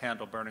would have a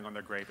candle burning on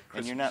their grave at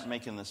Christmas. And you're not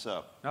making this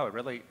up. No,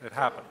 it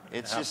happened.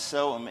 It's just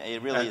so,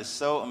 it really is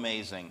so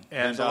amazing.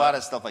 There's a lot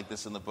of stuff like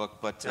this in the book,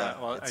 but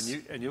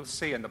and you'll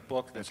see in the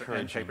book, there's an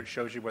end paper, it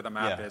shows you where the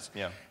map is.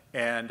 Yeah.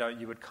 And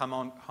you would come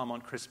home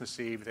on Christmas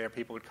Eve. There,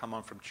 people would come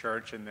home from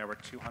church, and there were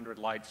 200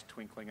 lights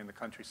twinkling in the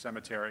country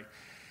cemetery.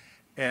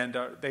 And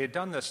they had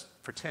done this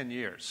for 10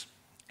 years.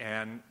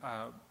 And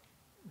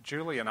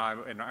Julie and I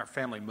and our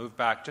family moved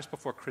back just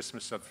before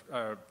Christmas of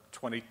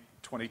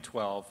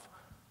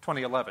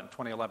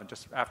 2011,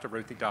 just after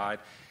Ruthie died.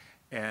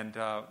 And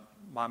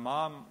my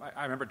mom,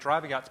 I remember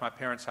driving out to my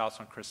parents'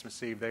 house on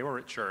Christmas Eve. They were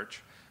at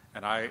church.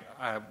 And I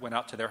went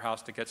out to their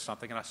house to get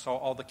something, and I saw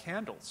all the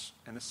candles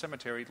in the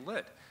cemetery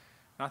lit.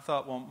 And I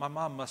thought, well, my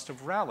mom must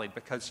have rallied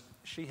because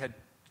she had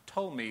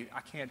told me,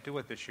 I can't do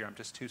it this year, I'm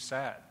just too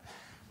sad.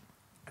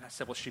 And I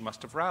said, well, she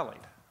must have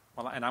rallied.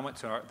 And I went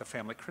to the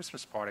family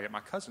Christmas party at my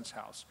cousin's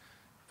house,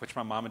 which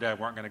my mom and dad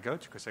weren't going to go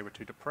to because they were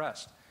too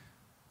depressed.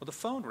 Well, the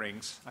phone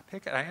rings.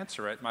 I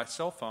answer it, my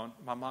cell phone.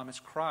 My mom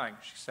is crying.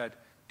 She said,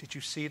 did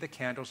you see the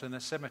candles in the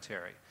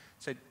cemetery? I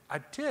said, I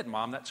did,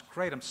 Mom. That's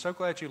great. I'm so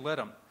glad you lit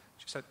them.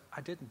 She said, I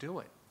didn't do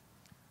it.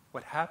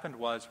 What happened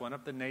was one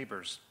of the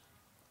neighbors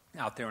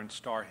out there in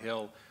Star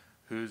Hill,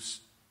 whose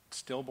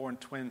stillborn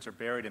twins are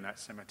buried in that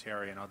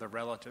cemetery and other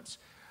relatives,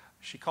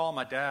 she called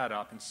my dad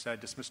up and said,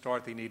 does Miss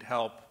Dorothy need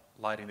help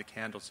lighting the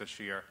candles this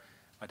year?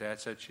 My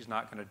dad said, she's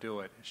not going to do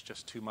it. It's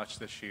just too much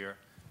this year.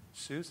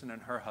 Susan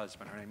and her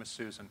husband, her name is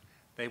Susan,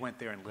 they went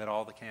there and lit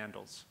all the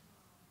candles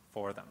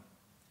for them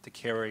to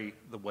carry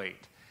the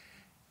weight.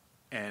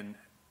 And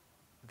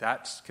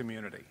that's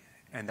community.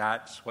 And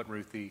that's what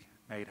Ruthie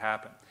made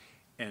happen.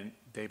 And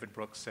David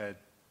Brooks said,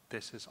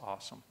 this is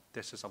awesome.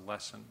 This is a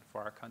lesson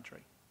for our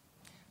country.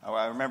 Oh,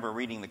 I remember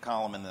reading the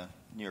column in the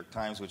New York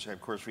Times, which I,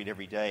 of course, read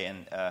every day,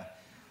 and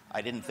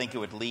I didn't think it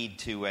would lead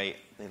to a...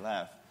 They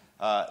laugh.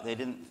 I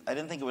didn't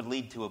think it would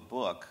lead to a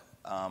book.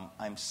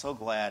 I'm so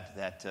glad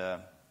that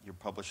your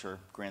publisher,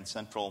 Grand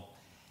Central,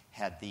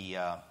 had the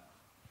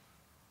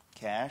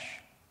cash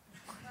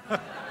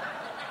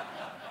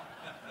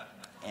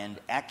and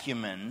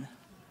acumen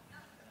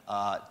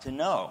to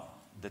know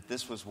that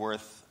this was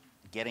worth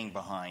getting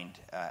behind.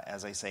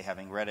 As I say,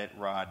 having read it,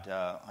 Rod,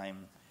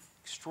 I'm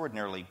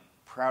extraordinarily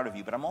proud of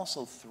you, but I'm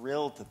also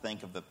thrilled to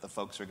think of the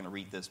folks who are going to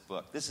read this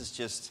book. This is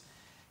just,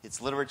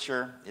 it's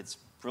literature, it's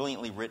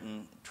brilliantly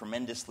written,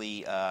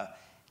 tremendously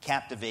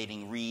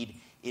captivating read.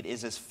 It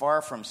is as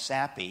far from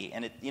sappy,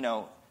 and it,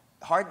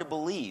 hard to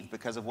believe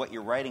because of what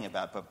you're writing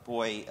about, but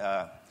boy,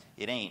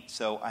 it ain't.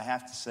 So I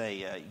have to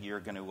say, you're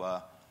going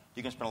to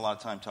spend a lot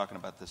of time talking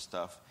about this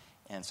stuff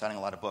and signing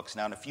a lot of books.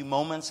 Now, in a few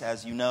moments,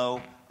 as you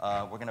know,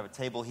 we're going to have a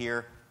table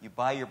here. You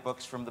buy your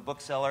books from the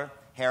bookseller,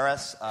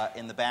 Harris,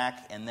 in the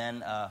back, and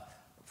then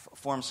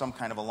form some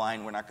kind of a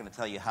line. We're not going to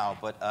tell you how,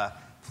 but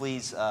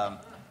please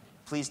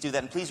please do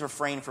that. And please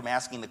refrain from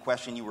asking the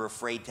question you were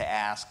afraid to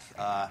ask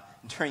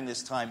during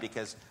this time,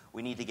 because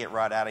we need to get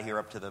Rod out of here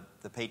up to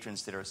the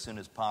Patrons Dinner as soon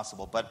as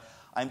possible. But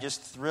I'm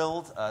just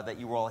thrilled that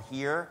you were all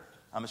here.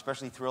 I'm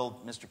especially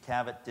thrilled Mr.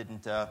 Cavett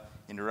didn't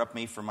interrupt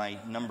me for my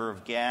number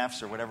of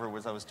gaffes or whatever it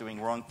was I was doing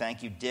wrong.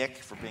 Thank you, Dick,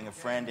 for being a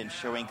friend and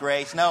showing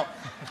grace. No.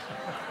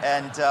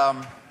 And,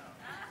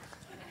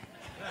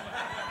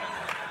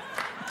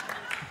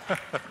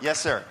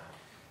 yes, sir.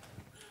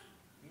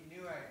 He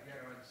knew I'd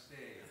get on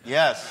stage.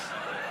 Yes.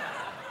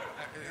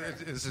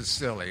 This is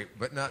silly,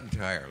 but not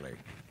entirely.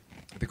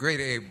 The great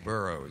Abe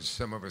Burrows,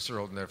 some of us are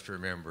old enough to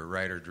remember,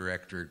 writer,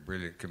 director,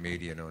 brilliant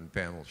comedian on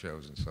panel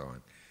shows and so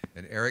on.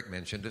 And Eric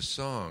mentioned a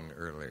song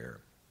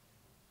earlier,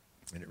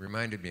 and it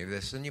reminded me of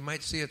this, and you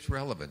might see its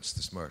relevance,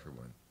 the smarter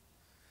one.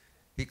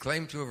 He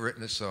claimed to have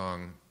written a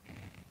song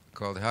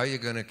called How You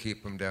Gonna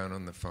Keep 'Em Down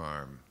on the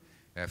Farm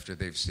After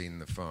They've Seen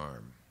the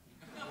Farm.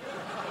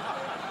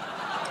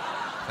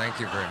 Thank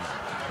you very much.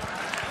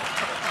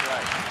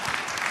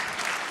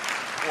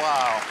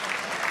 Wow.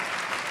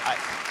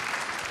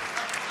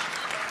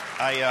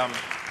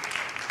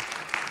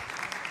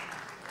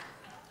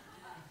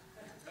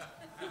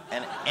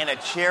 And a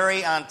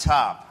cherry on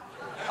top.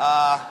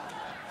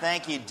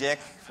 Thank you, Dick,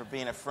 for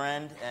being a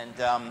friend. And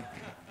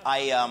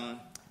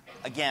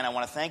again, I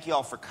want to thank you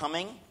all for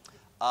coming.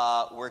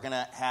 We're going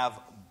to have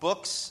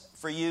books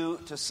for you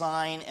to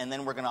sign, and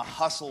then we're going to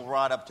hustle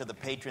Rod up to the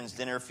Patrons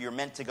Dinner. If you're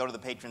meant to go to the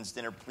Patrons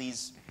Dinner,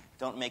 please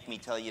don't make me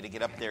tell you to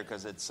get up there,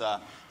 because it's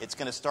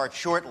going to start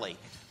shortly.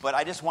 But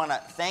I just want to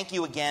thank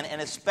you again,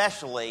 and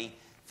especially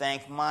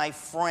thank my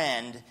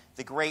friend,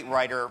 the great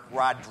writer,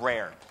 Rod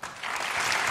Dreher.